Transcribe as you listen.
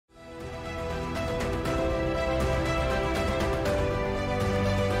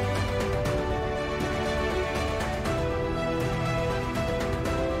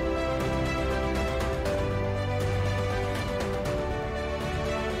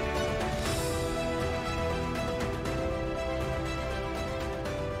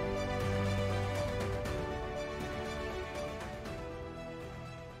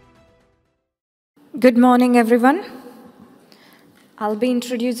Good morning, everyone. I'll be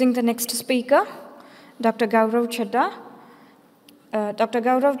introducing the next speaker, Dr. Gaurav Chadha. Dr.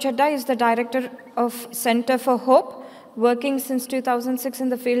 Gaurav Chadha is the Director of Center for Hope, working since 2006 in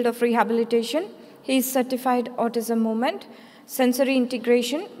the field of rehabilitation. He is certified autism movement, sensory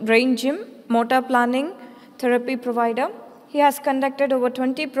integration, brain gym, motor planning, therapy provider. He has conducted over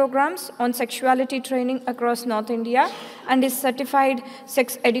 20 programs on sexuality training across North India and is certified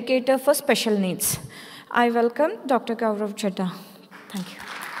sex educator for special needs. I welcome Dr. Gaurav Chadha. Thank you.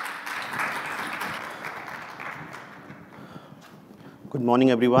 Good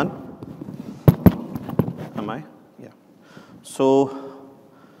morning, everyone. Am I? Yeah. So,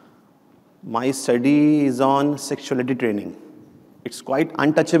 my study is on sexuality training. It's quite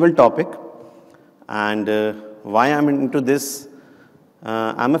untouchable topic, and why I'm into this,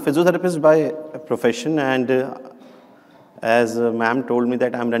 I'm a physiotherapist by profession, and as ma'am told me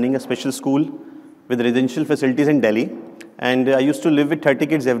that I'm running a special school with residential facilities in Delhi, and I used to live with 30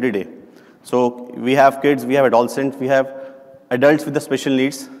 kids every day. So we have kids, we have adolescents, we have adults with the special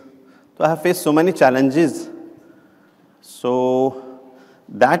needs. So I have faced so many challenges. So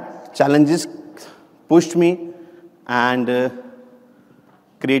that challenges pushed me and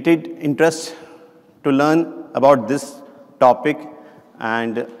created interest to learn about this topic,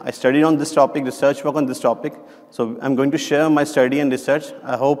 and I studied on this topic, research work on this topic. So I'm going to share my study and research.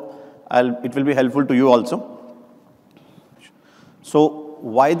 I hope it will be helpful to you also. So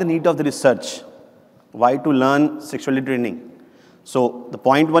why the need of the research? Why to learn sexuality training? So the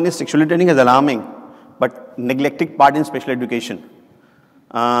point one is sexuality training is alarming, but neglected part in special education.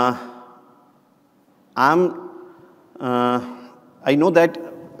 I know that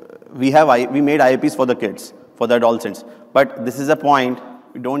we made IAPs for the kids, for the adolescents, but this is a point,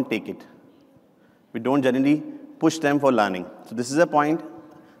 we don't take it. We don't generally push them for learning. So this is a point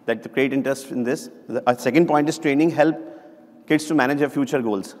that to create interest in this. The second point is training help kids to manage their future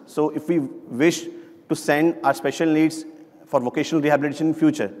goals. So if we wish to send our special needs for vocational rehabilitation in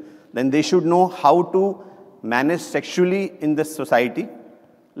future, then they should know how to manage sexually in this society,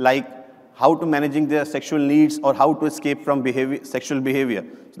 like how to managing their sexual needs or how to escape from sexual behavior.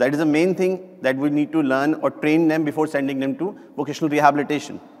 So that is the main thing that we need to learn or train them before sending them to vocational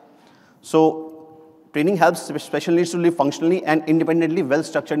rehabilitation. So training helps special needs to live functionally and independently, well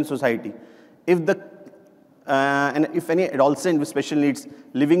structured in society. If any adolescent with special needs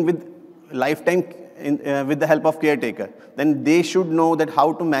living with lifetime with the help of caretaker, then they should know that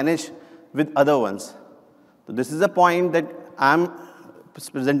how to manage with other ones. So this is a point that I'm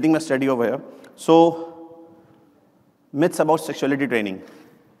presenting my study over here. So, myths about sexuality training.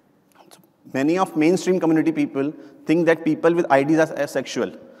 So, many of mainstream community people think that people with IDs are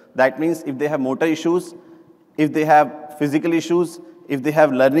asexual. That means if they have motor issues, if they have physical issues, if they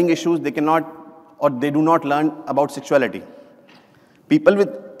have learning issues, they cannot or they do not learn about sexuality. People with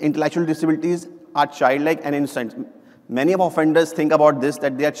intellectual disabilities are childlike and innocent. Many of offenders think about this,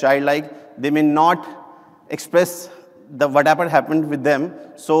 that they are childlike, they may not express whatever happened with them,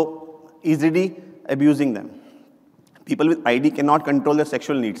 so easily abusing them. People with ID cannot control their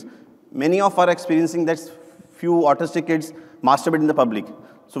sexual needs. Many of us are experiencing that few autistic kids masturbate in the public.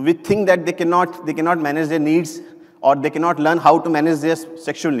 So we think that they cannot manage their needs or they cannot learn how to manage their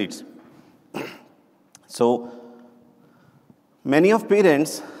sexual needs. So many of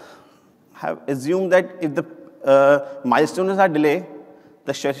parents have assumed that if the milestones are delayed,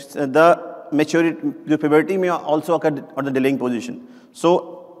 the puberty may also occur on the delaying position.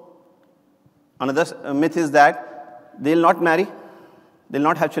 So another myth is that they'll not marry, they'll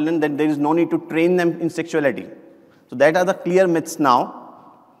not have children, then there is no need to train them in sexuality. So that are the clear myths now.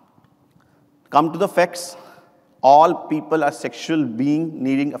 Come to the facts. All people are sexual beings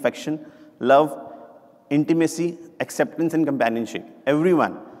needing affection, love, intimacy, acceptance and companionship.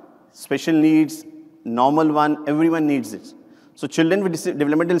 Everyone, special needs, normal one, everyone needs it. So children with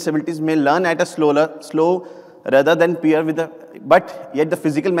developmental disabilities may learn at a slow rather than peer but yet the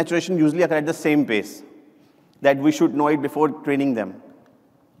physical maturation usually occurs at the same pace. That we should know it before training them.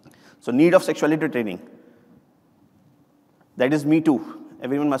 So need of sexuality training. That is Me Too.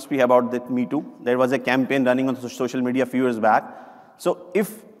 Everyone must be about that Me Too. There was a campaign running on social media a few years back. So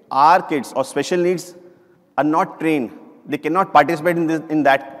if our kids or special needs are not trained, they cannot participate in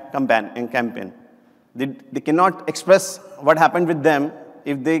that campaign. They cannot express what happened with them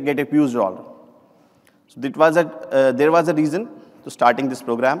if they get abused or all. So there was a reason to starting this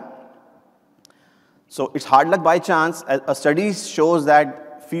program. So it's hard luck by chance. A study shows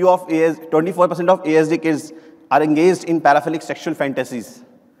that 24% of ASD kids are engaged in paraphilic sexual fantasies.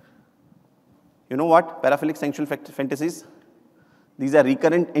 You know what? Paraphilic sexual fantasies? These are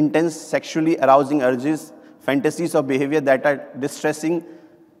recurrent, intense, sexually arousing urges, fantasies of behavior that are distressing,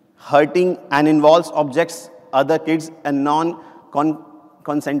 hurting, and involves objects, other kids, and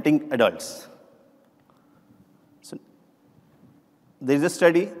non-consenting adults. So, there is a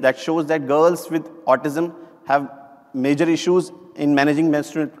study that shows that girls with autism have major issues in managing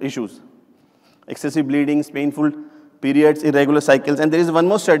menstrual issues, excessive bleedings, painful periods, irregular cycles. And there is one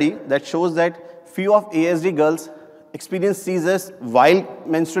more study that shows that few of ASD girls experience seizures while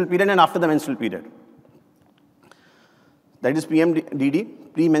menstrual period and after the menstrual period. That is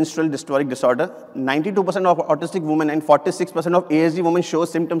PMDD, premenstrual dysphoric disorder. 92% of autistic women and 46% of ASD women show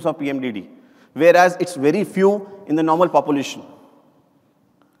symptoms of PMDD, whereas it's very few in the normal population.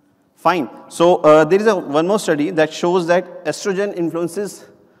 Fine. So there is one more study that shows that estrogen influences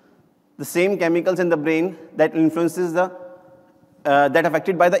the same chemicals in the brain that influences the that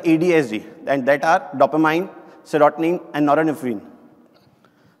affected by the ADHD, and that are dopamine, serotonin, and norepinephrine.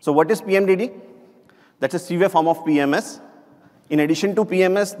 So what is PMDD? That's a severe form of PMS. In addition to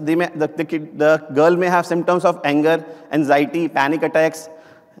PMS, the girl may have symptoms of anger, anxiety, panic attacks,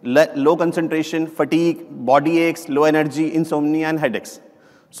 low concentration, fatigue, body aches, low energy, insomnia, and headaches.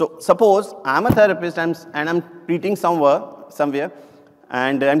 So suppose I'm a therapist and I'm treating somewhere,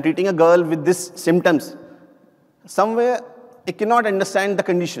 and I'm treating a girl with these symptoms. Somewhere, it cannot understand the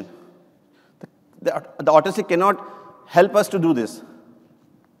condition. The autistic cannot help us to do this.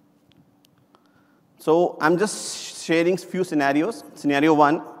 So I'm just sharing few scenarios. Scenario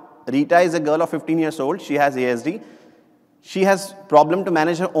 1, Rita is a girl of 15 years old. She has ASD. She has problem to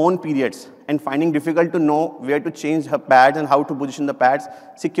manage her own periods and finding difficult to know where to change her pads and how to position the pads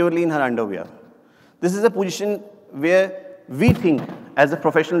securely in her underwear. This is a position where we think as a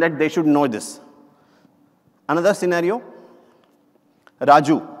professional that they should know this. Another scenario,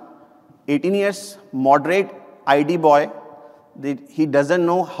 Raju, 18 years, moderate ID boy. He doesn't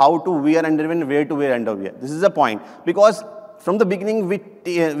know how to wear underwear and where to wear underwear. This is the point. Because from the beginning, we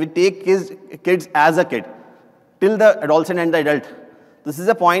take kids as a kid, till the adolescent and the adult. This is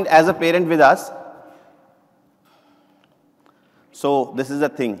the point as a parent with us. So this is the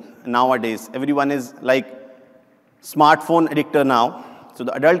thing. Nowadays, everyone is like smartphone addictor now. So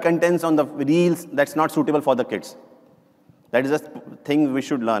the adult contents on the reels, that's not suitable for the kids. That is a thing we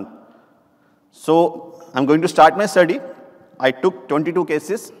should learn. So I'm going to start my study. I took 22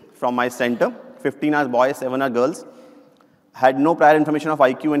 cases from my center, 15 are boys, 7 are girls. Had no prior information of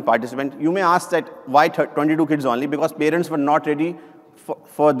IQ and participant. You may ask that why 22 kids only? Because parents were not ready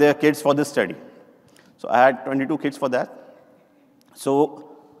for their kids for this study. So I had 22 kids for that.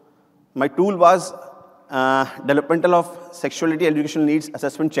 So my tool was developmental of sexuality educational needs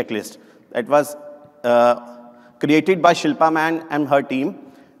assessment checklist. That was created by Shilpa Man and her team.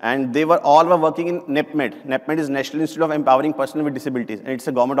 And they all were working in NEPMED. NEPMED is National Institute of Empowering Persons with Disabilities, and it's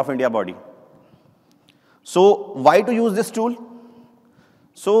a Government of India body. So why to use this tool?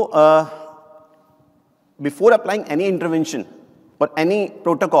 So before applying any intervention or any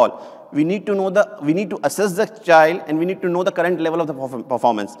protocol, we need to assess the child, and we need to know the current level of the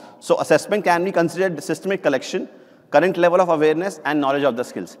performance. So assessment can be considered systemic collection, current level of awareness, and knowledge of the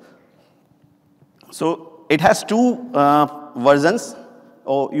skills. So it has two versions.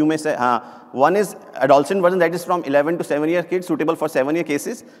 Or you may say, one is adolescent version, that is from 11 to 7-year kids, suitable for 7-year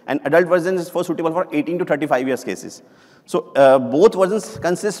cases, and adult version is suitable for 18 to 35 years cases. So both versions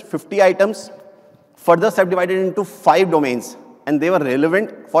consist 50 items, further subdivided into 5 domains, and they were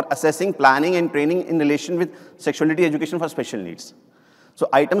relevant for assessing, planning, and training in relation with sexuality education for special needs. So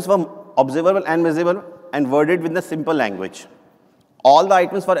items were observable and measurable and worded with the simple language. All the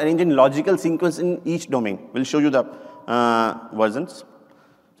items were arranged in logical sequence in each domain. We'll show you the versions.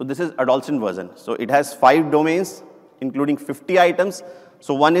 So this is adolescent version. So it has 5 domains, including 50 items.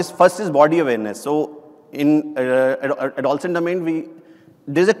 So first is body awareness. So in adolescent domain,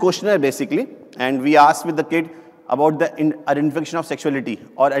 there's a questionnaire basically, and we ask with the kid about the identification of sexuality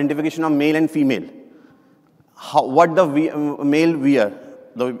or identification of male and female. What the male wear,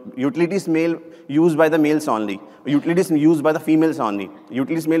 the utilities male used by the males only, utilities used by the females only,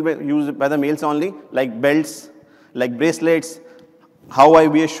 utilities male used by the males only, like belts, like bracelets, how I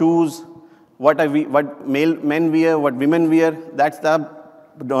wear shoes, what men wear, what women wear, that's the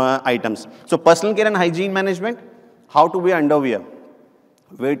items. So personal care and hygiene management, how to wear underwear,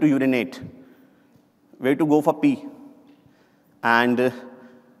 where to urinate, where to go for pee, and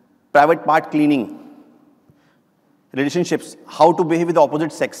private part cleaning, relationships, how to behave with the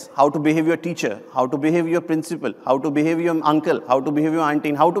opposite sex, how to behave your teacher, how to behave your principal, how to behave your uncle, how to behave your auntie,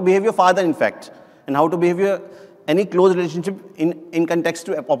 and how to behave your father in fact, and how to behave your any close relationship in context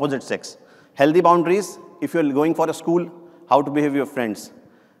to opposite sex. Healthy boundaries, if you're going for a school, how to behave with your friends.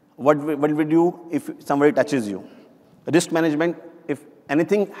 What will you do if somebody touches you? Risk management, if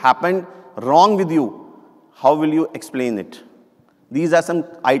anything happened wrong with you, how will you explain it? These are some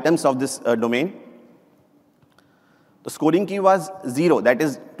items of this domain. The scoring key was 0, that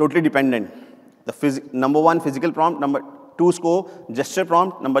is totally dependent. The number 1, physical prompt, number 2, score, gesture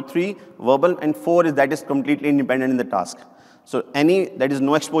prompt, number 3, verbal, and 4 is that is completely independent in the task. So any that is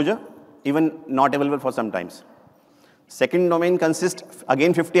no exposure, even not available for some times. Second domain consists,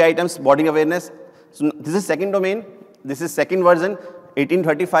 again 50 items, body awareness. So this is second domain, this is second version,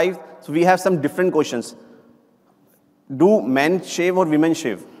 1835. So we have some different questions. Do men shave or women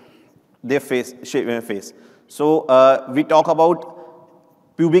shave their face? So we talk about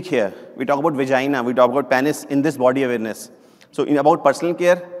pubic hair, we talk about vagina, we talk about penis in this body awareness. So in about personal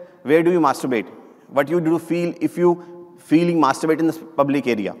care, where do you masturbate? What you do feel if you feeling masturbate in the public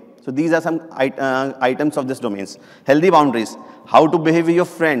area? So these are some items of this domains. Healthy boundaries, how to behave with your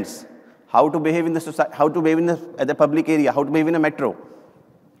friends, how to behave in the society, how to behave in the public area, how to behave in a metro.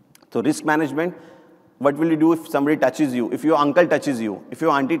 So risk management, what will you do if somebody touches you, if your uncle touches you, if your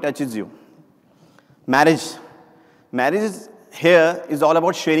auntie touches you? Marriage. Marriage here is all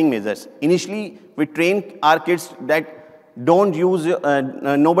about sharing measures. Initially, we train our kids that don't use,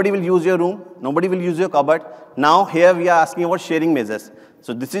 nobody will use your room, nobody will use your cupboard. Now here we are asking about sharing measures.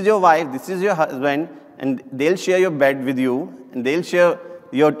 So this is your wife, this is your husband, and they'll share your bed with you, and they'll share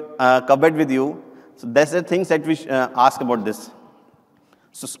your cupboard with you. So that's the things that we ask about this.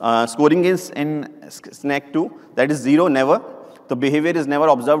 So scoring is in snack 2, that is 0, never. The behavior is never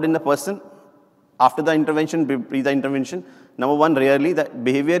observed in the person after the intervention, pre the intervention. Number 1, rarely. The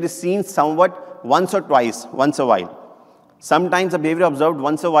behavior is seen somewhat once or twice, once a while. Sometimes the behavior observed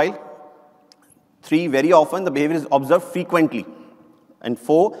once a while. 3, very often the behavior is observed frequently. And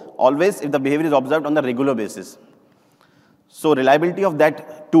 4, always if the behavior is observed on the regular basis. So reliability of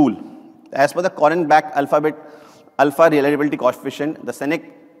that tool. As per the Coren-Back alpha reliability coefficient, the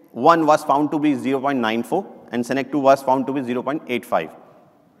SENEC 1 was found to be 0.94 and SENEC 2 was found to be 0.85.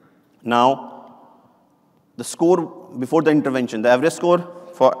 Now, the score before the intervention, the average score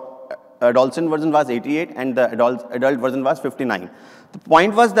for adolescent version was 88 and the adult version was 59. The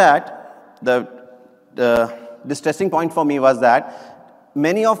point was that, the distressing point for me was that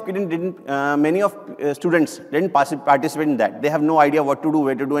many of students didn't participate in that. They have no idea what to do,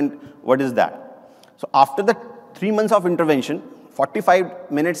 where to do, and what is that. So after the 3 months of intervention, 45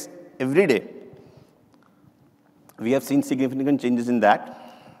 minutes every day, we have seen significant changes in that.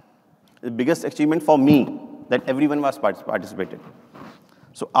 The biggest achievement for me that everyone was participated.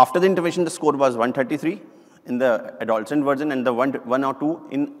 So after the intervention, the score was 133 in the adolescent version and the 1 or 2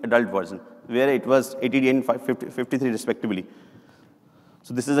 in adult version, where it was 88 and 53 respectively.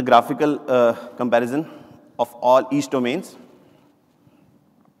 So this is a graphical comparison of all each domains.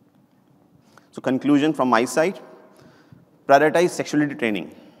 So conclusion from my side, prioritize sexuality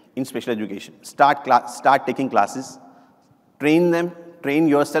training in special education. Start taking classes, train them, train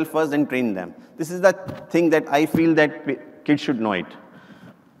yourself first and train them. This is the thing that I feel that kids should know it.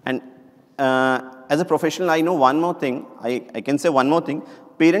 And as a professional, I know one more thing, I can say one more thing,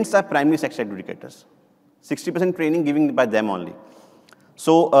 parents are primary sex educators. 60% training given by them only.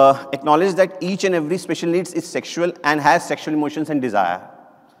 So acknowledge that each and every special needs is sexual and has sexual emotions and desire.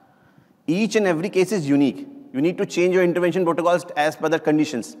 Each and every case is unique. You need to change your intervention protocols as per the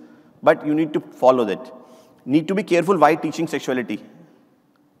conditions, but you need to follow that. Need to be careful while teaching sexuality.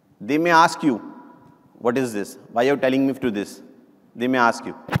 They may ask you, what is this? Why are you telling me to do this? They may ask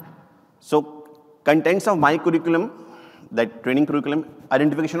you. So contents of my curriculum, that training curriculum,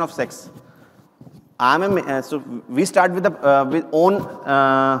 identification of sex. So we start with the with own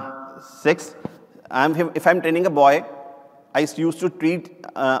sex. If I'm training a boy, I used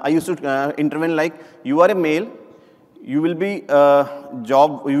to intervene like, you are a male, you will be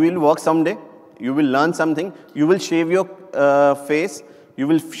you will work someday, you will learn something, you will shave your face, you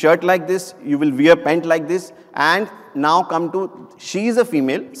will shirt like this, you will wear pant like this, and now come to, she is a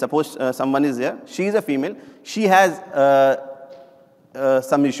female, suppose someone is there, she is a female, she has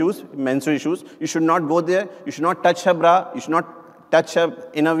some issues, menstrual issues, you should not go there, you should not touch her bra, you should not touch her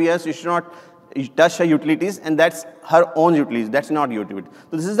inner wears, you should not touch her utilities, and that's her own utilities, that's not utility.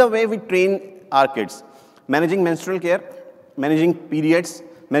 So this is the way we train our kids. Managing menstrual care, managing periods,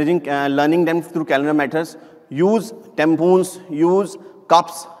 managing, learning them through calendar methods, use tampons, use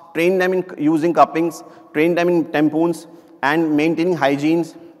cups, train them in using cuppings, train them in tampons, and maintaining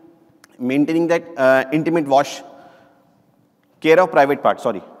hygienes, maintaining that intimate wash, care of private parts,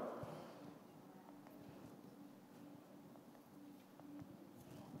 sorry.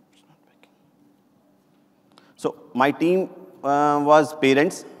 So my team was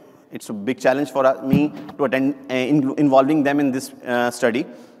parents. It's a big challenge for me to attend, involving them in this study.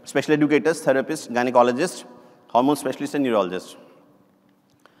 Special educators, therapists, gynecologists, hormone specialists, and neurologists.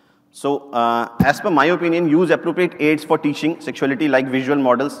 So, as per my opinion, use appropriate aids for teaching sexuality like visual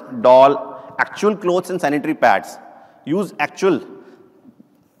models, doll, actual clothes and sanitary pads. Use actual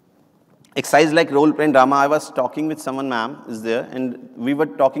exercise like role play and drama. I was talking with someone, ma'am, is there, and we were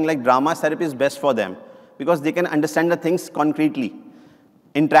talking like drama therapy is best for them because they can understand the things concretely.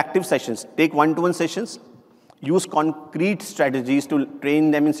 Interactive sessions, take one-to-one sessions, use concrete strategies to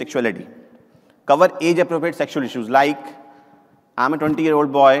train them in sexuality. Cover age-appropriate sexual issues like, I'm a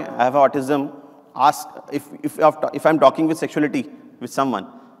 20-year-old boy, I have autism, ask if I'm talking with sexuality with someone,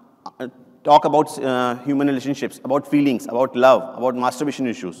 talk about human relationships, about feelings, about love, about masturbation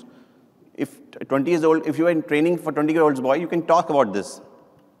issues. If 20 years old, if you are in training for 20-year-old boy, you can talk about this.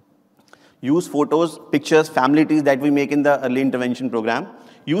 Use photos, pictures, family trees that we make in the early intervention program.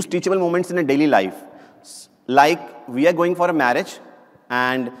 Use teachable moments in a daily life. Like we are going for a marriage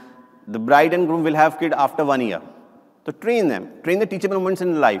and the bride and groom will have kid after 1 year. So train them, train the teachable moments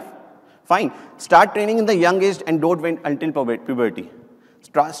in life. Fine, start training in the young age and don't wait until puberty.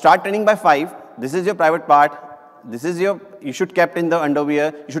 Start training by 5, this is your private part, this is your, you should kept in the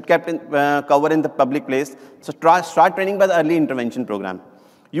underwear, you should kept in, cover in the public place. So start training by the early intervention program.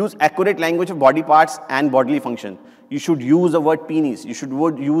 Use accurate language of body parts and bodily function. You should use the word penis, you should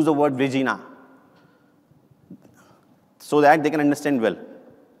use the word vagina, so that they can understand well.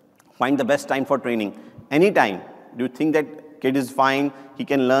 Find the best time for training. Anytime. Do you think that kid is fine, he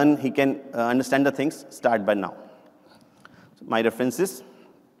can learn, he can understand the things? Start by now. So my references.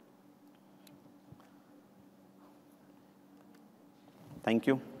 Thank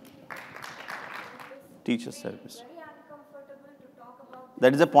you. Teachers, therapist.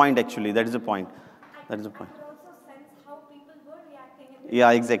 That is a point actually, that is a point. That is a point.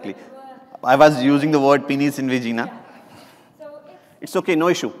 Yeah, exactly. I was using the word penis in vagina. It's okay, no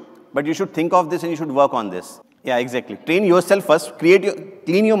issue. But you should think of this and you should work on this. Yeah, exactly. Train yourself first,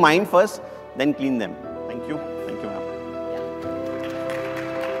 clean your mind first, then clean them. Thank you. Thank you, ma'am.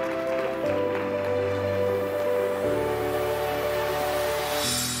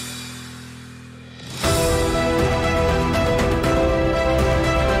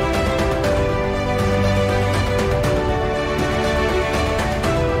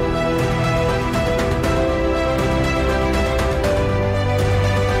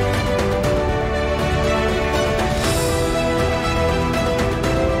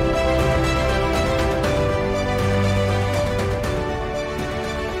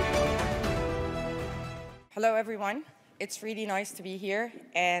 Hello, everyone. It's really nice to be here,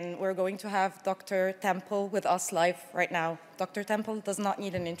 and we're going to have Dr. Temple with us live right now. Dr. Temple does not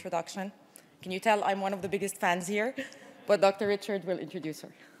need an introduction. Can you tell I'm one of the biggest fans here? But Dr. Richard will introduce her.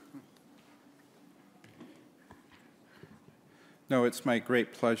 No, it's my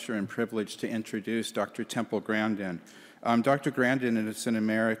great pleasure and privilege to introduce Dr. Temple Grandin. Dr. Grandin is an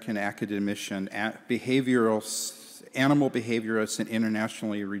American academician, animal behaviorist, and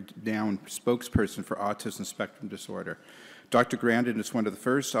internationally renowned spokesperson for autism spectrum disorder. Dr. Grandin is one of the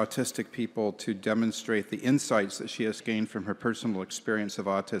first autistic people to demonstrate the insights that she has gained from her personal experience of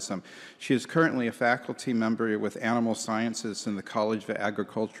autism. She is currently a faculty member with Animal Sciences in the College of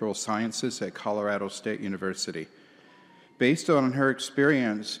Agricultural Sciences at Colorado State University. Based on her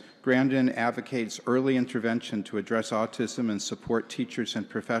experience, Grandin advocates early intervention to address autism and support teachers and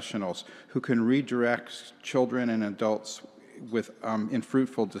professionals who can redirect children and adults in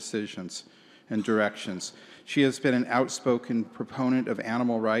fruitful decisions and directions. She has been an outspoken proponent of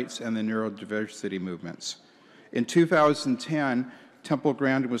animal rights and the neurodiversity movements. In 2010, Temple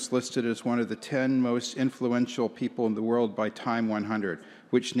Grandin was listed as one of the 10 most influential people in the world by Time 100,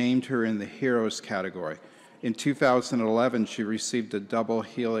 which named her in the Heroes category. In 2011, she received a double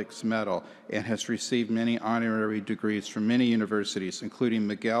helix medal and has received many honorary degrees from many universities, including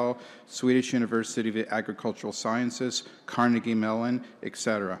McGill, Swedish University of Agricultural Sciences, Carnegie Mellon,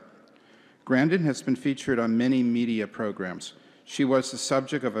 etc. Grandin has been featured on many media programs. She was the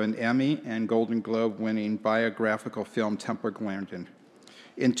subject of an Emmy and Golden Globe-winning biographical film, Temple Grandin.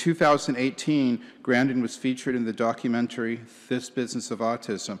 In 2018, Grandin was featured in the documentary This Business of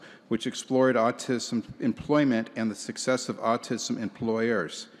Autism, which explored autism employment and the success of autism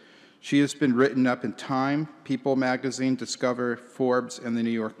employers. She has been written up in Time, People magazine, Discover, Forbes, and the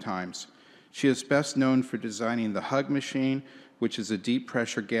New York Times. She is best known for designing the Hug Machine, which is a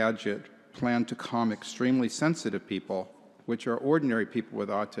deep-pressure gadget planned to calm extremely sensitive people, which are ordinary people with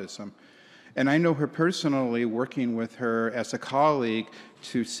autism, And I know her personally, working with her as a colleague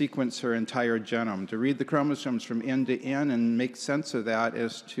to sequence her entire genome, to read the chromosomes from end to end and make sense of that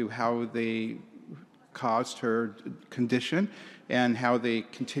as to how they caused her condition and how they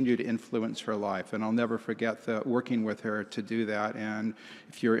continue to influence her life. And I'll never forget working with her to do that. And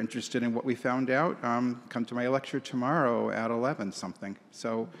if you're interested in what we found out, come to my lecture tomorrow at 11 something.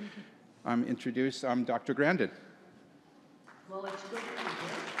 So introduce Dr. Grandin. Well, it's good to be here.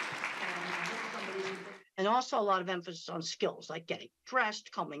 And also a lot of emphasis on skills like getting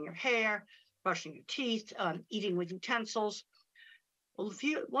dressed, combing your hair, brushing your teeth, eating with utensils. Well,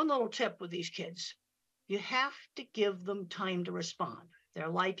 one little tip with these kids, you have to give them time to respond. They're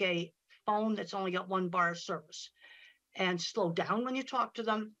like a phone that's only got one bar of service. And slow down when you talk to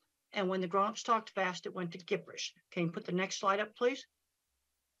them. And when the grown-ups talked fast, it went to gibberish. Can you put the next slide up, please?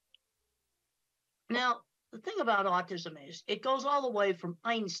 Now, the thing about autism is it goes all the way from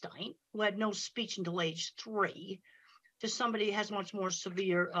Einstein, who had no speech until age 3, to somebody who has much more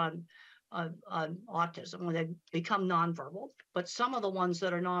severe autism when they become nonverbal. But some of the ones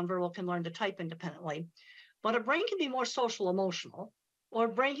that are nonverbal can learn to type independently. But a brain can be more social emotional, or a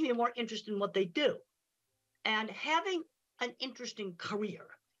brain can be more interested in what they do. And having an interesting career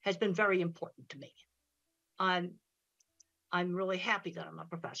has been very important to me. I'm really happy that I'm a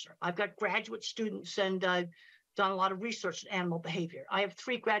professor. I've got graduate students and I've done a lot of research in animal behavior. I have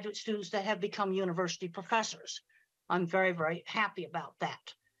 3 graduate students that have become university professors. I'm very, very happy about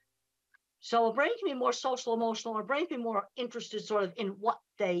that. So a brain can be more social emotional, or a brain can be more interested sort of in what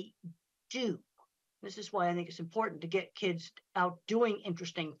they do. This is why I think it's important to get kids out doing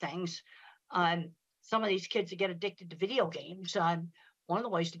interesting things. Some of these kids that get addicted to video games, one of the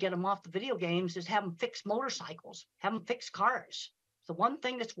ways to get them off the video games is have them fix motorcycles, have them fix cars. It's the one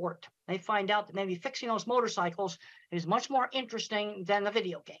thing that's worked. They find out that maybe fixing those motorcycles is much more interesting than the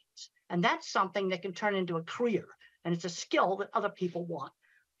video games. And that's something that can turn into a career. And it's a skill that other people want.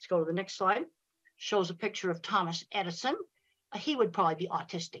 Let's go to the next slide. Shows a picture of Thomas Edison. He would probably be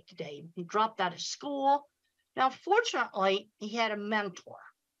autistic today. He dropped out of school. Now, fortunately, he had a mentor.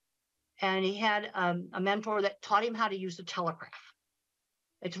 And he had a mentor that taught him how to use the telegraph.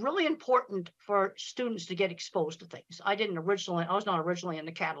 It's really important for students to get exposed to things. I was not originally in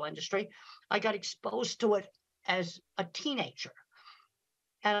the cattle industry. I got exposed to it as a teenager.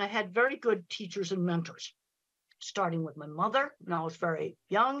 And I had very good teachers and mentors, starting with my mother when I was very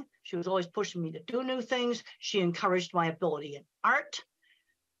young. She was always pushing me to do new things. She encouraged my ability in art.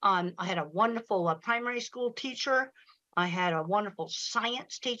 I had a wonderful primary school teacher. I had a wonderful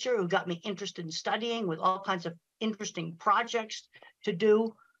science teacher who got me interested in studying with all kinds of interesting projects to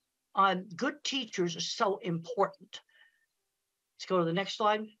do. Good teachers are so important. Let's go to the next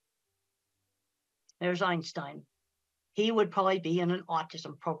slide. There's Einstein. He would probably be in an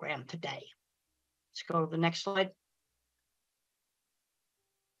autism program today. Let's go to the next slide.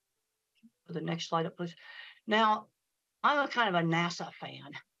 Put the next slide up, please. Now, I'm a kind of a NASA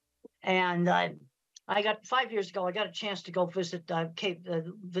fan. And I got 5 years ago, I got a chance to go visit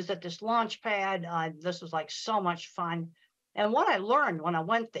visit this launch pad. This was like so much fun. And what I learned when I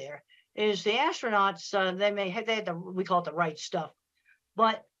went there is the astronauts, they had we call it the right stuff,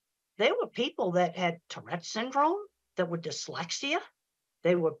 but they were people that had Tourette syndrome, that were dyslexia.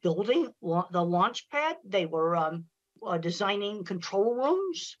 They were building the launch pad. They were designing control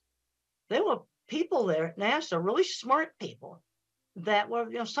rooms. There were people there at NASA, really smart people that were,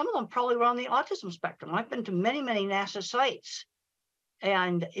 some of them probably were on the autism spectrum. I've been to many, many NASA sites.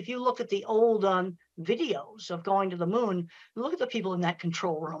 And if you look at the old videos of going to the moon, look at the people in that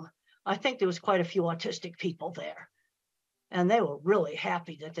control room. I think there was quite a few autistic people there. And they were really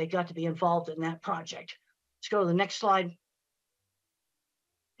happy that they got to be involved in that project. Let's go to the next slide.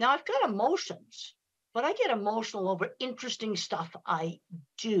 Now, I've got emotions, but I get emotional over interesting stuff I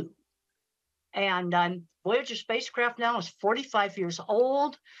do. And Voyager spacecraft now is 45 years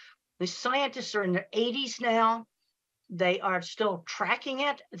old. The scientists are in their 80s now. They are still tracking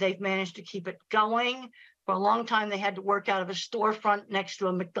it. They've managed to keep it going. For a long time, they had to work out of a storefront next to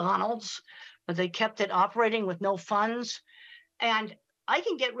a McDonald's, but they kept it operating with no funds. And I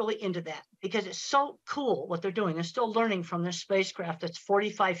can get really into that because it's so cool what they're doing. They're still learning from this spacecraft that's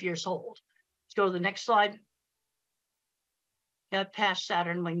 45 years old. Let's go to the next slide. Yeah, past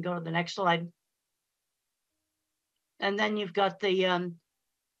Saturn, we can go to the next slide. And then you've got the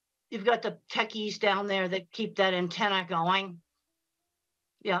techies down there that keep that antenna going.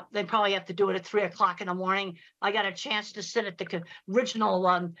 Yeah, they probably have to do it at 3 o'clock in the morning. I got a chance to sit at the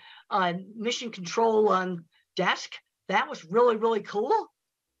original mission control desk. That was really, really cool.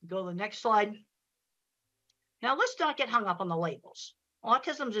 Go to the next slide. Now, let's not get hung up on the labels.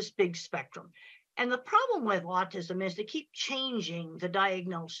 Autism is this big spectrum. And the problem with autism is they keep changing the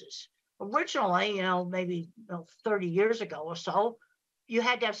diagnosis. Originally, maybe 30 years ago or so, you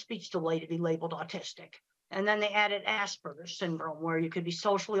had to have speech delay to be labeled autistic. And then they added Asperger's syndrome, where you could be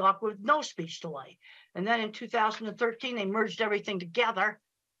socially awkward with no speech delay. And then in 2013, they merged everything together.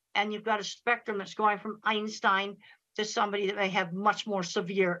 And you've got a spectrum that's going from Einstein to somebody that may have much more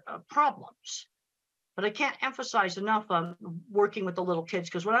severe problems. But I can't emphasize enough on working with the little kids,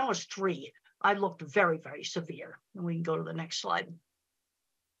 because when I was 3, I looked very, very severe. And we can go to the next slide.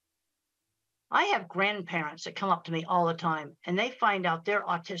 I have grandparents that come up to me all the time, and they find out they're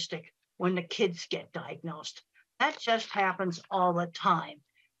autistic when the kids get diagnosed. That just happens all the time.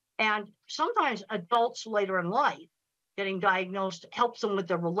 And sometimes adults later in life getting diagnosed helps them with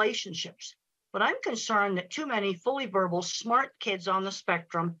their relationships. But I'm concerned that too many fully verbal, smart kids on the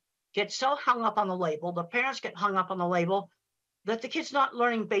spectrum get so hung up on the label, the parents get hung up on the label, that the kid's not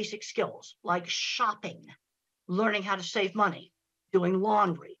learning basic skills like shopping, learning how to save money, doing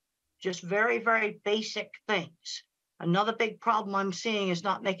laundry, just very, very basic things. Another big problem I'm seeing is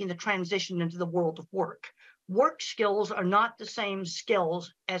not making the transition into the world of work. Work skills are not the same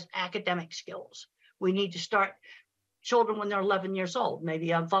skills as academic skills. We need to start children when they're 11 years old,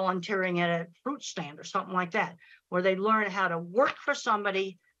 maybe volunteering at a fruit stand or something like that, where they learn how to work for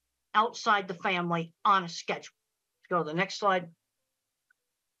somebody outside the family on a schedule. Let's go to the next slide.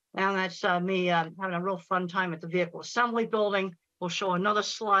 And that's me having a real fun time at the vehicle assembly building. We'll show another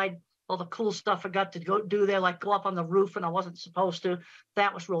slide. All the cool stuff I got to go do there, like go up on the roof and I wasn't supposed to.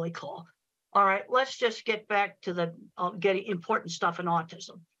 That was really cool. All right, let's just get back to the getting important stuff in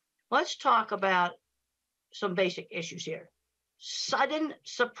autism. Let's talk about some basic issues here. Sudden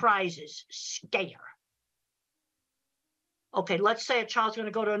surprises scare. Okay, let's say a child's going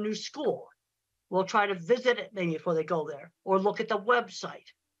to go to a new school. We'll try to visit it maybe before they go there, or look at the website.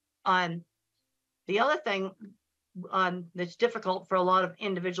 The other thing that's difficult for a lot of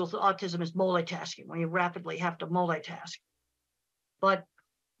individuals with autism is multitasking, when you rapidly have to multitask. But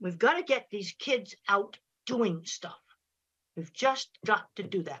we've got to get these kids out doing stuff. We've just got to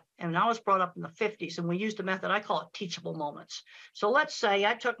do that. And I was brought up in the 50s, and we used a method, I call it teachable moments. So let's say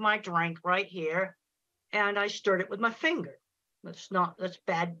I took my drink right here, and I stirred it with my finger. That's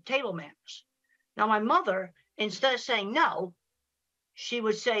bad table manners. Now, my mother, instead of saying no, she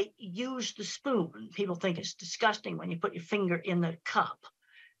would say, use the spoon. People think it's disgusting when you put your finger in the cup.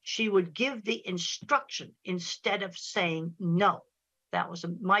 She would give the instruction instead of saying no. That was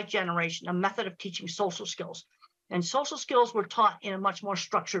my generation, a method of teaching social skills. And social skills were taught in a much more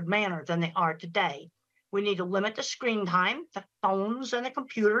structured manner than they are today. We need to limit the screen time, the phones and the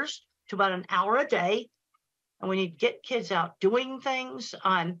computers, to about an hour a day. And we need to get kids out doing things.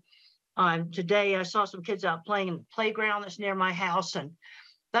 Today, I saw some kids out playing in the playground that's near my house, and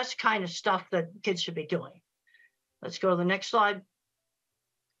that's the kind of stuff that kids should be doing. Let's go to the next slide.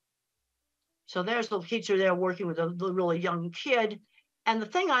 So there's the teacher there working with a really young kid. And the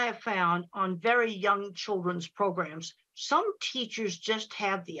thing I have found on very young children's programs, some teachers just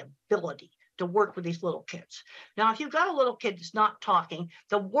have the ability to work with these little kids. Now, if you've got a little kid that's not talking,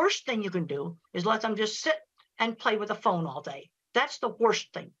 the worst thing you can do is let them just sit and play with a phone all day. That's the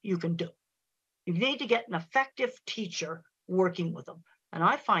worst thing you can do. You need to get an effective teacher working with them. And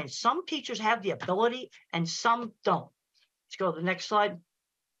I find some teachers have the ability and some don't. Let's go to the next slide.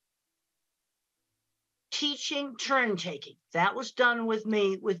 Teaching turn taking. That was done with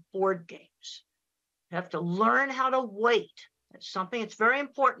me with board games. You have to learn how to wait. It's something that's very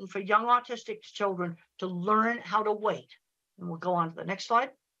important for young autistic children to learn how to wait. And we'll go on to the next slide.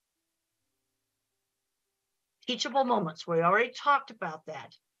 Teachable moments. We already talked about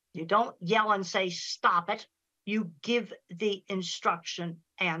that. You don't yell and say, stop it. You give the instruction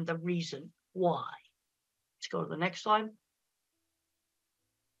and the reason why. Let's go to the next slide.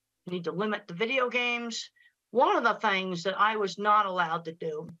 You need to limit the video games. One of the things that I was not allowed to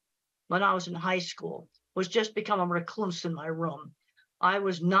do when I was in high school was just become a recluse in my room. I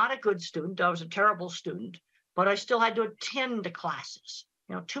was not a good student. I was a terrible student, but I still had to attend to classes.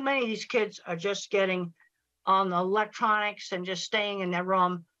 Too many of these kids are just getting on the electronics and just staying in their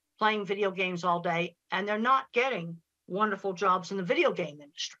room, playing video games all day, and they're not getting wonderful jobs in the video game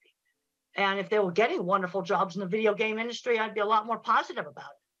industry. And if they were getting wonderful jobs in the video game industry, I'd be a lot more positive about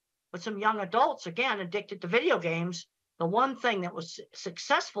it. But some young adults, again, addicted to video games, the one thing that was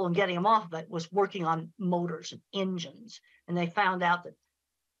successful in getting them off of it was working on motors and engines. And they found out that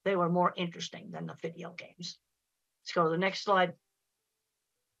they were more interesting than the video games. Let's go to the next slide.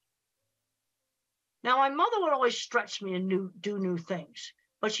 Now, my mother would always stretch me to do new things,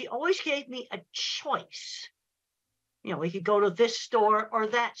 but she always gave me a choice. You know, we could go to this store or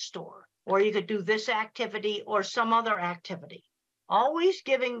that store, or you could do this activity or some other activity. Always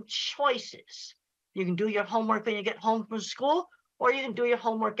giving choices. You can do your homework when you get home from school, or you can do your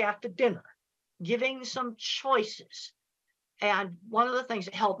homework after dinner. Giving some choices. And one of the things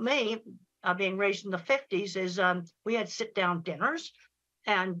that helped me, being raised in the 50s, is we had sit-down dinners.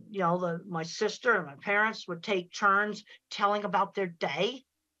 And, you know, my sister and my parents would take turns telling about their day.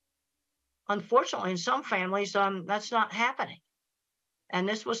 Unfortunately, in some families, that's not happening. And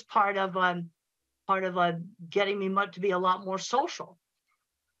this was part of getting me to be a lot more social.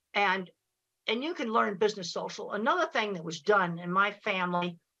 And you can learn business social. Another thing that was done in my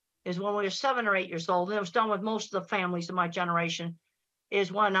family is when we were 7 or 8 years old, and it was done with most of the families in my generation,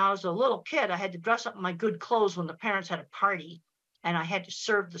 is when I was a little kid, I had to dress up in my good clothes when the parents had a party, and I had to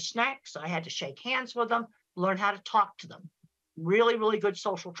serve the snacks. I had to shake hands with them, learn how to talk to them. Really, really good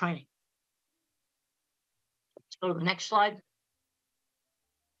social training. Let's go to the next slide.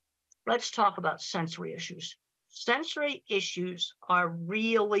 Let's talk about sensory issues. Sensory issues are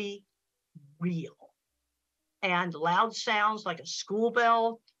really real. And loud sounds like a school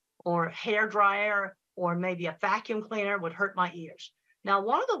bell or a hairdryer or maybe a vacuum cleaner would hurt my ears. Now,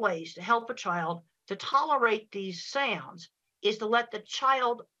 one of the ways to help a child to tolerate these sounds is to let the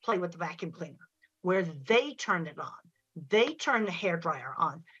child play with the vacuum cleaner, where they turn it on. They turn the hairdryer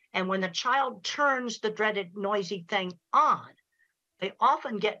on. And when the child turns the dreaded noisy thing on, they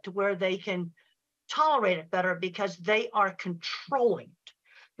often get to where they can tolerate it better because they are controlling it.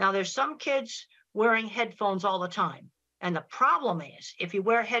 Now, there's some kids wearing headphones all the time. And the problem is, if you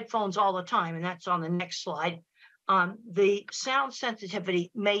wear headphones all the time, and that's on the next slide, the sound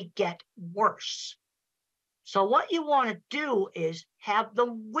sensitivity may get worse. So what you want to do is have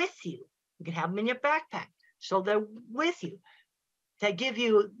them with you. You can have them in your backpack. So they're with you. They give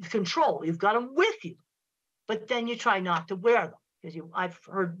you control. You've got them with you. But then you try not to wear them. Because I've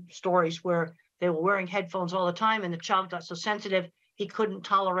heard stories where they were wearing headphones all the time and the child got so sensitive, he couldn't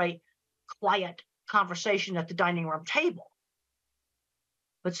tolerate quiet conversation at the dining room table.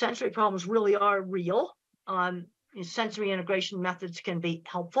 But sensory problems really are real. Sensory integration methods can be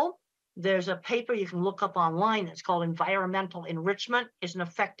helpful. There's a paper you can look up online that's called Environmental Enrichment is an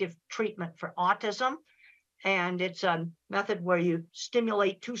Effective Treatment for Autism. And it's a method where you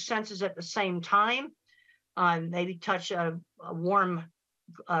stimulate 2 senses at the same time. Maybe touch a warm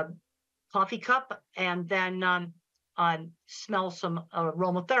coffee cup and then smell some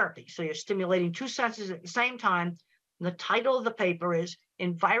aromatherapy. So you're stimulating 2 senses at the same time. And the title of the paper is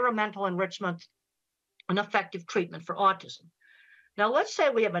Environmental Enrichment, an Effective Treatment for Autism. Now, let's say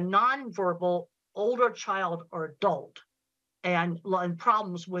we have a nonverbal older child or adult and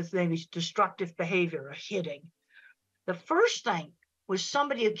problems with maybe destructive behavior or hitting. The first thing with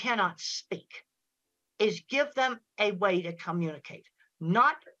somebody who cannot speak is give them a way to communicate.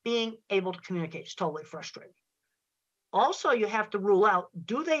 Not being able to communicate is totally frustrating. Also, you have to rule out,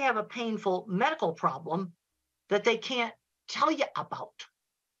 do they have a painful medical problem that they can't tell you about?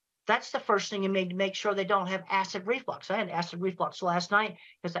 That's the first thing you need to make sure they don't have acid reflux. I had acid reflux last night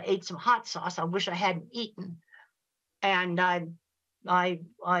because I ate some hot sauce I wish I hadn't eaten. And my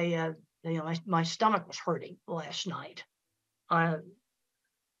stomach was hurting last night.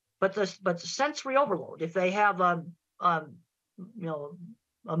 But the sensory overload, if they have a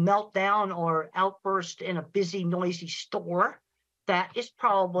meltdown or outburst in a busy, noisy store, that is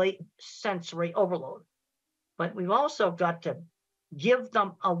probably sensory overload. But we've also got to give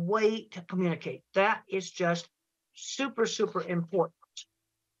them a way to communicate. That is just super, super important.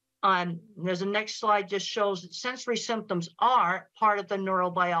 There's a next slide just shows that sensory symptoms are part of the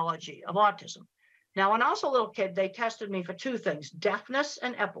neurobiology of autism. Now, when I was a little kid, they tested me for 2 things, deafness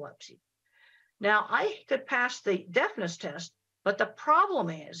and epilepsy. Now, I could pass the deafness test, but the problem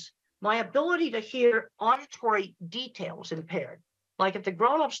is my ability to hear auditory details impaired. Like if the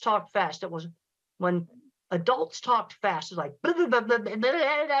grown-ups talk fast, it was when adults talked fast, it's like, blah, blah, blah, blah, blah, blah,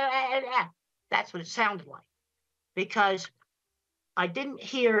 blah. That's what it sounded like. Because I didn't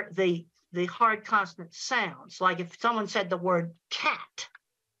hear the hard consonant sounds. Like if someone said the word cat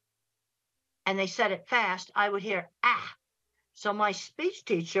and they said it fast, I would hear ah. So my speech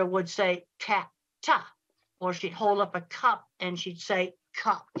teacher would say cat ta, or she'd hold up a cup and she'd say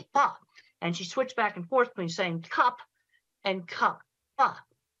cup pa, and she switched back and forth between saying cup and cup pa.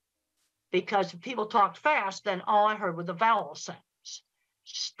 Because if people talked fast, then all I heard were the vowel sounds.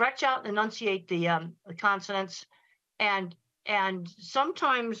 Stretch out and enunciate the consonants, and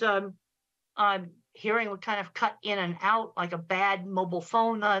sometimes hearing would kind of cut in and out like a bad mobile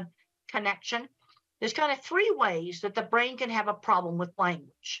phone connection. There's kind of 3 ways that the brain can have a problem with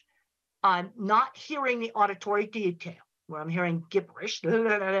language. not hearing the auditory detail, where I'm hearing gibberish,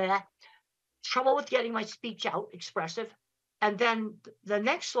 trouble with getting my speech out, expressive. And then the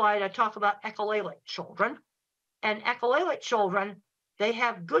next slide, I talk about echolalic children. And echolalic children, they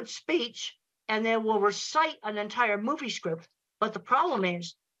have good speech and they will recite an entire movie script. But the problem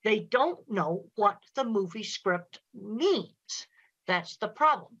is they don't know what the movie script means. That's the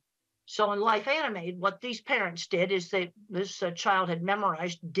problem. So in Life Animated, what these parents did is this child had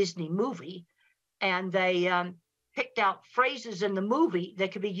memorized Disney movie, and they picked out phrases in the movie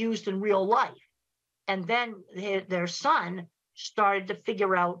that could be used in real life. And then their son started to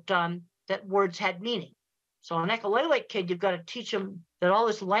figure out that words had meaning. So an echolalic kid, you've got to teach them that all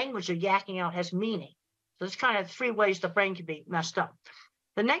this language they're yakking out has meaning. So there's kind of 3 ways the brain can be messed up.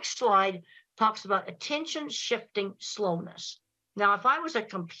 The next slide talks about attention shifting slowness. Now, if I was a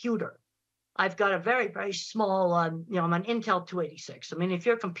computer, I've got a very, very small, I'm an Intel 286. I mean, if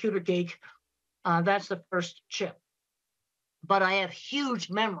you're a computer geek, that's the first chip. But I have huge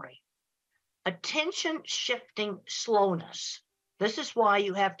memory. Attention shifting slowness. This is why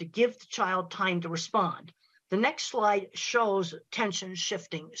you have to give the child time to respond. The next slide shows attention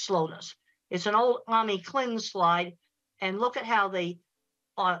shifting slowness. It's an old Ami Klin slide, and look at how the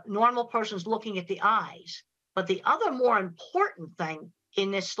normal person's looking at the eyes. But the other more important thing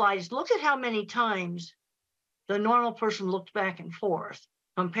in this slide is look at how many times the normal person looked back and forth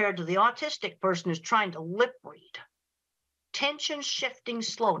compared to the autistic person who's trying to lip read. Attention shifting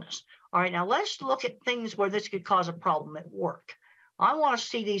slowness. All right, now let's look at things where this could cause a problem at work. I want to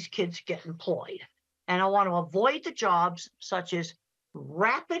see these kids get employed, and I want to avoid the jobs such as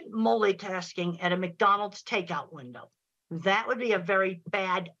rapid multitasking at a McDonald's takeout window. That would be a very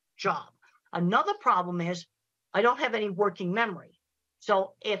bad job. Another problem is I don't have any working memory.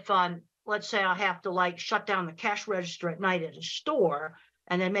 So if, let's say I have to shut down the cash register at night at a store,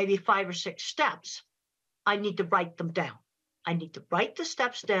 and then maybe 5 or 6 steps, I need to write them down. I need to write the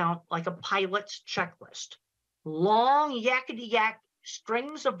steps down like a pilot's checklist. Long yakety-yak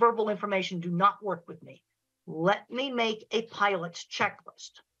strings of verbal information do not work with me. Let me make a pilot's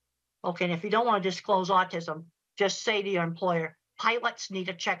checklist. Okay, and if you don't want to disclose autism, just say to your employer, pilots need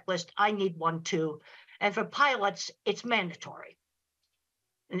a checklist. I need one too. And for pilots, it's mandatory.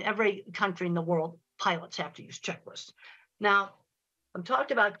 In every country in the world, pilots have to use checklists. Now, I'm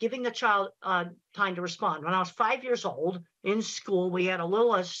talking about giving the child time to respond. When I was 5 years old in school, we had a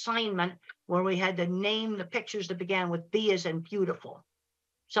little assignment where we had to name the pictures that began with B as in beautiful.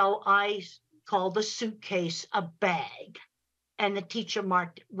 So I called the suitcase a bag, and the teacher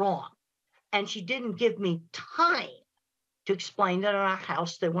marked it wrong. And she didn't give me time to explain that in our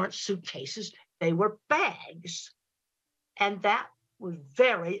house there weren't suitcases, they were bags. And that was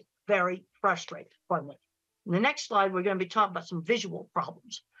very, very frustrating for me. In the next slide, we're going to be talking about some visual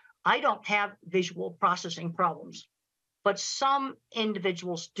problems. I don't have visual processing problems, but some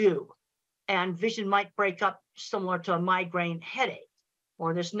individuals do. And vision might break up similar to a migraine headache.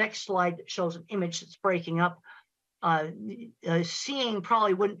 Or this next slide that shows an image that's breaking up. Seeing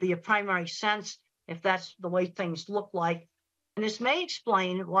probably wouldn't be a primary sense if that's the way things look like. And this may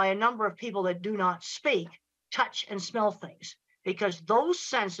explain why a number of people that do not speak touch and smell things, because those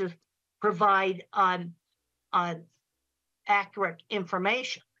senses provide accurate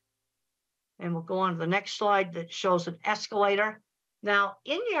information. And we'll go on to the next slide that shows an escalator. Now,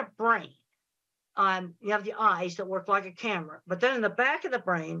 in your brain, you have the eyes that work like a camera, but then in the back of the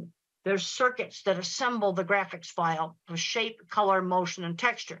brain, there's circuits that assemble the graphics file for shape, color, motion, and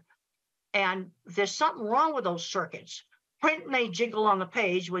texture. And if there's something wrong with those circuits, print may jiggle on the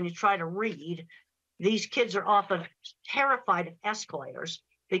page when you try to read. These kids are often terrified of escalators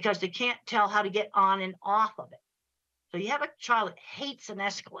because they can't tell how to get on and off of it. So you have a child that hates an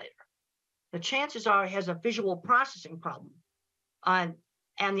escalator. The chances are he has a visual processing problem.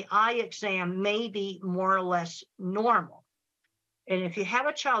 And the eye exam may be more or less normal. And if you have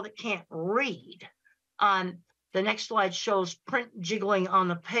a child that can't read, the next slide shows print jiggling on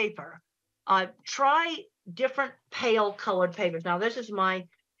the paper. Try different pale colored papers. Now, this is my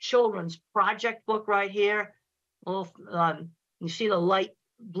children's project book right here. Well, you see the light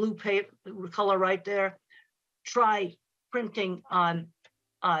blue paper color right there. Try printing on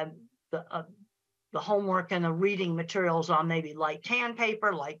the homework and the reading materials on maybe light tan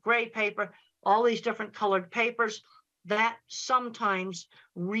paper, light gray paper, all these different colored papers. That sometimes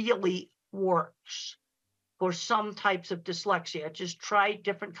really works for some types of dyslexia. Just try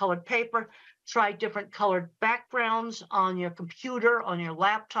different colored paper, try different colored backgrounds on your computer, on your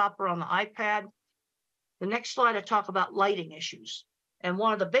laptop, or on the iPad. The next slide, I talk about lighting issues. And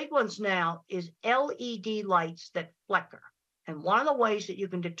one of the big ones now is LED lights that flicker. And one of the ways that you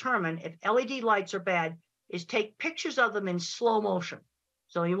can determine if LED lights are bad is take pictures of them in slow motion.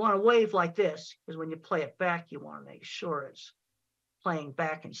 So you want to wave like this, because when you play it back, you want to make sure it's playing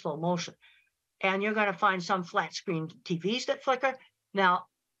back in slow motion. And you're going to find some flat screen TVs that flicker. Now,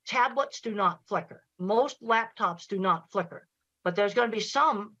 tablets do not flicker. Most laptops do not flicker. But there's going to be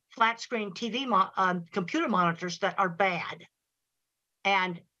some flat screen TV computer monitors that are bad.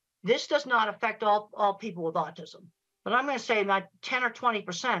 And this does not affect all people with autism. But I'm going to say that 10 or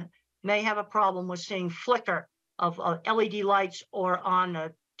 20% may have a problem with seeing flicker of LED lights or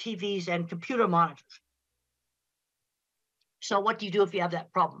on TVs and computer monitors. So what do you do if you have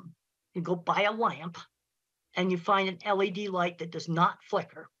that problem? You go buy a lamp and you find an LED light that does not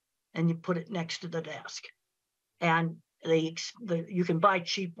flicker and you put it next to the desk. And you can buy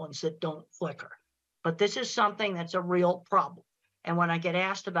cheap ones that don't flicker. But this is something that's a real problem. And when I get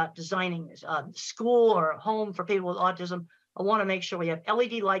asked about designing a school or a home for people with autism, I want to make sure we have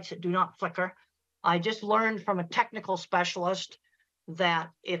LED lights that do not flicker. I just learned from a technical specialist that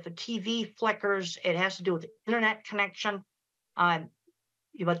if a TV flickers, it has to do with the internet connection.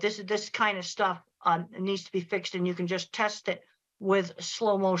 But this kind of stuff needs to be fixed, and you can just test it with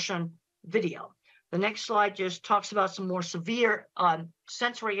slow motion video. The next slide just talks about some more severe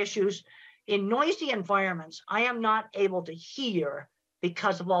sensory issues. In noisy environments, I am not able to hear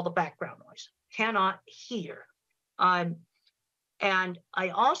because of all the background noise. Cannot hear. And I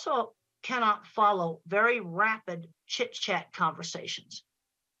also cannot follow very rapid chit-chat conversations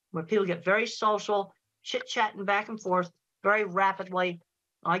where people get very social, chit-chatting back and forth very rapidly.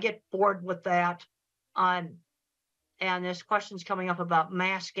 I get bored with that. And there's questions coming up about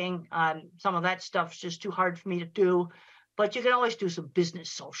masking. Some of that stuff's just too hard for me to do. But you can always do some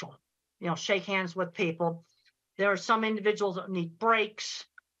business social. Shake hands with people. There are some individuals that need breaks.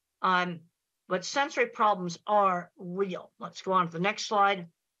 But sensory problems are real. Let's go on to the next slide.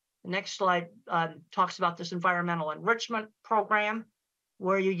 The next slide talks about this environmental enrichment program,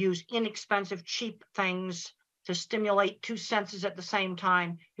 where you use inexpensive, cheap things to stimulate two senses at the same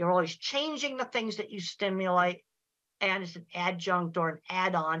time. You're always changing the things that you stimulate, and it's an adjunct or an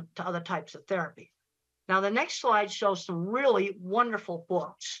add-on to other types of therapy. Now, the next slide shows some really wonderful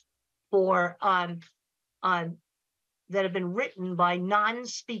books for that have been written by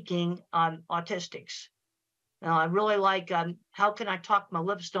non-speaking autistics. Now, I really like How Can I Talk My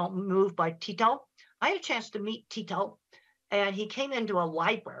Lips Don't Move by Tito. I had a chance to meet Tito, and he came into a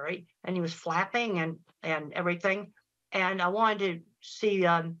library, and he was flapping and everything. And I wanted to see,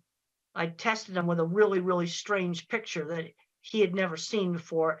 I tested him with a really, really strange picture that he had never seen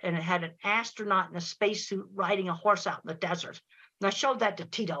before, and it had an astronaut in a spacesuit riding a horse out in the desert. And I showed that to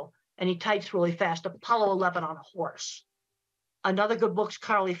Tito, and he types really fast, Apollo 11 on a horse. Another good book's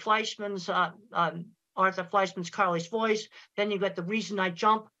Carly Fleischman's, Arthur Fleischman's Carly's Voice. Then you got The Reason I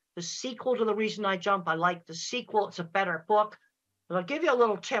Jump, the sequel to The Reason I Jump. I like the sequel. It's a better book. But I'll give you a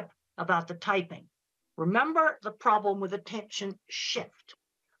little tip about the typing. Remember the problem with attention shift.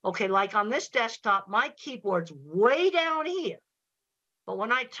 Okay, like on this desktop, my keyboard's way down here. But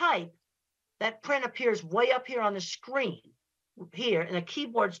when I type, that print appears way up here on the screen here, and the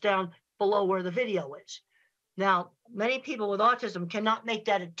keyboard's down below where the video is. Now, many people with autism cannot make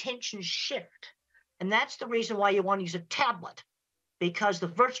that attention shift. And that's the reason why you want to use a tablet, because the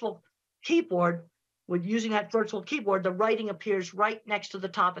virtual keyboard, with using that virtual keyboard, the writing appears right next to the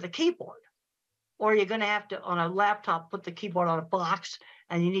top of the keyboard. Or you're going to have to, on a laptop, put the keyboard on a box,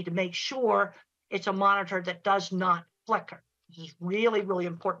 and you need to make sure it's a monitor that does not flicker. This is really, really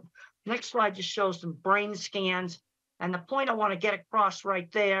important. Next slide just shows some brain scans. And the point I want to get across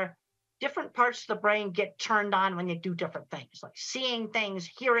right there, different parts of the brain get turned on when you do different things, like seeing things,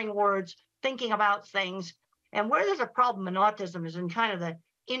 hearing words, thinking about things. And where there's a problem in autism is in kind of the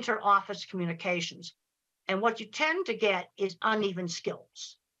inter-office communications. And what you tend to get is uneven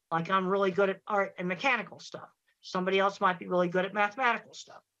skills. Like I'm really good at art and mechanical stuff. Somebody else might be really good at mathematical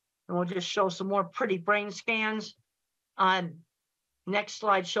stuff. And we'll just show some more pretty brain scans. Next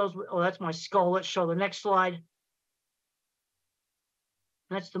slide shows, oh, that's my skull. Let's show the next slide.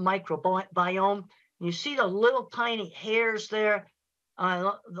 That's the microbiome. And you see the little tiny hairs there.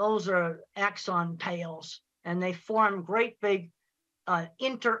 Those are axon tails, and they form great big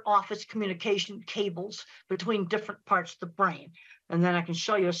inter-office communication cables between different parts of the brain. And then I can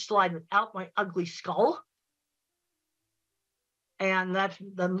show you a slide without my ugly skull. And that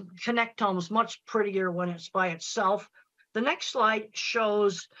the connectome is much prettier when it's by itself. The next slide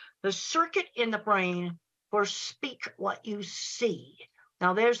shows the circuit in the brain for speak what you see.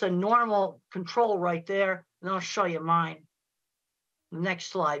 Now there's the normal control right there, and I'll show you mine. The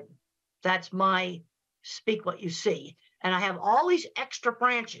next slide, that's my speak what you see. And I have all these extra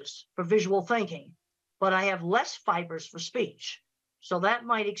branches for visual thinking, but I have less fibers for speech. So that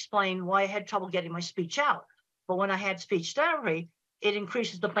might explain why I had trouble getting my speech out. But when I had speech therapy, it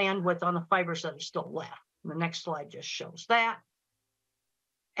increases the bandwidth on the fibers that are still left. And the next slide just shows that.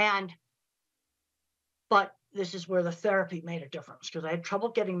 But this is where the therapy made a difference because I had trouble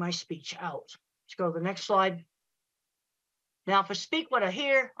getting my speech out. Let's go to the next slide. Now, for speak what I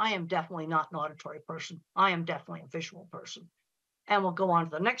hear, I am definitely not an auditory person. I am definitely a visual person. And we'll go on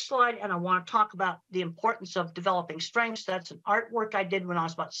to the next slide. And I want to talk about the importance of developing strengths. That's an artwork I did when I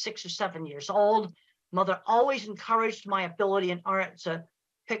was about 6 or 7 years old. Mother always encouraged my ability in art. It's a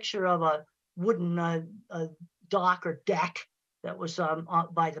picture of a wooden dock or deck that was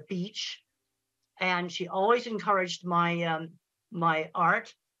by the beach. And she always encouraged my my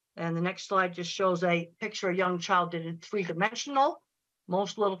art. And the next slide just shows a picture a young child did in 3-dimensional.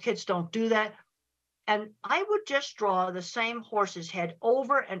 Most little kids don't do that. And I would just draw the same horse's head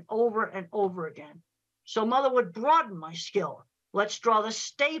over and over and over again. So mother would broaden my skill. Let's draw the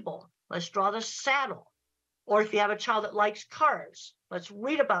stable. Let's draw the saddle. Or if you have a child that likes cars, let's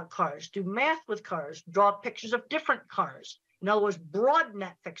read about cars, do math with cars, draw pictures of different cars. In other words, broaden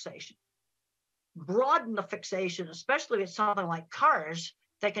that fixation. Broaden the fixation, especially if it's something like cars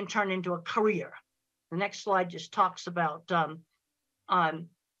that can turn into a career. The next slide just talks about the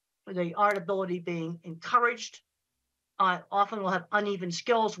art ability being encouraged. Often we'll have uneven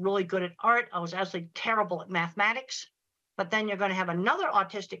skills, really good at art. I was absolutely terrible at mathematics, but then you're going to have another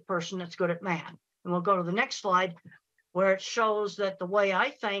autistic person that's good at math. And we'll go to the next slide where it shows that the way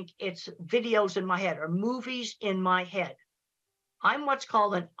I think, it's videos in my head or movies in my head. I'm what's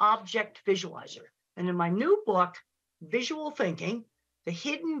called an object visualizer. And in my new book, Visual Thinking, The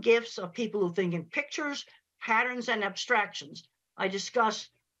Hidden Gifts of People Who Think in Pictures, Patterns, and Abstractions, I discuss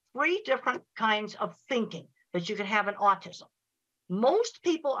 3 different kinds of thinking that you can have in autism. Most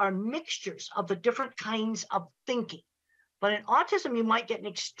people are mixtures of the different kinds of thinking. But in autism, you might get an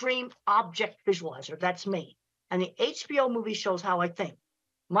extreme object visualizer. That's me. And the HBO movie shows how I think.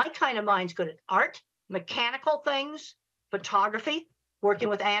 My kind of mind's good at art, mechanical things, photography, working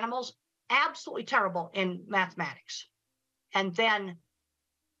with animals, absolutely terrible in mathematics. And then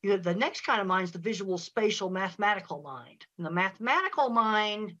you have the next kind of mind is the visual, spatial, mathematical mind. And the mathematical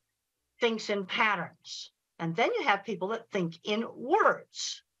mind thinks in patterns. And then you have people that think in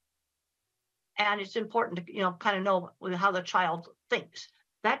words. And it's important to kind of know how the child thinks.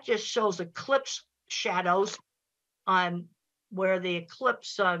 That just shows eclipse shadows on where the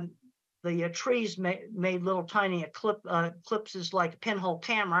eclipse the trees made little tiny eclipses like a pinhole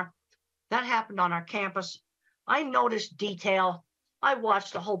camera. That happened on our campus. I noticed detail. I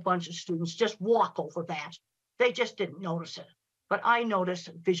watched a whole bunch of students just walk over that. They just didn't notice it. But I noticed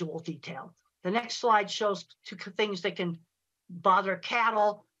visual detail. The next slide shows 2 things that can bother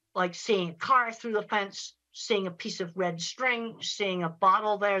cattle, like seeing a car through the fence, seeing a piece of red string, seeing a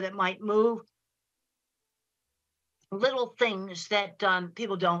bottle there that might move. Little things that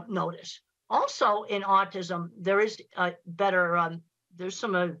people don't notice. Also in autism, there is there's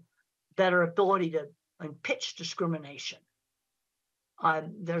some better ability to pitch discrimination.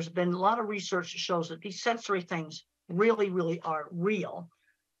 There's been a lot of research that shows that these sensory things really, really are real.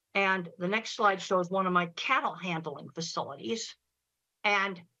 And the next slide shows one of my cattle handling facilities.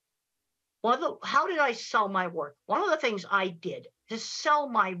 And how did I sell my work? One of the things I did to sell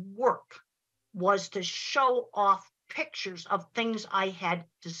my work was to show off pictures of things I had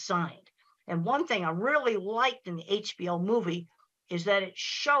designed. And one thing I really liked in the HBO movie is that it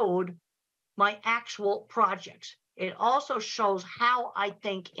showed my actual projects. It also shows how I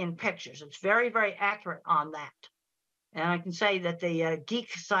think in pictures. It's very, very accurate on that. And I can say that the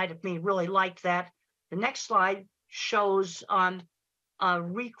geek side of me really liked that. The next slide shows a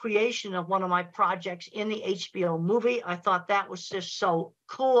recreation of one of my projects in the HBO movie. I thought that was just so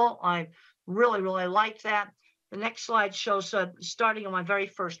cool. I really, really liked that. The next slide shows starting on my very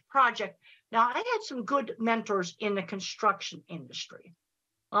first project. Now, I had some good mentors in the construction industry.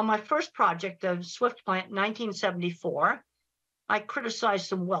 On my first project, the Swift plant in 1974, I criticized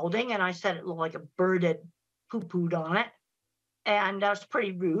some welding, and I said it looked like a bird had poo-pooed on it, and that was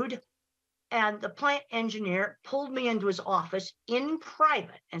pretty rude. And the plant engineer pulled me into his office in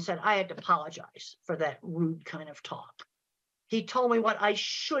private and said I had to apologize for that rude kind of talk. He told me what I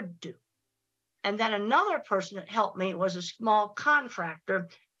should do. And then another person that helped me was a small contractor,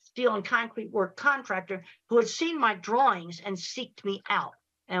 steel and concrete work contractor, who had seen my drawings and seeked me out.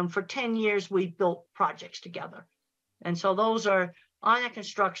 And for 10 years, we built projects together. And so those are on a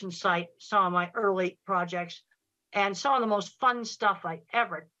construction site, some of my early projects. And some of the most fun stuff I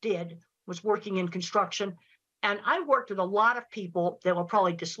ever did was working in construction. And I worked with a lot of people that were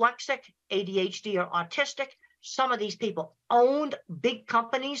probably dyslexic, ADHD, or autistic. Some of these people owned big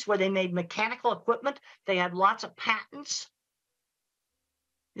companies where they made mechanical equipment. They had lots of patents.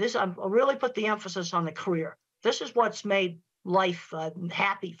 I really put the emphasis on the career. This is what's made life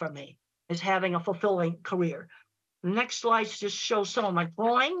happy for me, is having a fulfilling career. The next slides just show some of my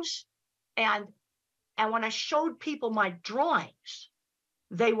drawings. And when I showed people my drawings,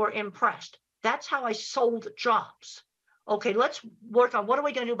 they were impressed. That's how I sold jobs. Okay, let's work on what are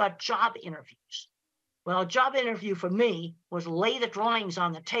we going to do about job interviews? Well, a job interview for me was lay the drawings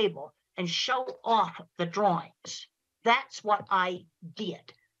on the table and show off the drawings. That's what I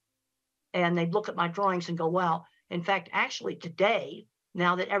did. And they'd look at my drawings and go, wow. In fact, actually today,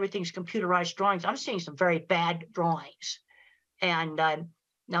 now that everything's computerized drawings, I'm seeing some very bad drawings. And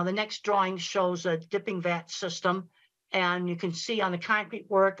now the next drawing shows a dipping vat system. And you can see on the concrete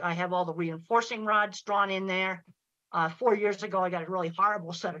work, I have all the reinforcing rods drawn in there. 4 years ago, I got a really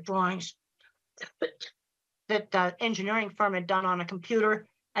horrible set of drawings that the engineering firm had done on a computer,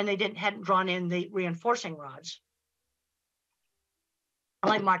 and they hadn't drawn in the reinforcing rods.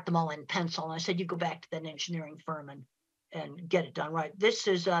 I marked them all in pencil, and I said, you go back to that engineering firm and get it done right. This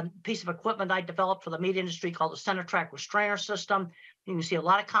is a piece of equipment I developed for the meat industry called the center track restrainer system. You can see a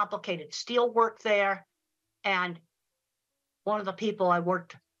lot of complicated steel work there. And one of the people I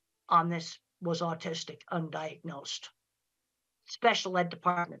worked on this was autistic, undiagnosed. Special ed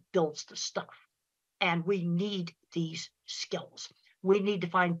department builds the stuff. And we need these skills. We need to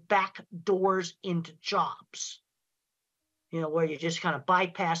find back doors into jobs, where you just kind of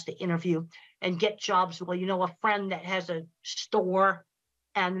bypass the interview and get jobs. Well, a friend that has a store,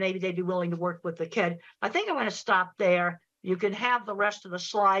 and maybe they'd be willing to work with the kid. I think I'm going to stop there. You can have the rest of the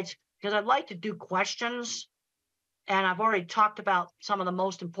slides because I'd like to do questions. And I've already talked about some of the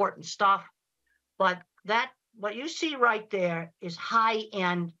most important stuff. But what you see right there is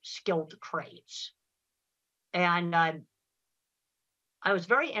high-end skilled trades. And I was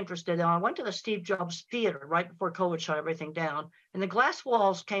very interested. I went to the Steve Jobs Theater right before COVID shut everything down. And the glass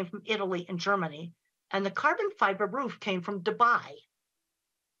walls came from Italy and Germany. And the carbon fiber roof came from Dubai.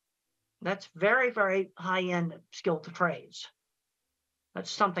 That's very, very high-end skilled trades. That's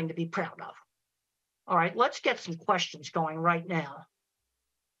something to be proud of. All right, let's get some questions going right now.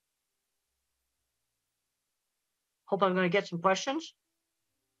 Hope I'm going to get some questions.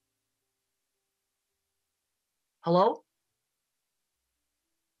 Hello?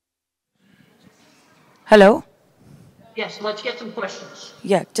 Hello? Yes, let's get some questions.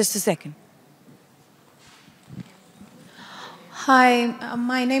 Yeah, just a second. Hi,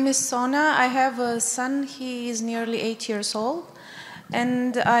 my name is Sona. I have a son. He is nearly 8 years old.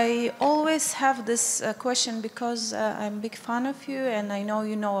 And I always have this question because I'm a big fan of you and I know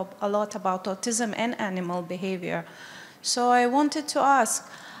you know a lot about autism and animal behavior. So I wanted to ask,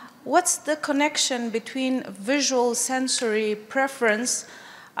 what's the connection between visual sensory preference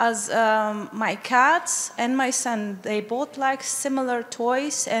as my cats and my son? They both like similar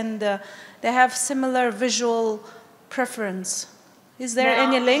toys and they have similar visual preference. Is there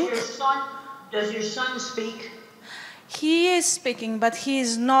any link? Does your son speak? He is speaking, but he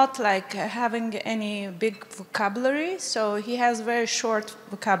is not like having any big vocabulary. So he has very short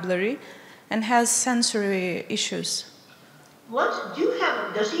vocabulary and has sensory issues.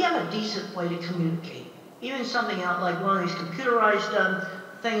 Does he have a decent way to communicate? Even something out like one of these computerized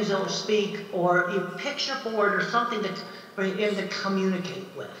things that will speak, or a picture board or something for him to communicate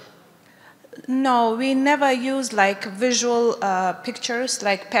with? No, we never use like visual pictures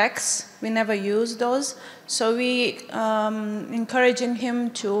like PECs. We never use those. So we encouraging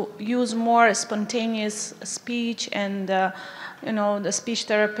him to use more spontaneous speech and the speech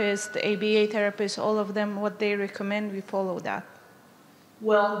therapist, the ABA therapist, all of them, what they recommend, we follow that.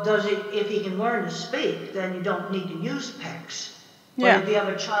 Well, if he can learn to speak, then you don't need to use PECs. But Yeah. if you have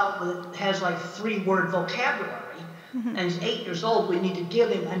a child that has like 3-word vocabulary, and he's 8 years old, we need to give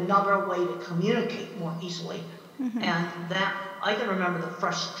him another way to communicate more easily. And that, I can remember the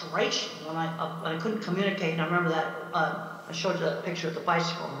frustration when I couldn't communicate. And I remember that, I showed you that picture of the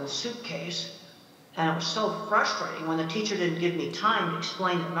bicycle in the suitcase. And it was so frustrating when the teacher didn't give me time to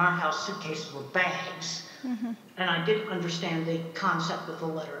explain that in our house suitcases were bags. And I didn't understand the concept of the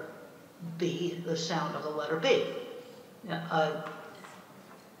letter B, the sound of the letter B.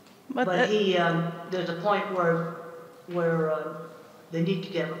 But there's a point where they need to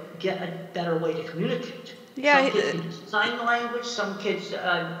get a better way to communicate. Yeah, some kids can use sign language. Some kids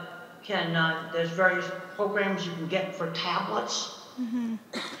there's various programs you can get for tablets.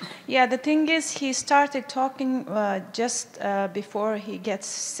 Yeah, the thing is he started talking just before he gets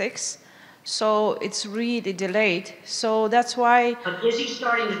 6. So it's really delayed. So that's why. But is he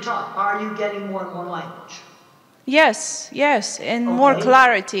starting to talk? Are you getting more and more language? Yes, yes, and more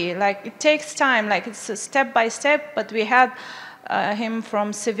clarity. Like it takes time, like it's a step by step, but we had him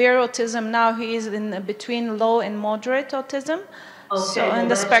from severe autism. Now he is in between low and moderate autism. Okay, so well, in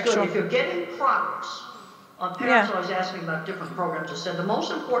the that's spectrum. good. If you're getting progress, parents always ask me about different programs. I said the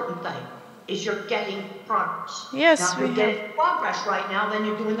most important thing is you're getting progress. Yes, now, if you're getting progress right now, then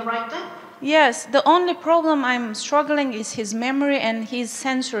you're doing the right thing. Yes, the only problem I'm struggling is his memory and his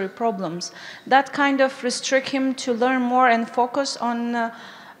sensory problems. That kind of restrict him to learn more and focus on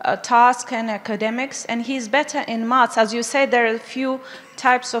tasks and academics. And he's better in maths. As you said, there are a few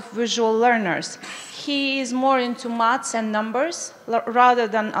types of visual learners. He is more into maths and numbers rather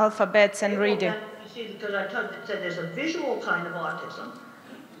than alphabets and reading. You see, because I said there's a visual kind of autism.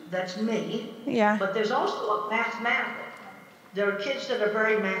 That's me. Yeah. But there's also a mathematical. There are kids that are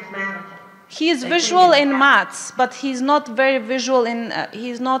very mathematical. He is visual in maths, but he's not very visual in,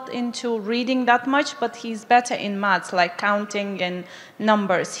 he's not into reading that much, but he's better in maths, like counting and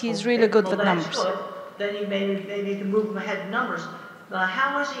numbers. He's really good with numbers. That's good. Then you maybe you can move him ahead in numbers.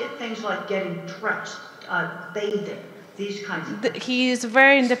 How is he at things like getting dressed, bathing, these kinds of things? He is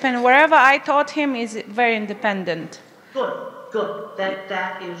very independent. Wherever I taught him, is very independent. Good, good.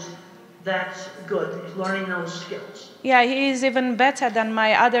 That's good. He's learning those skills. Yeah, he is even better than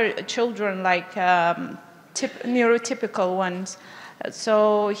my other children, like neurotypical ones.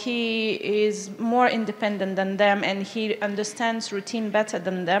 So he is more independent than them, and he understands routine better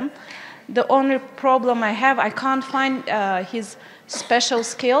than them. The only problem I have, I can't find his special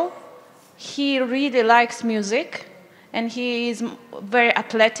skill. He really likes music, and he is very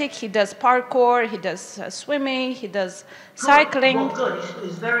athletic. He does parkour, he does swimming, he does cycling. Well, good.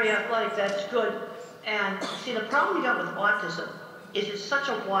 He's very athletic. That's good. And see, the problem you got with autism is it's such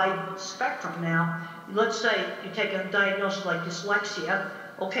a wide spectrum now. Let's say you take a diagnosis like dyslexia.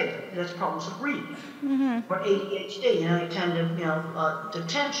 Okay, that's problems of reading. Or ADHD, you tend to,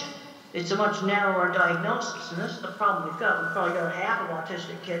 detention. It's a much narrower diagnosis, and this is the problem we've got. We've probably got half of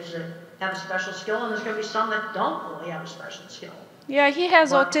autistic kids that have a special skill, and there's going to be some that don't really have a special skill. Yeah, he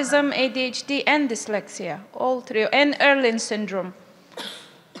has autism, ADHD, and dyslexia, all three, and Erlin syndrome.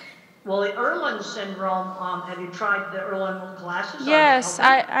 Well, the Erlin syndrome, have you tried the Erlin glasses? Yes,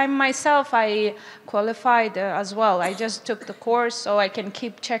 I myself, I qualified as well. I just took the course so I can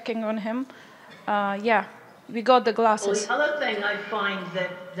keep checking on him. Yeah, we got the glasses. Well, the other thing I find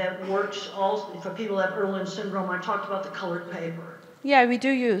that works also for people that have Erlin syndrome, I talked about the colored paper. Yeah, we do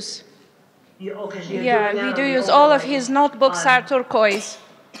use. Yeah, we do use. All of his notebooks are turquoise.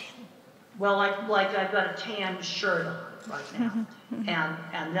 Well, like I've got a tan shirt on right now.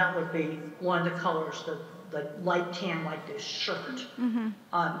 And that would be one of the colors, the light tan like this shirt.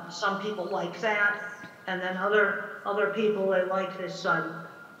 Some people like that, and then other people, they like this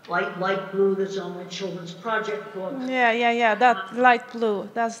light blue that's on my children's project book. Yeah, that light blue,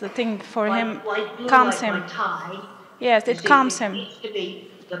 that's the thing for him, light blue, calms like him. my tie. Yes, it calms him. It needs to be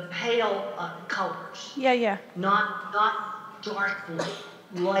the pale colors. Yeah. Not dark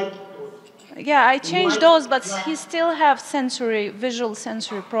blue, light blue. Yeah, I changed those, but he still have visual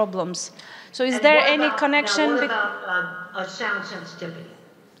sensory problems. So is there any connection? What about sound sensitivity?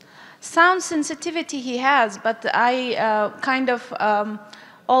 Sound sensitivity he has, but I kind of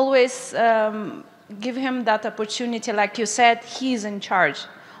always give him that opportunity. Like you said, he's in charge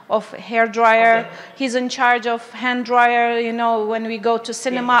of hair dryer. Okay. He's in charge of hand dryer. When we go to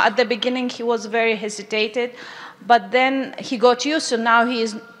cinema, at the beginning he was very hesitated. But then he got used to, now he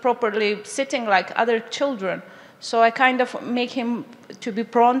is properly sitting like other children. So I kind of make him to be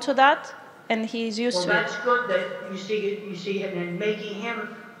prone to that, and he's used to it. Well, that's good that you see it, and making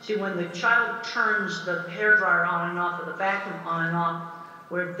him, see when the child turns the hairdryer on and off, or the vacuum on and off,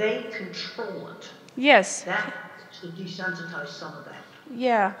 where they control it. Yes. That to desensitize some of that.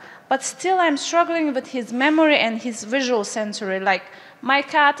 Yeah, but still I'm struggling with his memory and his visual sensory. Like my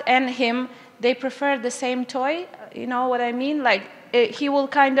cat and him, they prefer the same toy, you know what I mean? Like he will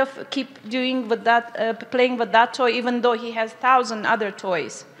kind of keep doing with that, playing with that toy, even though he has 1,000 other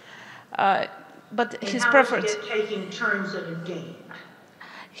toys. But and his how preference. Is he taking turns at a game?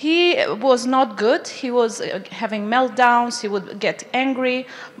 He was not good. He was having meltdowns. He would get angry.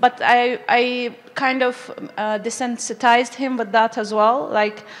 But I kind of desensitized him with that as well,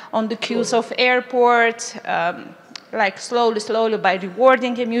 like on the cues of airport. Like slowly by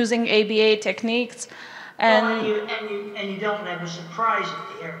rewarding him using ABA techniques. And you don't have a surprise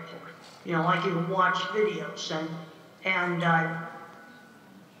at the airport. Like you watch videos and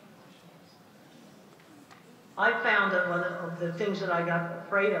I found that one of the things that I got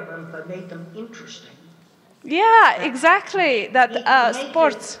afraid of them, but made them interesting. Yeah, exactly. That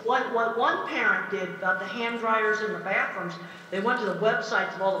sports. What one parent did about the hand dryers in the bathrooms, they went to the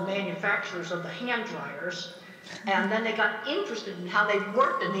websites of all the manufacturers of the hand dryers, and then they got interested in how they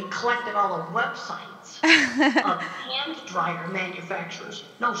worked, and they collected all the websites of hand dryer manufacturers.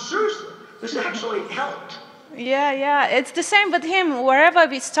 No, seriously, this actually helped. Yeah, yeah. It's the same with him. Wherever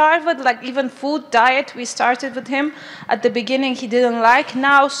we start with, like even food diet, we started with him. At the beginning, he didn't like.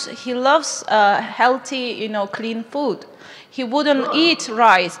 Now he loves healthy, clean food. He wouldn't eat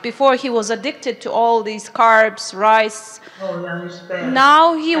rice. Before, he was addicted to all these carbs, rice. Oh, yeah, it's bad.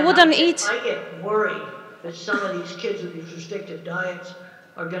 Now he wouldn't eat. I get worried that some of these kids with these restrictive diets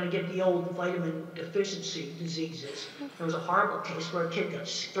are going to get the old vitamin deficiency diseases. There was a horrible case where a kid got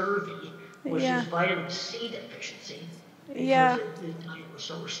scurvy, which is vitamin C deficiency, because the diet was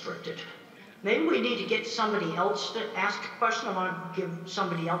so restricted. Maybe we need to get somebody else to ask a question. I want to give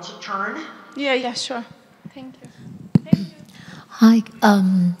somebody else a turn. Yeah, sure. Thank you. Hi,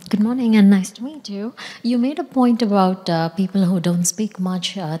 good morning and nice to meet you. You made a point about people who don't speak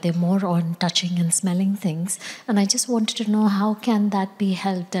much, they're more on touching and smelling things. And I just wanted to know how can that be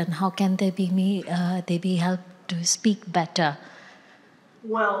helped and how can they be helped to speak better?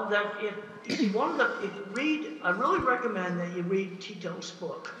 Well, if you read, I really recommend that you read Tito's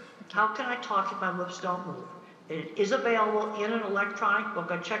book, How Can I Talk If My Lips Don't Move? It is available in an electronic book.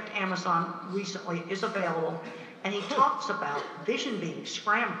 I checked Amazon recently, it is available. And he talks about vision being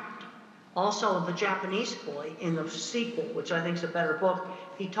scrambled. Also, the Japanese boy in the sequel, which I think is a better book,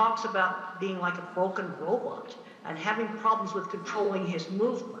 he talks about being like a broken robot and having problems with controlling his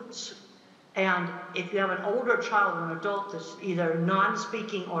movements. And if you have an older child or an adult that's either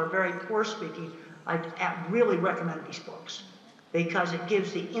non-speaking or very poor speaking, I really recommend these books because it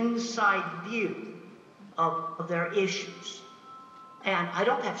gives the inside view of their issues. And I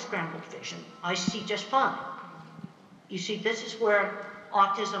don't have scrambled vision. I see just fine. You see, this is where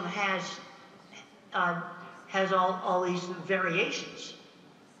autism has all these variations.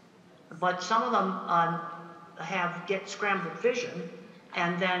 But some of them get scrambled vision,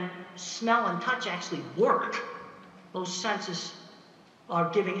 and then smell and touch actually work. Those senses are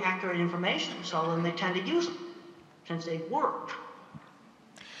giving accurate information, so then they tend to use them since they work.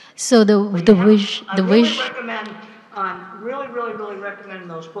 So the wish. Really recommend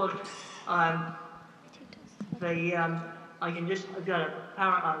those books. I've got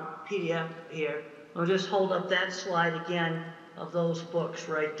a PDF here. I'll just hold up that slide again of those books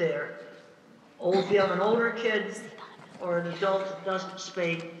right there. If you have an older kid or an adult that doesn't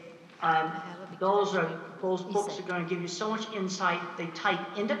speak, those books are going to give you so much insight. They type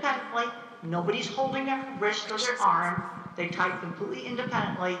independently. Nobody's holding their wrist or their arm. They type completely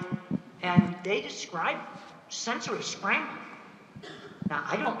independently, and they describe sensory scrambling. Now,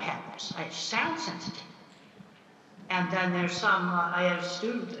 I don't have this. I have sound sensitive. And then there's some, I had a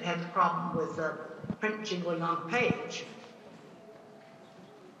student that had a problem with print jingling on the page.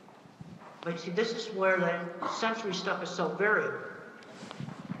 But see, this is where the sensory stuff is so variable.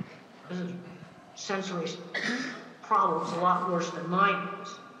 This is sensory problems a lot worse than mine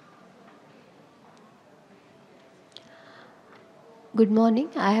is. Good morning.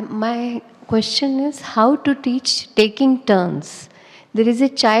 My question is how to teach taking turns. There is a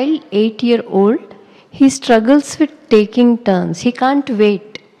child, 8-year-old. He struggles with taking turns. He can't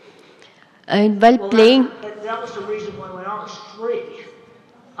wait. And while playing... That was the reason why when I was 3,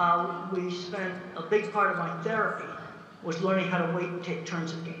 we spent a big part of my therapy was learning how to wait and take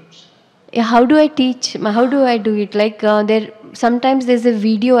turns in games. How do I teach? How do I do it? Like sometimes there's a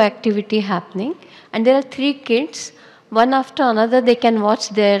video activity happening and there are 3 kids. One after another they can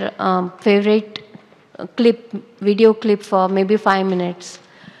watch their favorite video clip for maybe 5 minutes.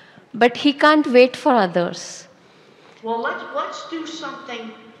 But he can't wait for others. Well, let's do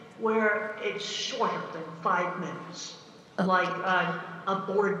something where it's shorter than 5 minutes, like a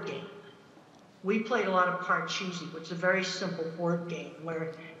board game. We played a lot of Parcheesi, which is a very simple board game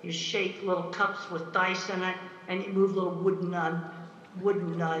where you shake little cups with dice in it, and you move little wooden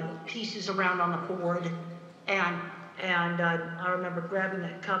pieces around on the board. And I remember grabbing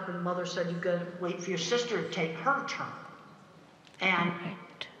that cup, and Mother said, "You've got to wait for your sister to take her turn."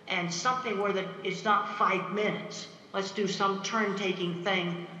 And something where it's not 5 minutes. Let's do some turn-taking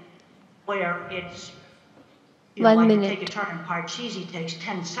thing where it's 1 minute. Take a turn in Parcheesi takes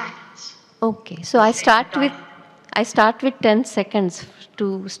 10 seconds. Okay, so I start with 10 seconds.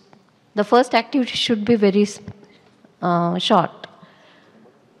 The first activity should be very short.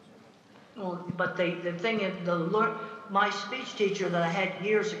 Well, but the thing is, my speech teacher that I had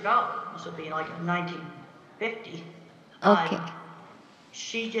years ago, this would be like 50. Okay.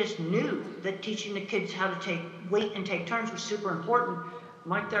 She just knew that teaching the kids how to wait and take turns was super important.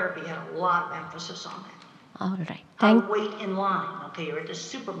 My therapy had a lot of emphasis on that. All right. How to wait in line. Okay, you're at the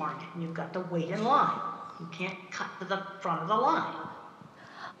supermarket and you've got to wait in line. You can't cut to the front of the line.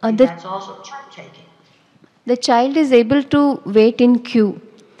 That's also turn taking. The child is able to wait in queue,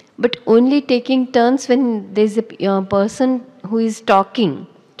 but only taking turns when there's a person who is talking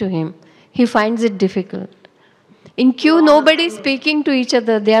to him. He finds it difficult. In queue, nobody is speaking to each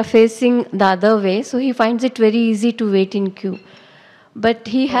other. They are facing the other way, so he finds it very easy to wait in queue. But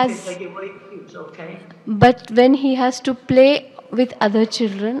he has. Okay. But when he has to play with other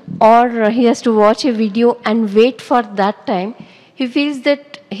children or he has to watch a video and wait for that time, he feels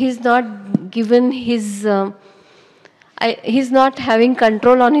that he's not given his. He's not having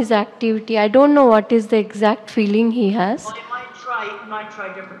control on his activity. I don't know what is the exact feeling he has. Well, you might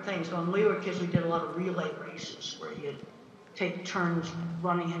try different things. When we were kids, we did a lot of relay races where you'd take turns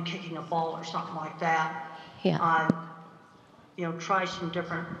running and kicking a ball or something like that. Yeah. Try some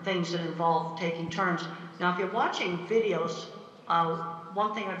different things that involve taking turns. Now, if you're watching videos,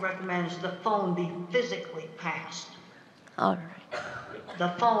 one thing I'd recommend is the phone be physically passed. All right. The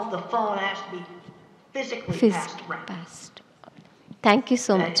phone has to be physically passed around. Thank you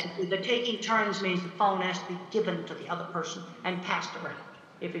so much. The taking turns means the phone has to be given to the other person and passed around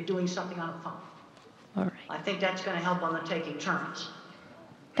if you're doing something on a phone. All right. I think that's going to help on the taking turns.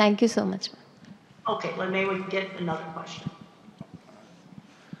 Thank you so much. Okay, maybe we can get another question.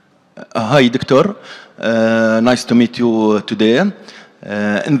 Hi, Doctor. Nice to meet you today.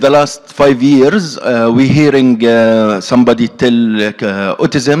 In the last 5 years, we're hearing somebody tell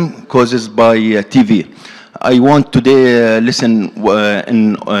autism causes by TV. I want today listen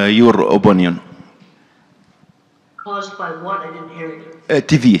in your opinion. Caused by what? I didn't hear you.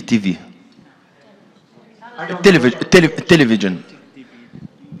 TV. Television.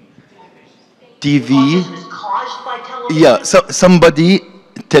 TV. Autism is caused by television? Yeah, somebody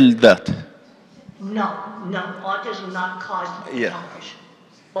tell that. No, autism is not caused by television.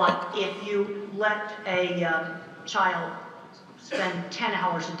 But if you let a child spend 10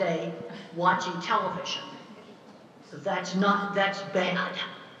 hours a day watching television, that's bad.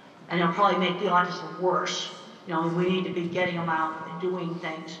 And it'll probably make the autism worse. We need to be getting them out and doing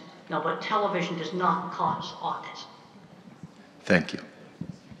things. But television does not cause autism. Thank you.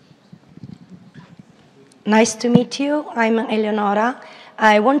 Nice to meet you. I'm Eleonora.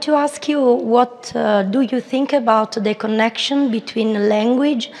 I want to ask you, what do you think about the connection between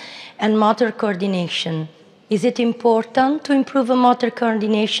language and motor coordination? Is it important to improve motor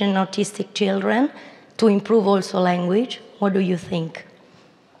coordination in autistic children, to improve also language? What do you think?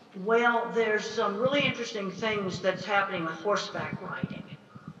 Well, there's some really interesting things that's happening with horseback riding.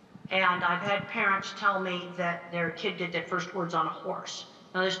 And I've had parents tell me that their kid did their first words on a horse.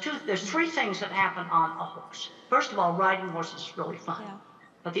 Now, there's three things that happen on a horse. First of all, riding horses is really fun. Yeah.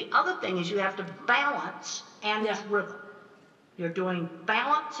 But the other thing is you have to balance and rhythm. You're doing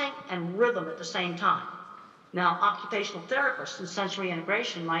balancing and rhythm at the same time. Now, occupational therapists and sensory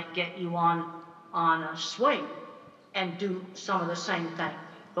integration might get you on a swing and do some of the same thing.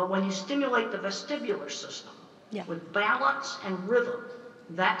 But when you stimulate the vestibular system with balance and rhythm,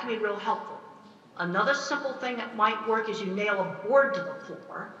 that can be real helpful. Another simple thing that might work is you nail a board to the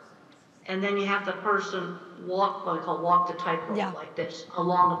floor, and then you have the person walk, what we call walk the tightrope like this,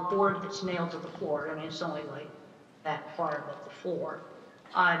 along a board that's nailed to the floor. I mean, it's only like that far above the floor.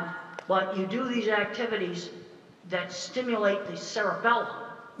 But you do these activities that stimulate the cerebellum.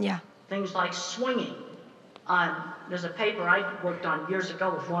 Yeah. Things like swinging. There's a paper I worked on years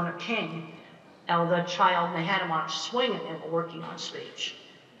ago with Lorna King. Now, the child, they had him on a swing and they were working on speech.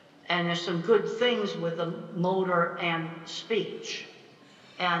 And there's some good things with the motor and speech.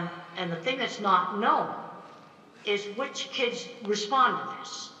 And the thing that's not known is which kids respond to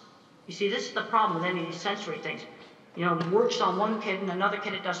this. You see, this is the problem with any of these sensory things. It works on one kid and another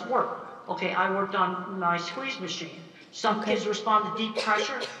kid it doesn't work. Okay, I worked on my squeeze machine. Some kids respond to deep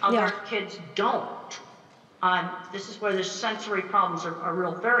pressure, other kids don't. This is where the sensory problems are a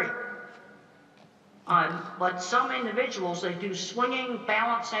real barrier. But some individuals, they do swinging,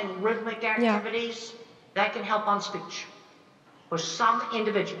 balancing, rhythmic activities. That can help on speech for some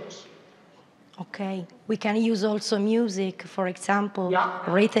individuals. Okay. We can use also music, for example,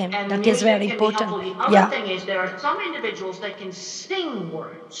 rhythm. And that is very important. The other thing is there are some individuals that can sing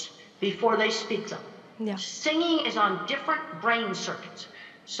words before they speak them. Yeah. Singing is on different brain circuits.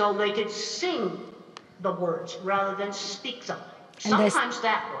 So they could sing the words rather than speak them. Sometimes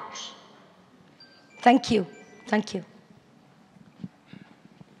that works. Thank you. Thank you.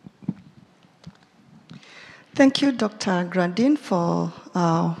 Thank you, Dr. Grandin, for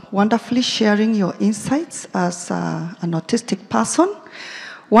wonderfully sharing your insights as an autistic person.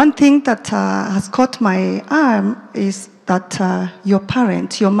 One thing that has caught my eye is that your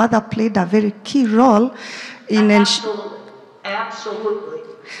parent, your mother, played a very key role in Absolutely.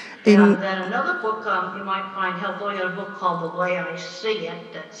 And then another book you might find helpful. I got a book called The Way I See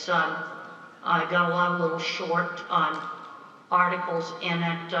It. That's I got a lot of little short articles in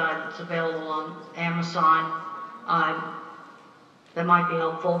it. It's available on Amazon. That might be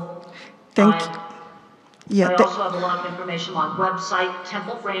helpful. Thank you. Yeah, I also have a lot of information on website,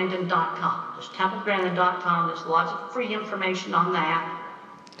 templegrandin.com. There's templegrandin.com. There's lots of free information on that.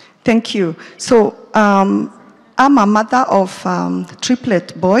 Thank you. So I'm a mother of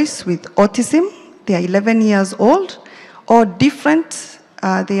triplet boys with autism. They are 11 years old, all different.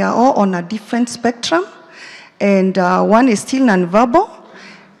 They are all on a different spectrum. And one is still nonverbal.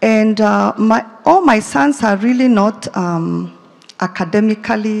 And all my sons are really not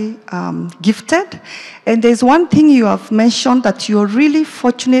academically gifted. And there's one thing you have mentioned, that you're really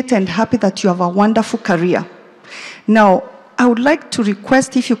fortunate and happy that you have a wonderful career. Now, I would like to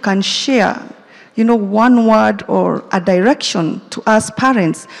request if you can share, one word or a direction to us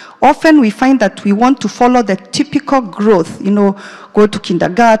parents. Often we find that we want to follow the typical growth, go to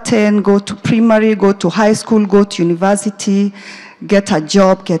kindergarten, go to primary, go to high school, go to university, get a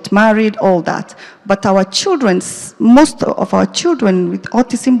job, get married, all that. But most of our children with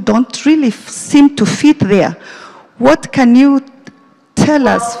autism don't really seem to fit there. What can you tell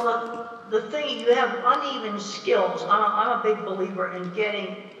us? The thing, you have uneven skills. I'm a big believer in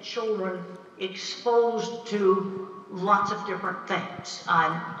getting children exposed to lots of different things.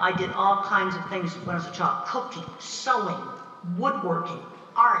 I did all kinds of things when I was a child: cooking, sewing, woodworking,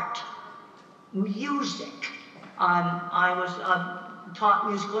 art, music. I was taught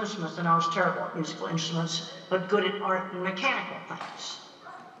musical instruments, and I was terrible at musical instruments, but good at art and mechanical things.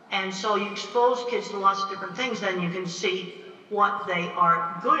 And so you expose kids to lots of different things, then you can see what they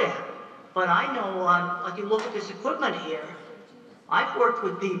are good at. But I know, like you look at this equipment here, I've worked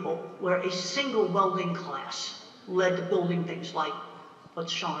with people where a single welding class led to building things like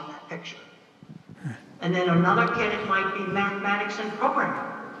what's shown in that picture. And then another kid, it might be mathematics and programming.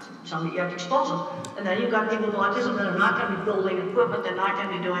 Some you have to expose them. And then you've got people with autism that are not going to be building equipment, they're not going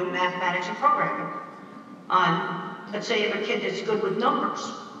to be doing mathematics and programming. Let's say if a kid is good with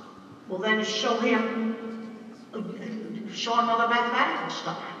numbers, well then show him other mathematical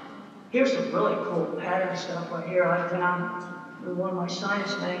stuff. Here's some really cool pattern stuff right here I found in one of my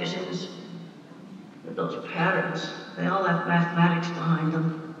science magazines. With those patterns, they all have mathematics behind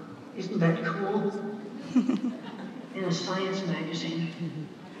them. Isn't that cool? In a science magazine.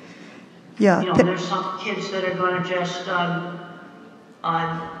 Yeah. There's some kids that are going to just,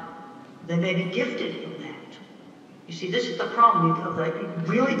 they may be gifted in that. You see, this is the problem. You're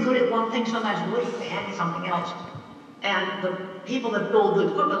really good at one thing, sometimes really bad at something else. And the people that build the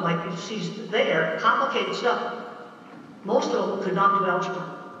equipment, like you see there, complicated stuff, most of them could not do algebra.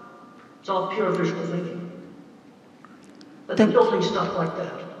 It's all pure visual thinking. But they're building stuff like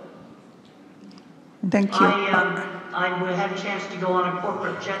that. Thank you. I had a chance to go on a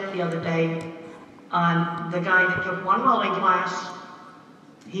corporate jet the other day. The guy that took one welding class,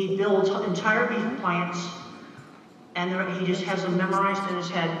 he builds entire beef plants, and he just has them memorized in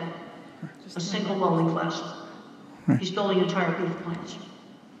his head. A single welding class. He's building entire beef plants.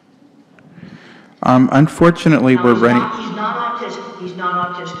 Unfortunately, we're running. He's not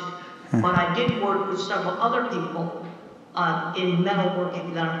autistic. But I did work with several other people in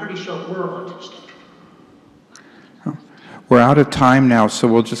metalworking that I'm pretty sure were autistic. We're out of time now, so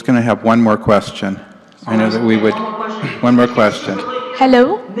we're just going to have one more question. I know that we would. One more question.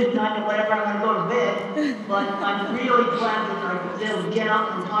 Hello. Midnight or whatever, I'm going to go to bed. But I'm really glad that I was able to get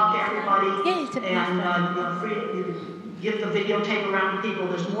up and talk to everybody. And free to give the videotape around to people.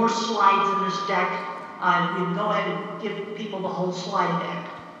 There's more slides in this deck. You can go ahead and give people the whole slide deck.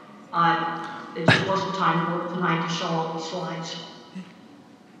 It just wasn't time tonight to show all the slides.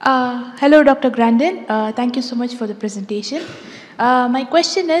 Hello, Dr. Grandin. Thank you so much for the presentation. My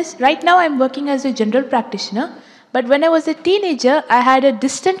question is, right now I'm working as a general practitioner, but when I was a teenager, I had a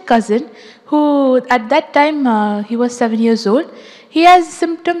distant cousin who, at that time, he was 7 years old. He has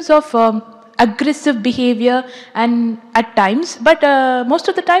symptoms of aggressive behavior and at times, but most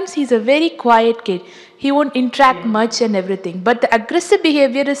of the times he's a very quiet kid. He won't interact much and everything, but the aggressive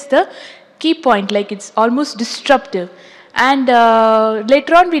behavior is the key point, like it's almost disruptive. And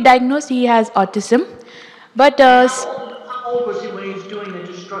later on we diagnosed he has autism. But how old was he when he was doing the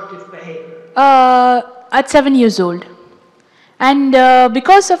destructive behavior? At 7 years old. And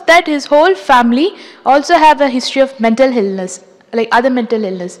because of that, his whole family also have a history of mental illness, like other mental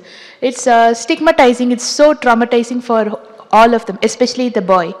illness. It's stigmatizing, it's so traumatizing for all of them, especially the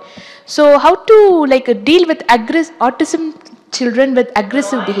boy. So how to deal with autism children with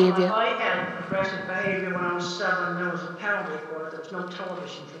aggressive behavior? I had aggressive behavior when I was 7. There was a penalty for it. There was no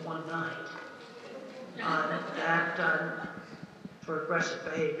television for one night. For aggressive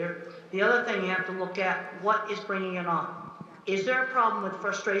behavior. The other thing you have to look at, what is bringing it on? Is there a problem with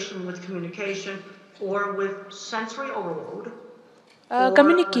frustration with communication or with sensory overload?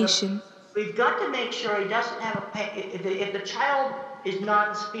 Communication. We've got to make sure he doesn't have if the child is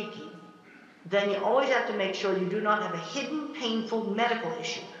non-speaking, then you always have to make sure you do not have a hidden painful medical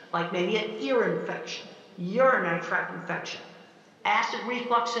issue, like maybe an ear infection, urinary tract infection, acid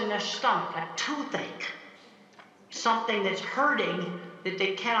reflux in their stomach, a toothache, something that's hurting that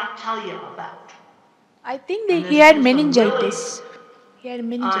they cannot tell you about. I think he had meningitis. He had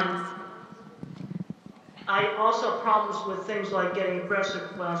meningitis. I also had problems with things like getting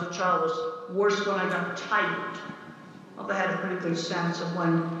aggressive when I was a child was worse when I got tired. I had a pretty good sense of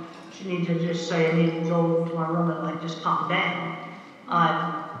when she needed to just say, I need to go to my room and just calm down.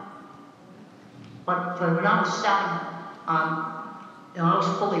 But when I was 7, I was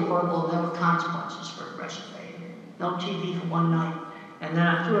fully verbal and there were consequences for aggressive behavior. No TV for one night. And then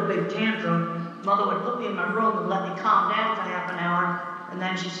I threw a big tantrum. Mother would put me in my room and let me calm down for half an hour. And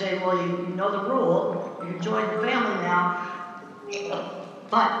then she'd say, well, you know the rule. You join the family now.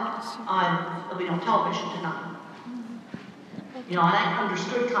 But there'll be no television tonight. And I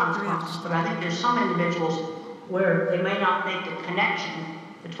understood consequences, but I think there's some individuals where they may not make the connection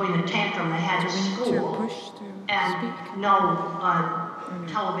between the tantrum they had at school and no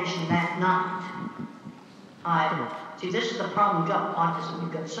television that night. See, this is the problem you've got with autism.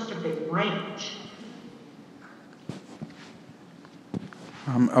 You've got such a big range.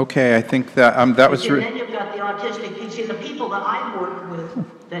 Okay, I think that was... And then you've got the autistic. You see, the people that I worked with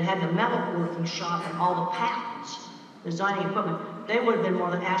that had the metal working shop and all the patents, designing equipment, they would have been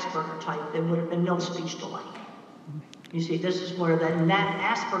more the Asperger type. There would have been no speech delay. You see, this is where that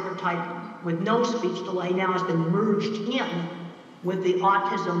Asperger type with no speech delay now has been merged in with the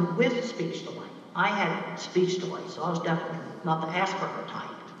autism with speech delay. I had speech delay, so I was definitely not the Asperger type.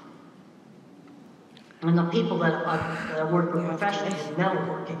 And the people that worked with professionally in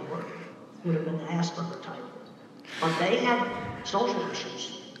metalworking work would have been the Asperger type. But they had social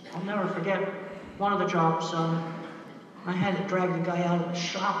issues. I'll never forget one of the jobs, I had to drag the guy out of the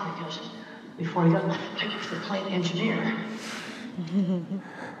shop because before he got the plant engineer.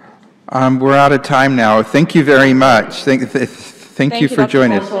 We're out of time now. Thank you very much. Thank you for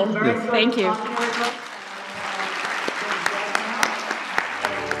joining us. Thank you.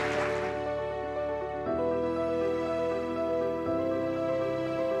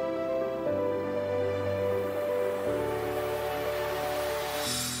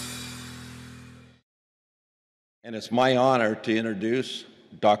 And it's my honor to introduce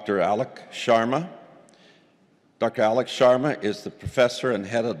Dr. Alok Sharma. Dr. Alok Sharma is the professor and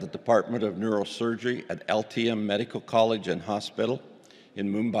head of the Department of Neurosurgery at LTM Medical College and Hospital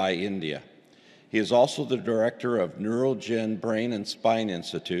in Mumbai, India. He is also the director of Neurogen Brain and Spine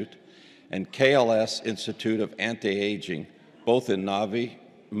Institute and KLS Institute of Anti-Aging, both in Navi,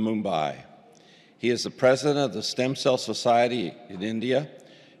 Mumbai. He is the president of the Stem Cell Society in India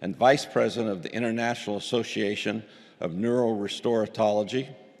and vice president of the International Association of Neurorestoratology.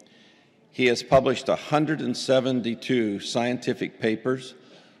 He has published 172 scientific papers,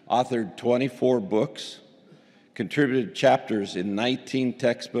 authored 24 books, contributed chapters in 19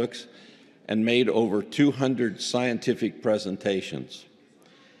 textbooks, and made over 200 scientific presentations.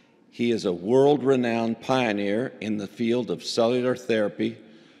 He is a world-renowned pioneer in the field of cellular therapy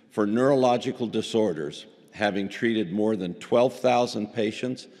for neurological disorders, having treated more than 12,000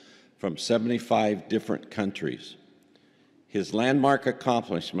 patients from 75 different countries. His landmark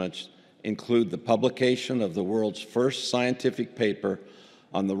accomplishments include the publication of the world's first scientific paper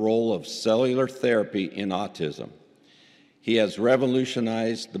on the role of cellular therapy in autism. He has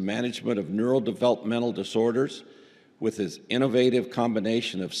revolutionized the management of neurodevelopmental disorders with his innovative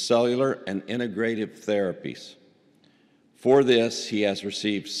combination of cellular and integrative therapies. For this, he has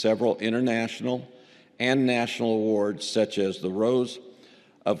received several international and national awards, such as the Rose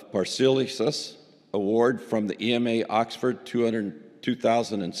of Paracelsus Award from the EMA Oxford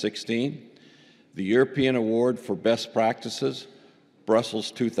 2016, the European Award for Best Practices, Brussels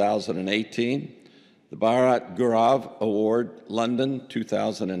 2018, the Bharat Gaurav Award, London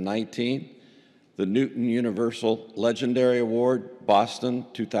 2019, the Newton Universal Legendary Award, Boston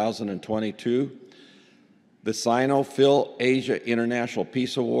 2022, the Sino-Phil Asia International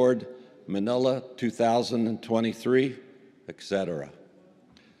Peace Award, Manila 2023, etc.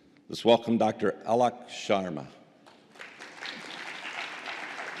 Let's welcome Dr. Alok Sharma.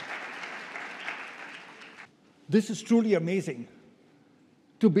 This is truly amazing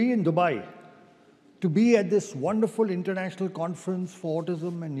to be in Dubai, to be at this wonderful international conference for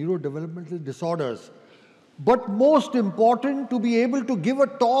autism and neurodevelopmental disorders, but most important, to be able to give a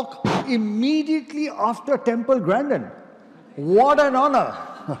talk immediately after Temple Grandin. What an honor.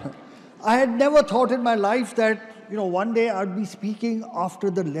 I had never thought in my life that, one day I'd be speaking after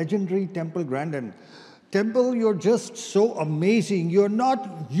the legendary Temple Grandin. Temple, you're just so amazing. You're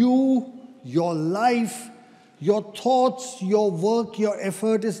not you, your life, your thoughts, your work, your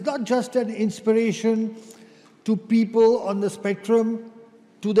effort is not just an inspiration to people on the spectrum,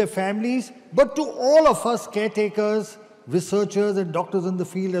 to their families, but to all of us caretakers, researchers, and doctors in the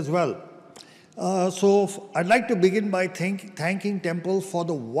field as well. So I'd like to begin by thanking Temple for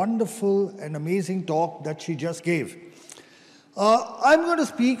the wonderful and amazing talk that she just gave. I'm going to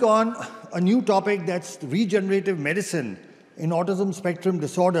speak on a new topic, that's regenerative medicine in autism spectrum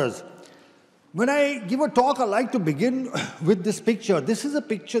disorders. When I give a talk, I like to begin with this picture. This is a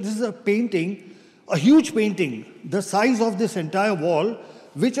picture, this is a painting, a huge painting, the size of this entire wall,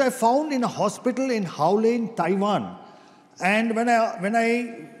 which I found in a hospital in Howlin, Taiwan. And when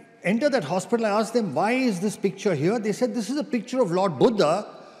I entered that hospital, I asked them, why is this picture here? They said, this is a picture of Lord Buddha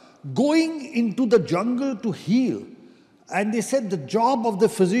going into the jungle to heal. And they said the job of the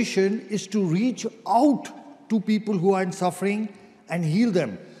physician is to reach out to people who are in suffering and heal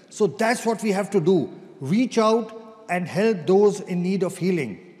them. So that's what we have to do, reach out and help those in need of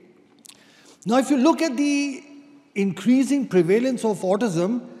healing. Now, if you look at the increasing prevalence of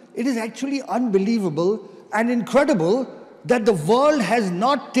autism, it is actually unbelievable and incredible that the world has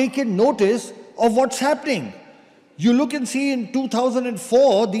not taken notice of what's happening. You look and see in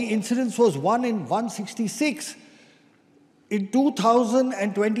 2004, the incidence was 1 in 166. In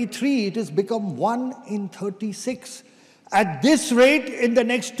 2023, it has become 1 in 36. At this rate, in the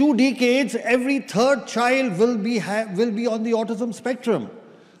next 2 decades, every third child will be on the autism spectrum.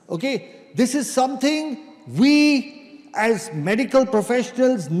 Okay, this is something we as medical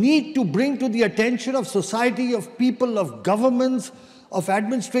professionals need to bring to the attention of society, of people, of governments, of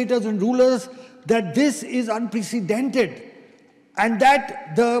administrators and rulers, that this is unprecedented and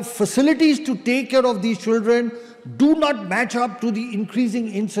that the facilities to take care of these children do not match up to the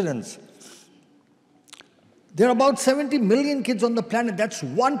increasing incidence. There are about 70 million kids on the planet. That's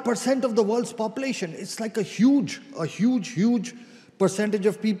 1% of the world's population. It's like a huge percentage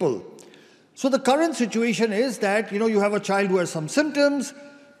of people. So the current situation is that, you have a child who has some symptoms,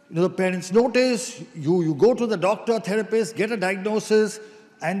 the parents notice, you go to the doctor, therapist, get a diagnosis,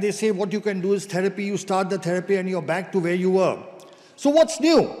 and they say what you can do is therapy, you start the therapy and you're back to where you were. So what's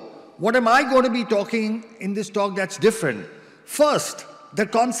new? What am I going to be talking in this talk that's different? First, the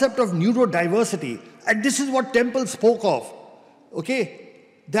concept of neurodiversity. And this is what Temple spoke of, okay?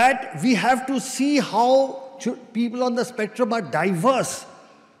 That we have to see how people on the spectrum are diverse,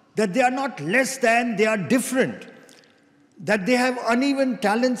 that they are not less than, they are different, that they have uneven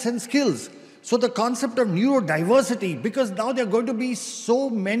talents and skills. So the concept of neurodiversity, because now there are going to be so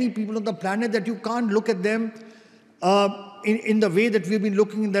many people on the planet that you can't look at them in the way that we've been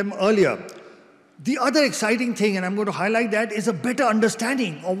looking at them earlier. The other exciting thing, and I'm going to highlight that, is a better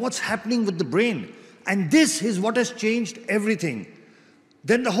understanding of what's happening with the brain. And this is what has changed everything.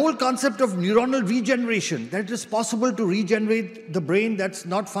 Then the whole concept of neuronal regeneration, that it is possible to regenerate the brain that's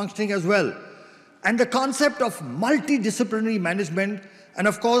not functioning as well. And the concept of multidisciplinary management, and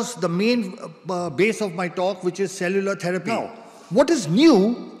of course the main base of my talk, which is cellular therapy. Now, what is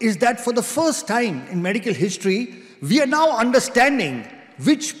new is that for the first time in medical history, we are now understanding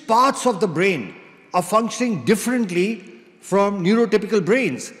which parts of the brain are functioning differently from neurotypical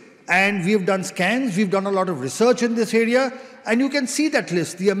brains. And we've done scans, we've done a lot of research in this area, and you can see that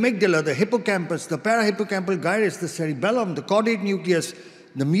list: the amygdala, the hippocampus, the parahippocampal gyrus, the cerebellum, the caudate nucleus,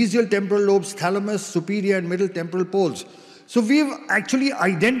 the mesial temporal lobes, thalamus, superior and middle temporal poles. So we've actually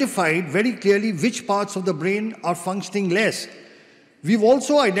identified very clearly which parts of the brain are functioning less. We've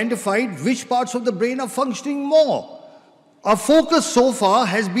also identified which parts of the brain are functioning more. Our focus so far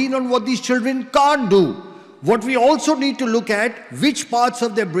has been on what these children can't do. What we also need to look at, which parts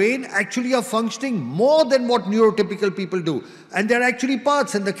of their brain actually are functioning more than what neurotypical people do. And there are actually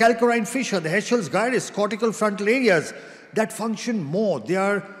parts in the calcarine fissure, the Heschel's gyrus, cortical frontal areas that function more. They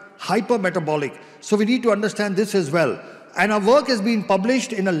are hypermetabolic. So we need to understand this as well. And our work has been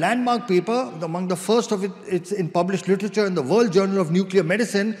published in a landmark paper, among the first of its in published literature in the World Journal of Nuclear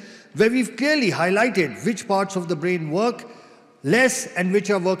Medicine, where we've clearly highlighted which parts of the brain work less and which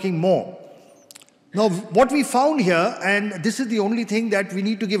are working more. Now, what we found here, and this is the only thing that we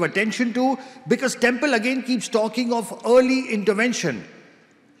need to give attention to, because Temple again keeps talking of early intervention.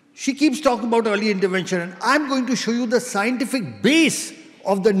 She keeps talking about early intervention, and I'm going to show you the scientific base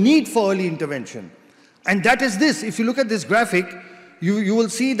of the need for early intervention. And that is this. If you look at this graphic, you will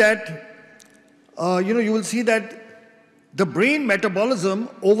see that, you will see that the brain metabolism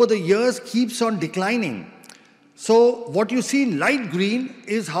over the years keeps on declining. So what you see in light green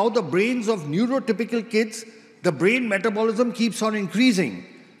is how the brains of neurotypical kids, the brain metabolism keeps on increasing.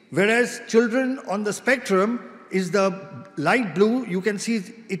 Whereas children on the spectrum is the light blue, you can see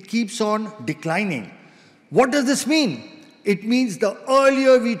it keeps on declining. What does this mean? It means the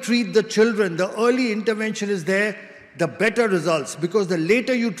earlier we treat the children, the early intervention is there, the better results, because the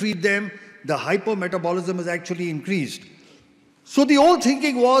later you treat them, the hypermetabolism is actually increased. So the old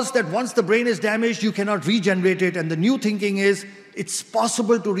thinking was that once the brain is damaged, you cannot regenerate it, and the new thinking is it's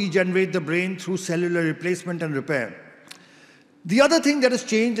possible to regenerate the brain through cellular replacement and repair. The other thing that has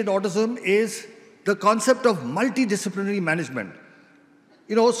changed in autism is the concept of multidisciplinary management.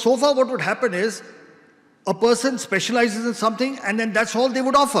 So far what would happen is a person specializes in something and then that's all they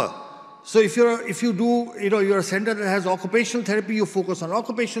would offer. So if you're a center that has occupational therapy, you focus on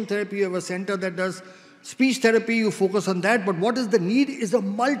occupational therapy. You have a center that does speech therapy, you focus on that. But what is the need is a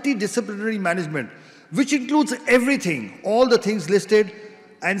multidisciplinary management, which includes everything, all the things listed,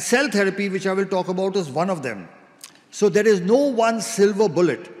 and cell therapy, which I will talk about, is one of them. So there is no one silver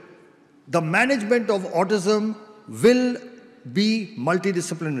bullet. The management of autism will be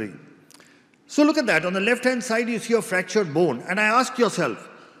multidisciplinary. So look at that. On the left-hand side, you see a fractured bone. And I ask yourself,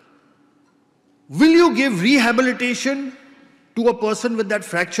 will you give rehabilitation to a person with that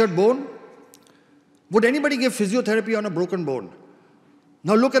fractured bone? Would anybody give physiotherapy on a broken bone?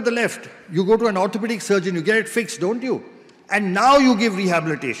 Now look at the left. You go to an orthopedic surgeon, you get it fixed, don't you? And now you give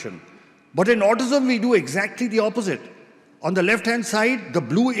rehabilitation. But in autism, we do exactly the opposite. On the left-hand side, the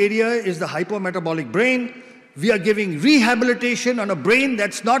blue area is the hypermetabolic brain. We are giving rehabilitation on a brain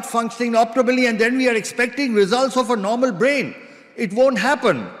that's not functioning optimally, and then we are expecting results of a normal brain. It won't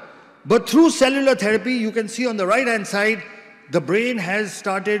happen. But through cellular therapy, you can see on the right-hand side, the brain has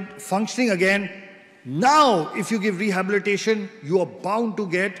started functioning again. Now, if you give rehabilitation, you are bound to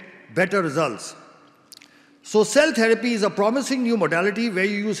get better results. So cell therapy is a promising new modality where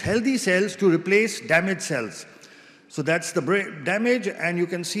you use healthy cells to replace damaged cells. So that's the brain damage, and you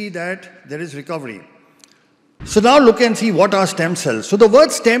can see that there is recovery. So now look and see what are stem cells. So the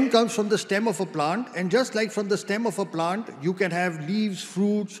word stem comes from the stem of a plant, and just like from the stem of a plant, you can have leaves,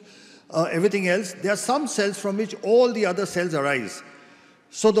 fruits, everything else. There are some cells from which all the other cells arise.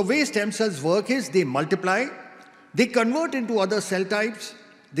 So the way stem cells work is they multiply, they convert into other cell types,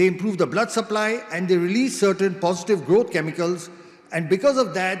 they improve the blood supply, and they release certain positive growth chemicals. And because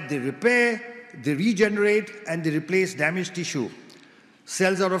of that, they repair, they regenerate, and they replace damaged tissue.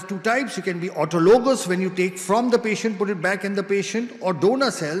 Cells are of two types. You can be autologous, when you take from the patient, put it back in the patient, or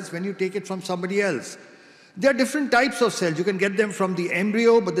donor cells, when you take it from somebody else. There are different types of cells. You can get them from the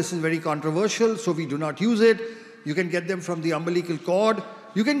embryo, but this is very controversial, so we do not use it. You can get them from the umbilical cord.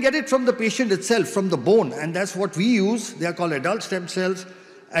 You can get it from the patient itself, from the bone, and that's what we use. They are called adult stem cells,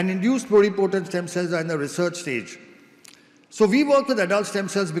 and induced pluripotent stem cells are in the research stage. So we work with adult stem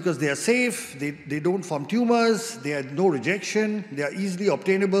cells because they are safe, they don't form tumors, they have no rejection, they are easily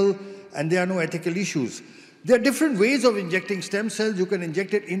obtainable, and there are no ethical issues. There are different ways of injecting stem cells. You can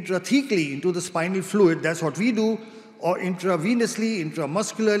inject it intrathecally into the spinal fluid, that's what we do, or intravenously,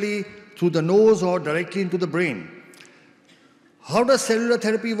 intramuscularly, through the nose, or directly into the brain. How does cellular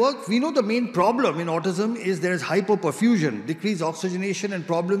therapy work? We know the main problem in autism is there is hypoperfusion, decreased oxygenation, and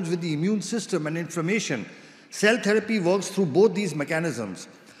problems with the immune system and inflammation. Cell therapy works through both these mechanisms.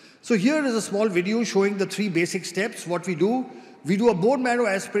 So here is a small video showing the three basic steps. What we do a bone marrow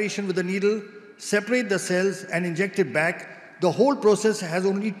aspiration with a needle, separate the cells, and inject it back. The whole process has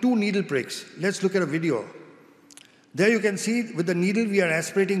only 2 needle pricks. Let's look at a video. There you can see with the needle we are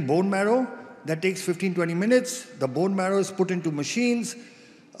aspirating bone marrow. That takes 15-20 minutes. The bone marrow is put into machines.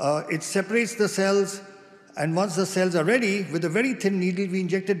 It separates the cells. And once the cells are ready, with a very thin needle, we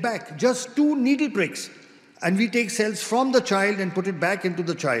inject it back. Just 2 needle pricks. And we take cells from the child and put it back into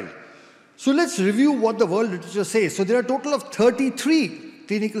the child. So let's review what the world literature says. So there are a total of 33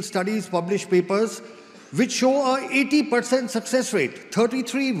 clinical studies, published papers, which show a 80% success rate.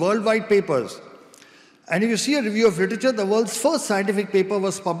 33 worldwide papers. And if you see a review of literature, the world's first scientific paper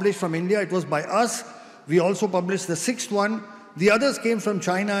was published from India. It was by us. We also published the 6th one. The others came from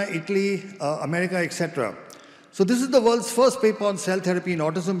China, Italy, America, etc. So this is the world's first paper on cell therapy in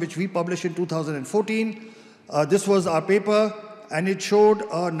autism, which we published in 2014. This was our paper, and it showed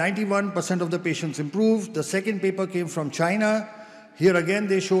 91% of the patients improved. The second paper came from China. Here again,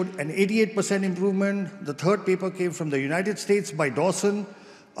 they showed an 88% improvement. The third paper came from the United States by Dawson,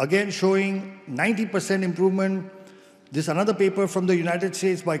 again showing 90% improvement. This another paper from the United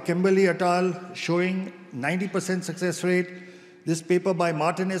States by Kimberly et al. Showing 90% success rate. This paper by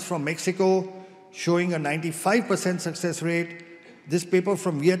Martinez from Mexico showing a 95% success rate. This paper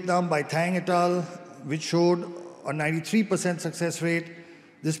from Vietnam by Thang et al., which showed a 93% success rate.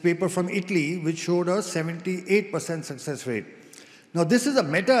 This paper from Italy, which showed a 78% success rate. Now, this is a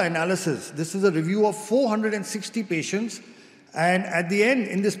meta-analysis. This is a review of 460 patients. And at the end,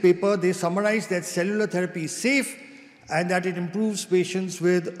 in this paper, they summarize that cellular therapy is safe and that it improves patients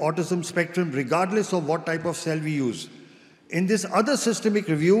with autism spectrum regardless of what type of cell we use. In this other systemic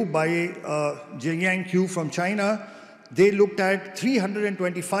review by Jingyang Q from China, they looked at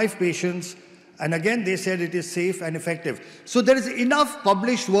 325 patients, and again they said it is safe and effective. So there is enough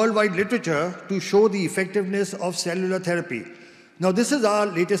published worldwide literature to show the effectiveness of cellular therapy. Now this is our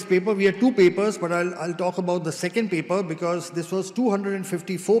latest paper. We had two papers, but I'll talk about the second paper because this was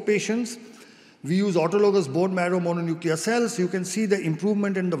 254 patients. We use autologous bone marrow mononuclear cells. You can see the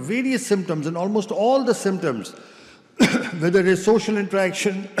improvement in the various symptoms, and almost all the symptoms, whether it is social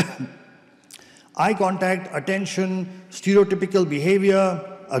interaction, eye contact, attention, stereotypical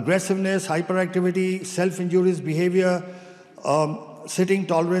behavior, aggressiveness, hyperactivity, self-injurious behavior, sitting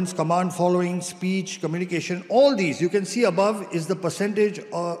tolerance, command following, speech, communication, all these you can see above is the percentage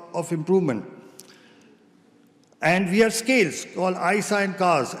of improvement. And we have scales called ICAN and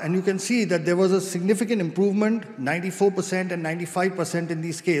CARS, and you can see that there was a significant improvement, 94% and 95% in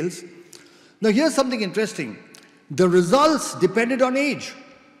these scales. Now here's something interesting. The results depended on age.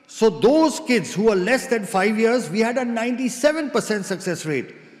 So those kids who are less than 5 years, we had a 97% success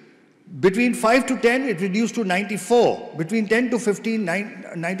rate. Between 5 to 10, it reduced to 94. Between 10 to 15,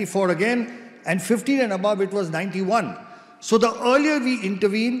 94 again. And 15 and above, it was 91. So the earlier we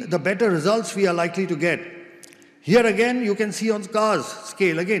intervene, the better results we are likely to get. Here again, you can see on CARS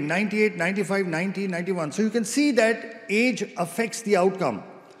scale, again, 98, 95, 90, 91. So you can see that age affects the outcome.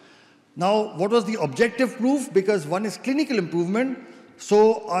 Now, what was the objective proof? Because one is clinical improvement.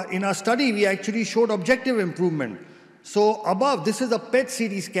 So in our study, we actually showed objective improvement. So above, this is a PET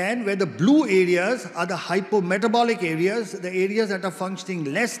CT scan where the blue areas are the hypometabolic areas, the areas that are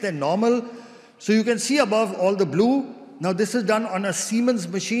functioning less than normal. So you can see above all the blue. Now this is done on a Siemens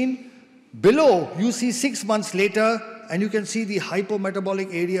machine. Below, you see 6 months later, and you can see the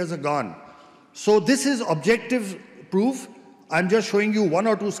hypometabolic areas are gone. So this is objective proof. I'm just showing you 1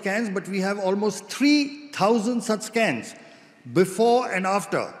 or 2 scans, but we have almost 3,000 such scans before and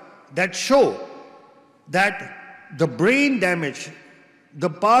after that show that the brain damage, the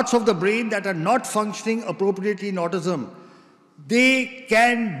parts of the brain that are not functioning appropriately in autism, they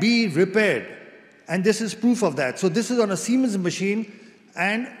can be repaired. And this is proof of that. So this is on a Siemens machine,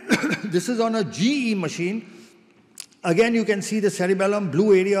 and this is on a GE machine. Again, you can see the cerebellum,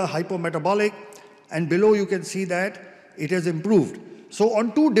 blue area, hypometabolic, and below you can see that it has improved. So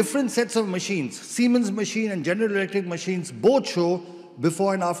on 2 different sets of machines, Siemens machine and General Electric machines, both show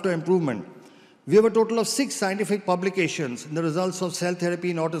before and after improvement. We have a total of 6 scientific publications in the results of cell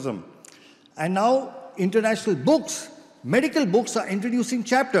therapy in autism. And now international books, medical books are introducing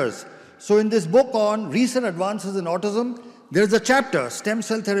chapters. So in this book on recent advances in autism, there's a chapter, Stem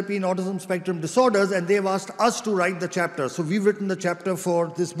Cell Therapy in Autism Spectrum Disorders, and they've asked us to write the chapter. So we've written the chapter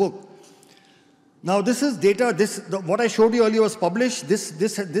for this book. Now this is data, what I showed you earlier was published. This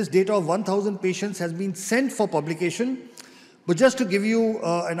data of 1,000 patients has been sent for publication. But just to give you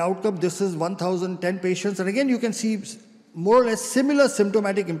an outcome, this is 1,010 patients. And again, you can see more or less similar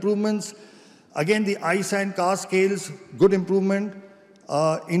symptomatic improvements. Again, the ISA and CAR scales, good improvement.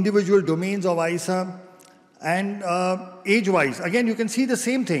 Individual domains of ISA. And age-wise, again, you can see the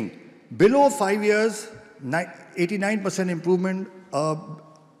same thing. Below 5 years, 89% improvement.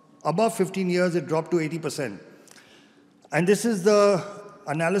 Above 15 years, it dropped to 80%. And this is the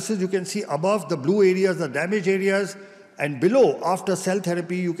analysis. You can see above the blue areas, the damaged areas, and below, after cell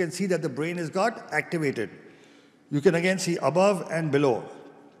therapy, you can see that the brain has got activated. You can again see above and below.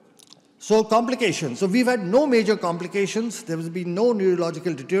 So complications. So we've had no major complications. There has been no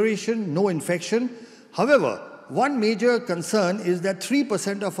neurological deterioration, no infection. However, one major concern is that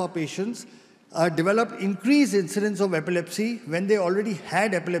 3% of our patients develop increased incidence of epilepsy when they already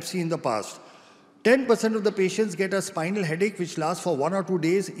had epilepsy in the past. 10% of the patients get a spinal headache which lasts for 1 or 2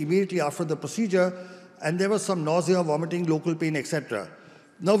 days immediately after the procedure, and there was some nausea, vomiting, local pain, etc.